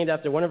organization is named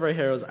after one of our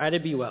heroes, Ida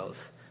B. Wells,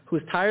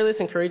 whose tireless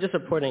and courageous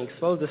reporting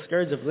exposed the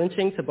scourge of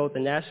lynching to both the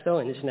national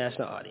and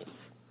international audience.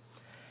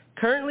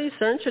 Currently,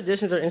 certain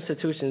traditions or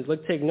institutions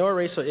look to ignore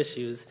racial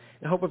issues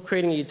in hope of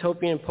creating a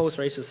utopian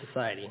post-racial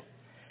society.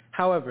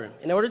 However,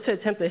 in order to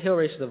attempt to heal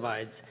racial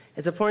divides,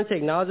 it's important to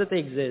acknowledge that they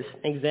exist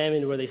and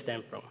examine where they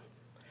stem from.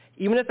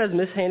 Even if, as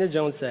Ms.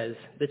 Hannah-Jones says,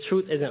 the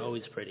truth isn't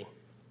always pretty.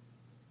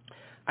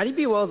 Ida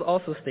B. Wells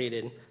also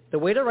stated, the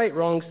way to right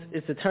wrongs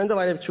is to turn the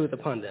light of truth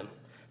upon them.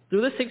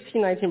 Through the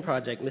 1619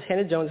 Project, Ms.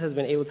 Hannah-Jones has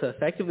been able to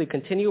effectively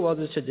continue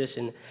Wells'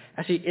 tradition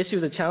as she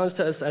issues a challenge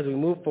to us as we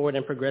move forward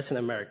and progress in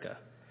America.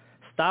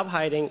 Stop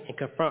hiding and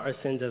confront our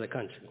sins as a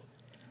country.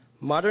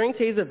 Moderating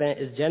today's event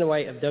is Jen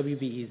White of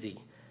WBEZ.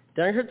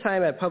 During her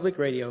time at Public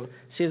Radio,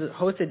 she has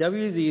hosted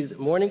WBEZ's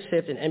Morning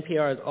Shift and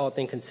NPR's All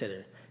Things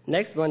Considered.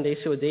 Next Monday,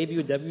 she will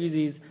debut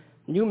WBEZ's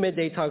new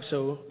midday talk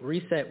show,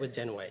 Reset with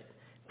Jen White.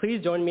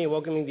 Please join me in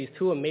welcoming these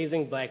two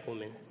amazing black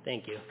women.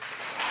 Thank you.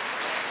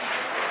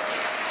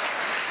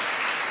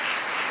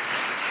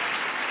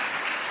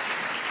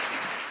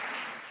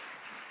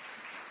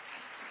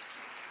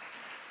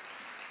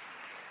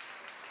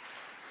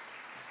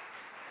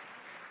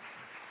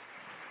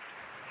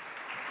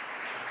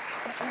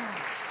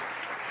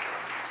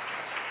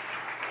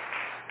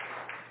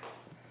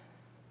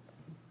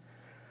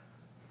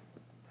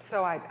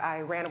 So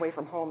I ran away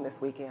from home this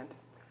weekend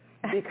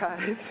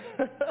because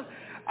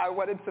I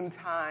wanted some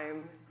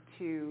time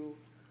to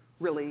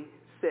really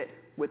sit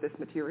with this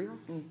material,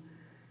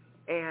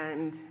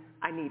 and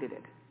I needed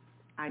it.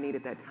 I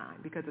needed that time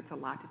because it's a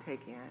lot to take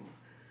in.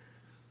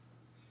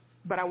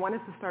 But I wanted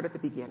to start at the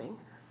beginning,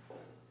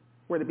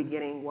 where the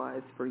beginning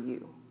was for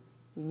you.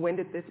 When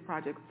did this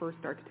project first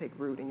start to take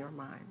root in your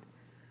mind?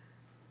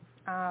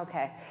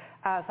 Okay.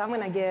 So I'm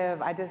going to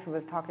give, I just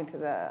was talking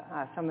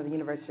to some of the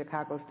University of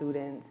Chicago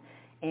students,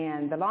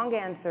 and the long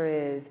answer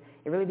is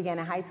it really began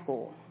in high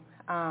school.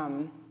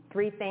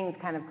 Three things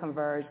kind of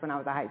converged when I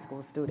was a high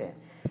school student.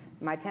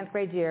 My 10th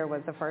grade year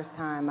was the first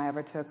time I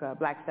ever took a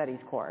Black Studies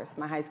course.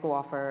 My high school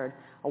offered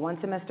a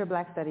one-semester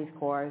Black Studies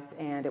course,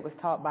 and it was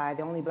taught by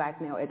the only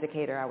Black male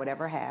educator I would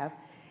ever have.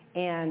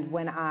 And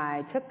when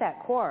I took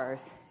that course,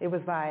 it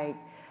was like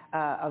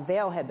a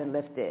veil had been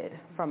lifted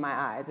from my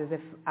eyes, as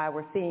if I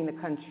were seeing the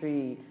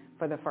country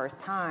for the first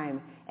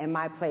time and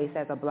my place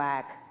as a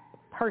Black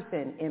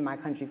person in my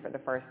country for the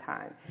first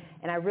time.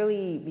 And I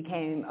really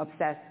became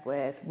obsessed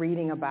with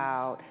reading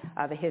about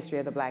the history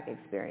of the Black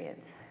experience.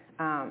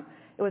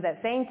 It was that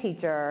same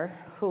teacher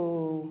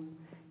who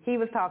he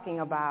was talking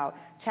about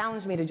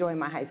challenged me to join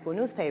my high school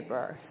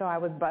newspaper. So I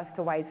was bused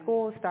to white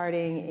schools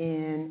starting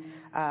in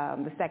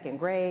the second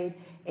grade,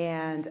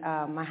 and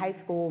my high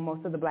school,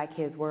 most of the Black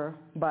kids were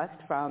bused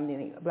from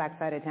the Black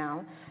side of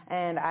town,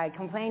 and I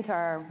complained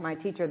to my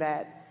teacher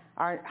that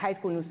our high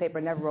school newspaper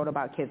never wrote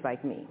about kids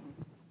like me.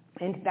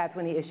 And that's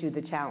when he issued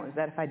the challenge,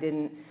 that if I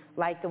didn't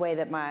like the way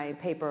that my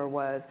paper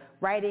was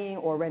writing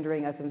or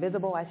rendering us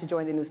invisible, I should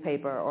join the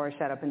newspaper or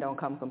shut up and don't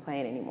come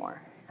complain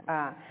anymore.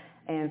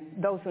 And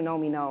those who know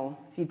me know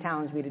if you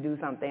challenge me to do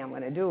something, I'm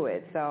going to do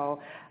it.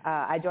 So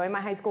I joined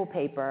my high school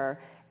paper,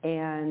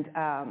 and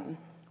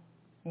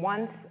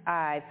once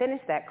I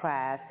finished that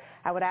class,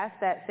 I would ask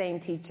that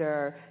same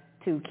teacher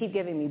to keep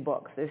giving me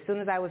books. As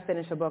soon as I would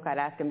finish a book, I'd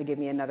ask him to give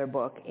me another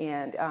book.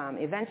 And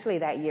eventually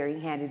that year,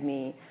 he handed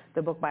me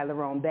the book by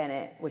Lerone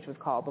Bennett, which was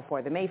called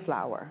Before the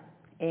Mayflower.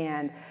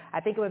 And I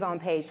think it was on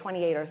page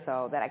 28 or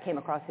so that I came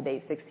across the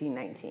date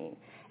 1619.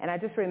 And I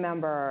just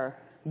remember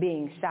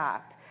being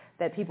shocked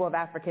that people of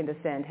African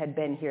descent had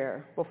been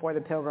here before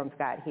the Pilgrims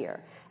got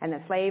here, and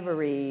that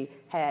slavery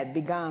had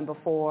begun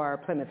before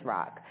Plymouth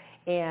Rock,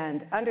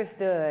 and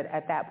understood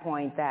at that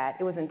point that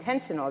it was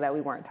intentional that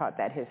we weren't taught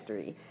that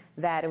history,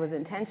 that it was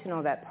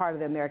intentional that part of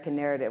the American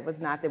narrative was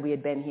not that we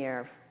had been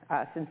here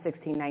since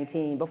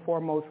 1619, before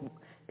most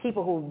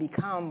people who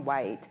become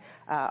white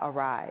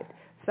arrived.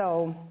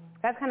 So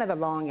that's kind of the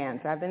long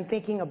answer. I've been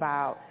thinking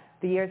about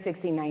the year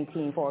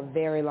 1619 for a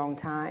very long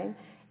time,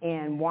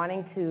 and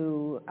wanting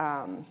to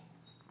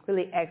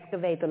really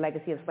excavate the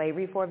legacy of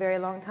slavery for a very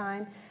long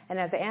time. And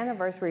as the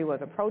anniversary was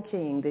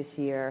approaching this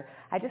year,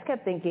 I just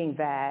kept thinking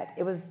that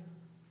it was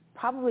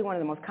probably one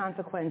of the most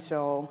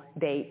consequential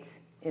dates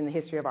in the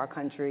history of our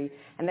country,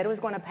 and that it was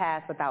going to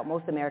pass without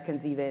most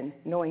Americans even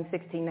knowing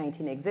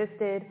 1619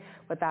 existed,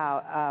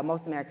 without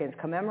most Americans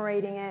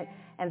commemorating it,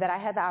 and that I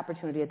had the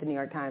opportunity at the New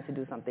York Times to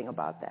do something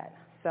about that.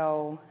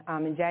 So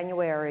in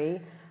January,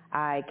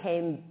 I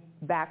came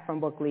back from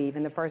book leave,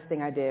 and the first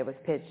thing I did was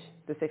pitch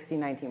the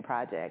 1619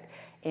 Project,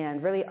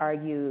 and really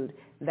argued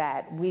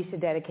that we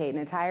should dedicate an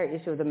entire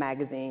issue of the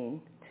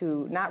magazine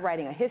to not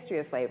writing a history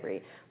of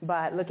slavery,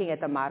 but looking at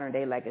the modern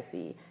day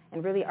legacy,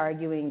 and really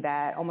arguing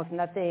that almost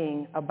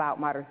nothing about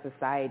modern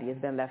society has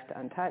been left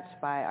untouched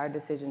by our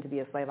decision to be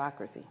a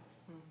slaveocracy.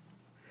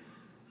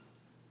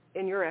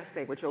 In your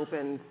essay, which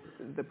opens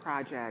the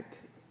project,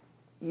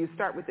 you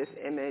start with this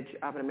image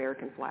of an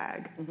American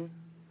flag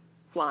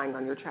flying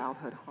on your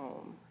childhood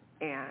home.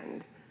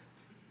 And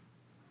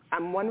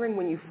I'm wondering,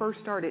 when you first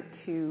started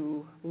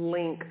to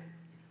link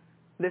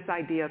this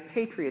idea of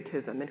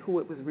patriotism and who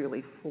it was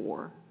really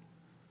for,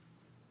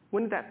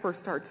 when did that first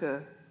start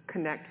to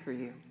connect for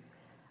you?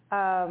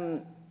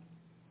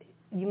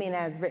 You mean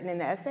as written in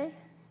the essay?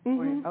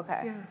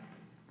 Okay.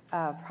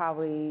 Yeah.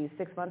 Probably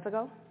 6 months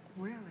ago.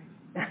 Really?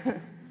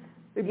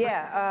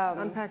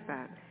 Yeah. Unpack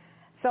that.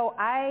 So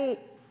I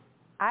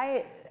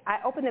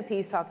opened the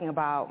piece talking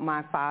about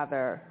my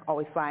father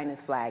always flying his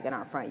flag in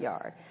our front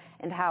yard,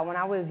 and how when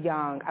I was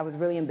young, I was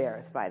really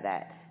embarrassed by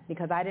that,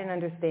 because I didn't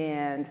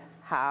understand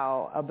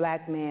how a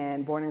Black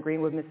man born in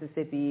Greenwood,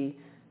 Mississippi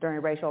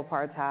during racial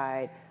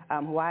apartheid,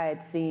 who I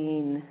had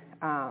seen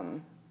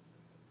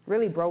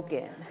really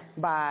broken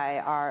by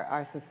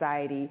our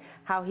society,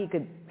 how he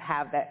could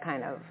have that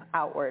kind of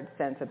outward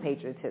sense of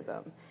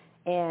patriotism.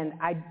 And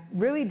I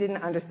really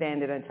didn't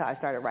understand it until I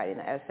started writing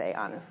the essay,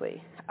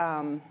 honestly.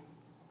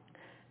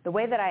 The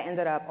way that I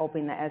ended up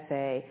opening the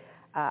essay,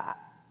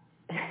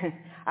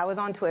 I was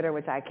on Twitter,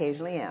 which I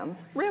occasionally am.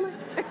 Really?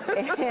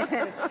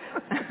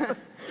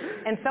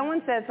 And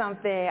someone said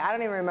something, I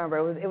don't even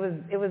remember, it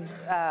was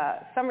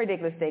some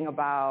ridiculous thing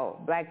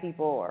about Black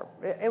people, or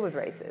it was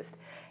racist.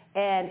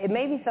 And it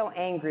made me so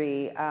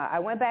angry. I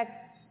went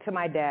back to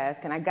my desk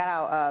and I got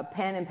out a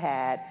pen and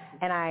pad,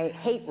 and I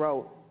hate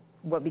wrote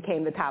what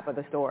became the top of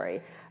the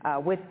story,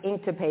 with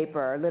ink to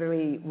paper,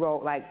 literally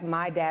wrote, like,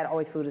 my dad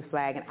always flew this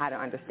flag and I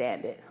don't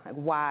understand it. Like,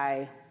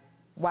 why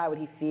would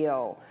he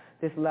feel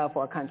this love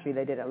for a country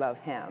that didn't love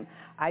him?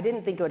 I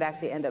didn't think it would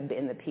actually end up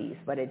in the piece,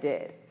 but it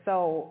did.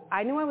 So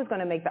I knew I was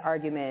going to make the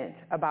argument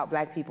about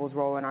black people's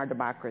role in our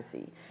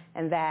democracy,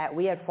 and that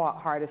we had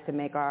fought hardest to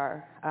make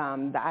our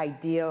the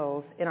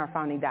ideals in our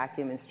founding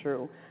documents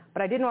true.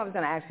 But I didn't know I was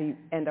going to actually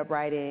end up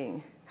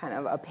writing kind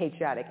of a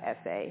patriotic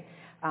essay.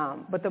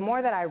 But the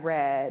more that I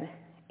read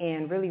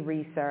and really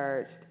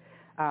researched,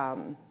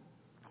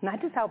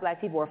 not just how black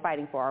people were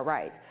fighting for our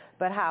rights,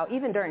 but how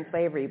even during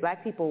slavery,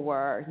 black people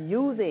were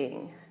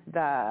using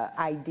the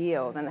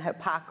ideals and the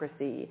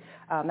hypocrisy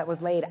that was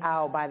laid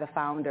out by the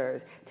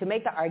founders to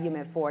make the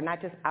argument for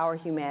not just our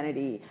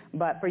humanity,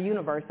 but for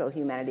universal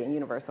humanity and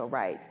universal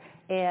rights.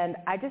 And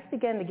I just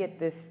began to get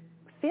this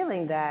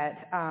feeling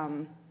that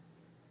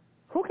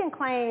who can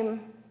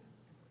claim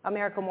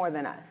America more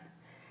than us?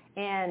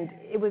 And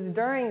it was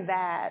during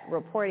that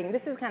reporting,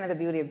 this is kind of the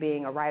beauty of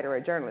being a writer or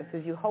a journalist,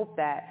 is you hope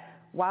that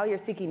while you're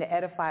seeking to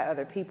edify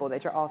other people,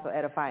 that you're also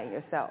edifying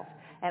yourself.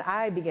 And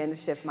I began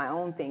to shift my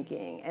own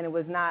thinking, and it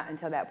was not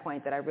until that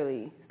point that I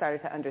really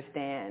started to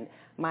understand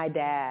my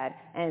dad.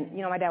 And,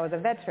 my dad was a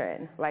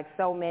veteran. Like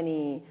so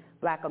many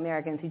black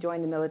Americans, he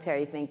joined the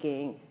military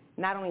thinking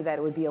not only that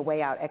it would be a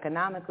way out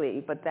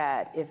economically, but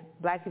that if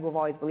black people have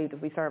always believed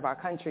if we serve our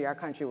country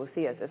will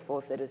see us as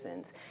full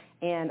citizens.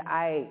 And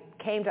I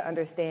came to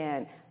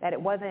understand that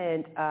it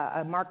wasn't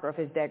a marker of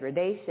his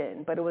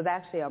degradation, but it was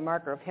actually a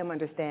marker of him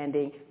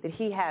understanding that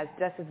he has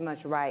just as much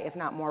right, if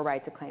not more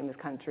right, to claim his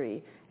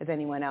country as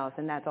anyone else.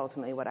 And that's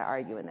ultimately what I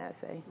argue in the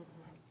essay.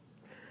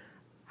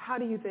 How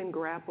do you then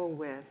grapple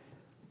with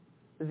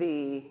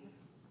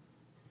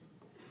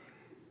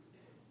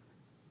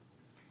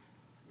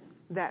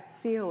that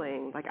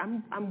feeling, like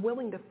I'm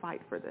willing to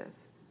fight for this?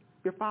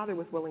 Your father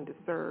was willing to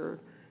serve,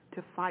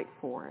 to fight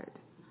for it.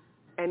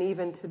 And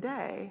even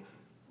today,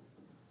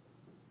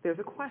 there's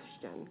a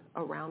question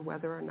around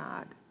whether or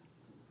not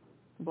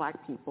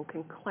black people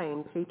can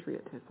claim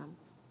patriotism.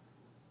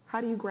 How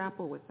do you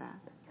grapple with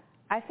that?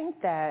 I think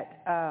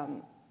that,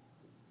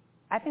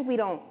 I think we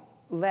don't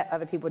let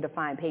other people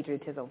define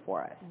patriotism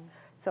for us. Mm-hmm.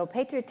 So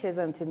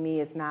patriotism to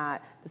me is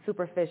not the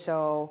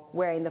superficial,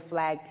 wearing the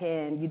flag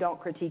pin, you don't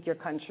critique your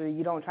country,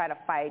 you don't try to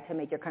fight to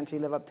make your country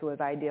live up to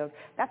its ideals.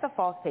 That's a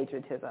false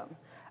patriotism.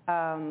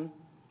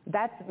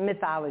 That's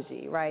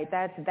mythology, right?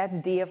 That's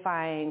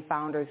deifying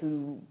founders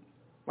who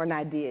were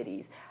not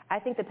deities. I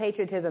think the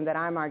patriotism that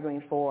I'm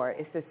arguing for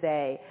is to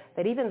say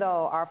that even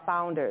though our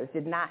founders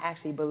did not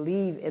actually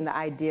believe in the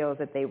ideals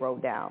that they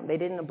wrote down, they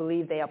didn't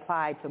believe they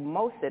applied to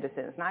most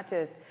citizens, not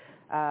just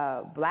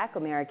black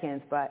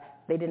Americans, but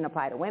they didn't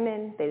apply to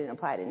women, they didn't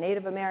apply to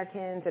Native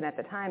Americans, and at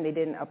the time they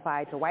didn't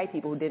apply to white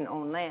people who didn't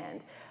own land.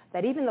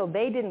 That even though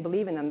they didn't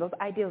believe in them, those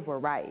ideals were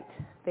right.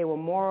 They were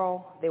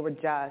moral, they were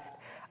just.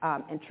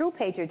 And true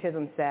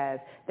patriotism says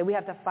that we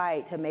have to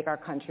fight to make our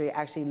country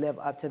actually live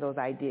up to those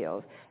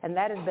ideals. And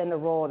that has been the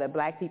role that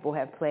black people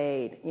have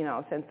played,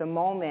 since the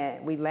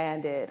moment we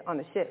landed on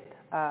the ship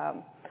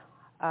on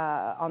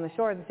the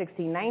shores of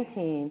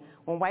 1619.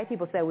 When white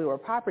people said we were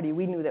property,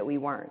 we knew that we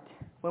weren't.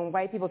 When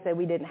white people said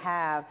we didn't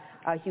have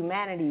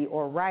humanity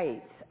or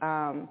rights,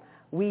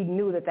 we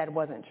knew that that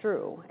wasn't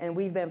true. And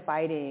we've been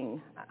fighting.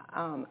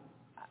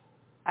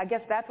 I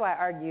guess that's why I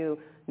argue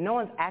no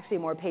one's actually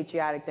more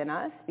patriotic than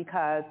us,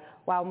 because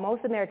while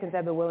most Americans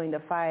have been willing to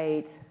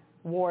fight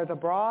wars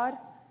abroad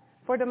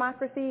for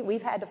democracy,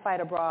 we've had to fight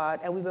abroad,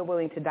 and we've been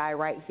willing to die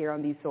right here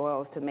on these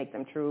soils to make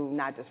them true,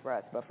 not just for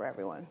us, but for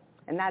everyone.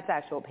 And that's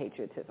actual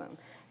patriotism,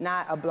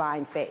 not a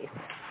blind faith.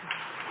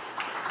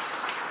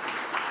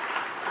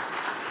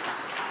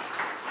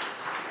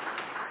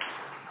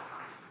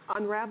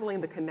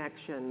 Unraveling the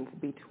connections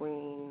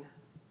between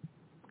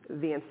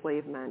the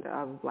enslavement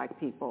of black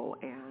people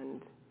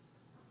and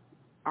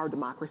our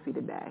democracy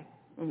today,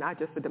 not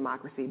just the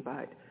democracy,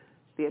 but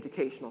the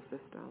educational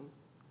system,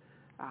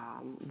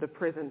 the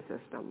prison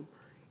system.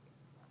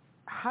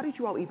 How did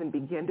you all even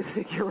begin to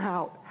figure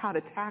out how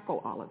to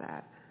tackle all of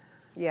that?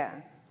 Yeah.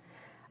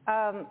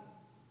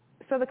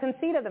 So the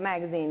conceit of the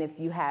magazine, if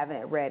you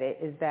haven't read it,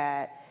 is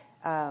that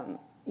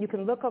you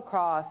can look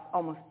across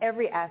almost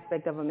every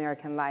aspect of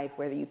American life,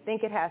 whether you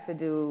think it has to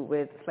do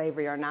with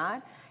slavery or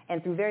not,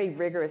 and through very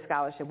rigorous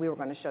scholarship, we were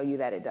going to show you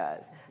that it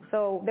does.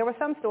 So there were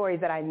some stories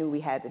that I knew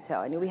we had to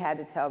tell. I knew we had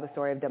to tell the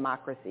story of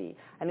democracy.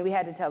 I knew we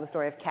had to tell the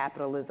story of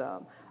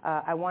capitalism.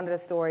 I wanted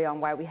a story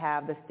on why we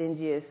have the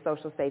stingiest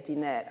social safety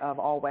net of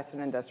all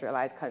Western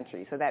industrialized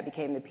countries. So that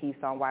became the piece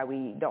on why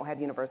we don't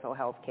have universal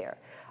health care.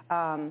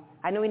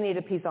 I knew we needed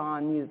a piece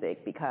on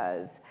music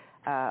because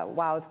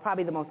while it's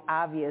probably the most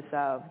obvious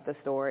of the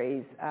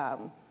stories,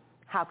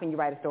 how can you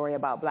write a story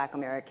about black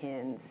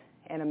Americans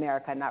in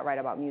America and not write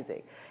about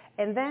music?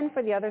 And then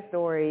for the other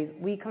stories,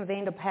 we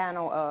convened a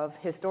panel of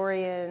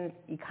historians,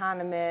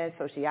 economists,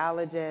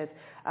 sociologists,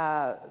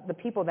 the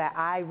people that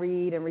I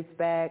read and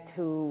respect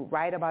who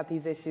write about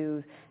these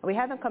issues. And we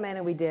had them come in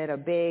and we did a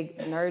big,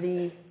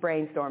 nerdy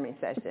brainstorming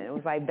session. It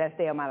was like best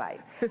day of my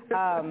life.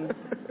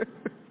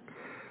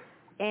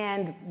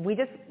 And we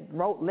just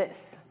wrote lists.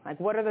 Like,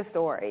 what are the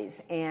stories?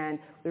 And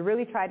we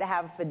really tried to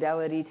have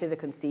fidelity to the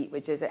conceit,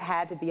 which is it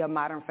had to be a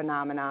modern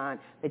phenomenon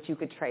that you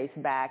could trace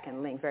back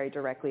and link very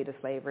directly to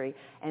slavery,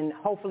 and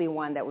hopefully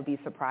one that would be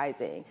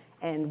surprising.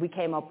 And we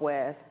came up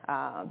with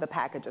the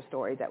package of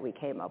stories that we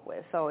came up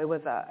with. So it was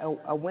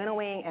a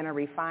winnowing and a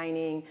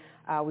refining.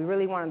 We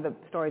really wanted the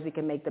stories we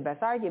can make the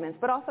best arguments,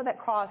 but also that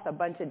crossed a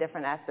bunch of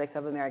different aspects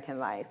of American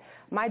life.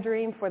 My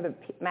dream for the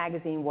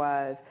magazine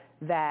was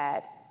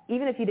that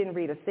even if you didn't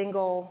read a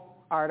single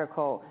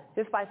article,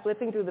 just by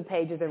flipping through the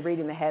pages and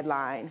reading the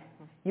headline,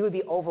 you would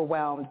be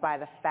overwhelmed by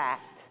the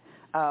fact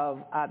of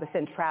the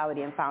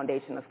centrality and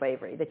foundation of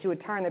slavery, that you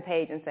would turn the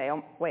page and say,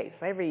 oh, wait,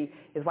 slavery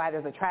is why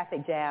there's a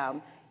traffic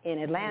jam in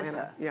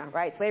Atlanta,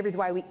 right? Slavery is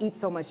why we eat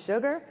so much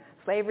sugar.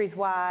 Slavery is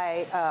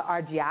why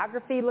our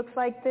geography looks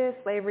like this.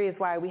 Slavery is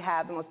why we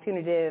have the most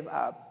punitive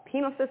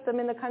penal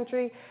system in the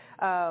country.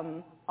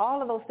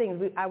 All of those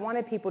things, I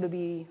wanted people to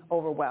be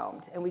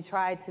overwhelmed, and we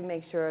tried to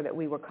make sure that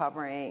we were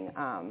covering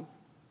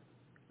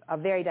a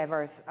very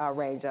diverse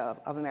range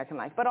of American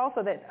life, but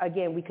also that,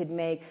 again, we could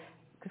make,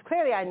 because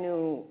clearly I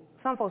knew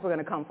some folks were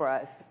going to come for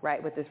us,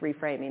 right, with this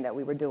reframing that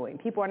we were doing.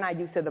 People are not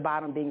used to the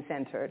bottom being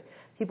centered.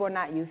 People are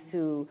not used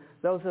to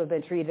those who have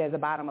been treated as a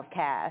bottom of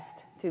caste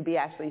to be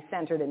actually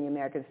centered in the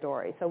American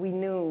story. So we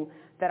knew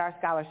that our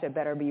scholarship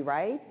better be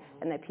right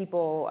and that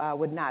people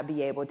would not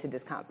be able to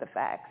discount the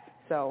facts.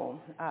 So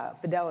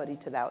fidelity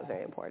to that was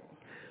very important.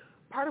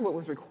 Part of what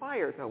was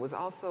required, though, was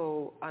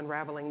also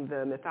unraveling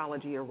the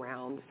mythology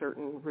around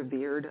certain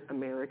revered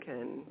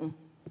American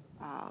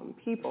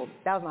people.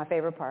 That was my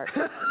favorite part.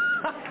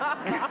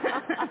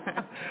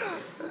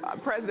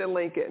 President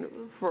Lincoln,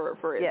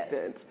 for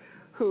instance,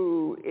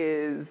 who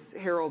is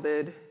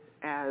heralded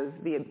as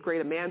the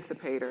great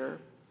emancipator,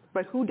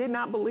 but who did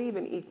not believe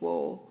in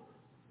equal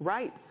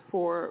rights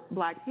for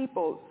black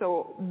people.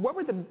 So what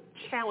were the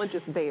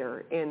challenges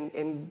there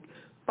in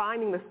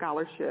finding the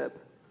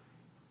scholarship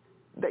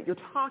that you're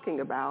talking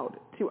about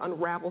to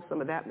unravel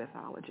some of that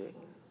mythology?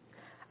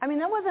 I mean,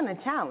 that wasn't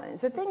a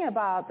challenge. The thing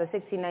about the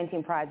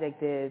 1619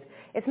 Project is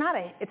it's not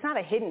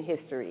a hidden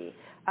history.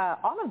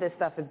 All of this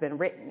stuff has been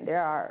written.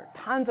 There are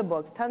tons of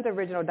books, tons of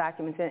original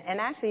documents, and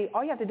actually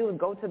all you have to do is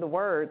go to the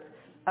words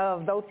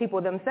of those people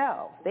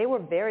themselves. They were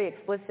very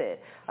explicit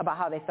about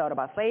how they felt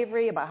about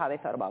slavery, about how they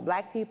felt about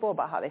black people,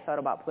 about how they felt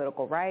about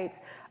political rights.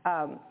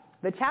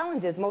 The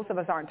challenge is most of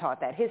us aren't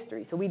taught that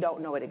history, so we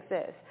don't know it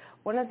exists.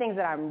 One of the things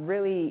that I'm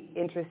really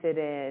interested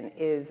in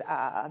is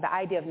the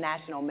idea of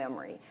national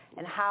memory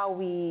and how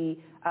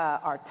we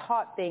are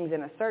taught things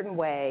in a certain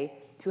way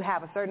to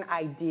have a certain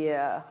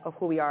idea of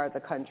who we are as a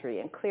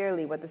country. And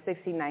clearly what the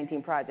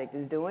 1619 Project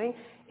is doing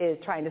is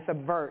trying to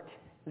subvert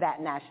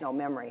that national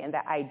memory and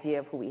that idea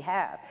of who we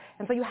have.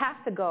 And so you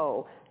have to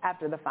go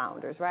after the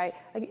founders, right?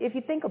 Like if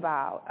you think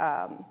about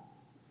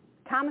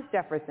Thomas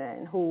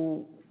Jefferson,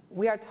 who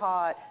we are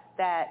taught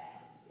that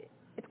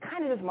it's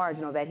kind of just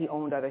marginal that he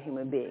owned other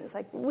human beings.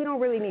 Like, we don't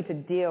really need to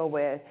deal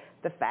with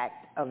the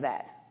fact of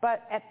that.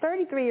 But at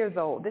 33 years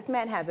old, this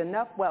man has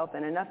enough wealth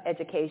and enough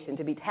education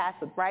to be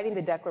tasked with writing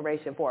the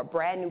Declaration for a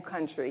brand new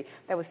country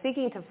that was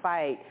seeking to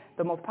fight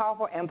the most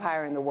powerful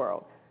empire in the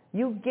world.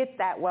 You get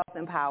that wealth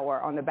and power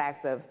on the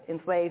backs of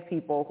enslaved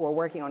people who are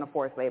working on a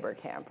forced labor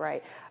camp,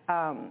 right?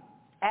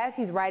 As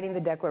he's writing the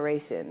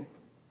Declaration,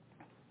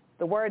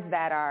 the words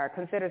that are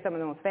considered some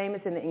of the most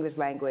famous in the English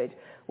language,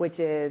 which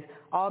is,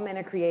 all men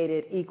are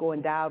created equal,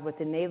 endowed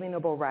with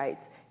inalienable rights.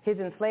 His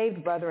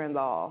enslaved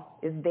brother-in-law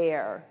is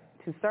there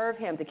to serve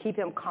him, to keep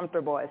him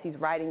comfortable as he's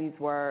writing these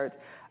words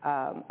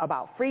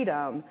about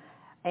freedom.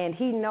 And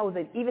he knows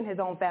that even his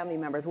own family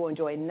members will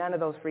enjoy none of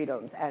those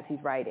freedoms as he's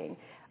writing.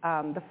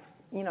 10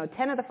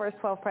 of the first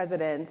 12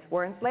 presidents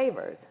were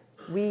enslavers.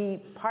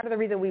 Part of the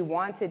reason we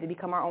wanted to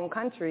become our own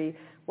country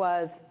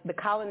was the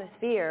colonists'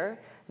 fear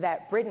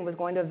that Britain was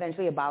going to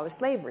eventually abolish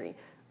slavery.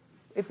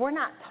 If we're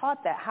not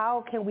taught that,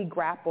 how can we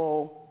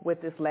grapple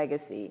with this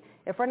legacy?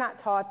 If we're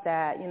not taught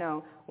that,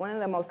 one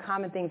of the most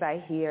common things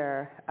I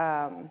hear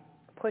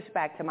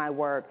pushback to my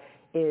work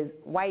is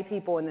white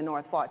people in the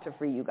North fought to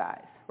free you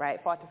guys, right?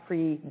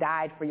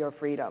 Died for your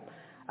freedom.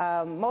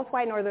 Most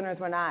white Northerners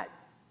were not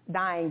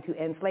dying to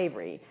end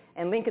slavery.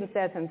 And Lincoln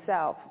says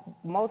himself,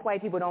 most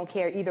white people don't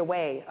care either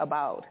way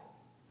about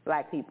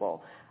black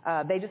people.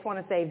 They just want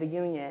to save the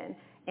Union.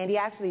 And he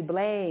actually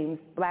blames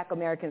black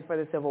Americans for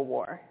the Civil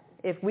War.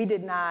 If we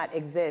did not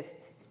exist,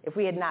 if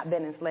we had not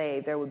been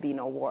enslaved, there would be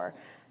no war.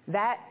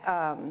 That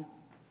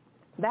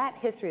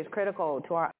history is critical to our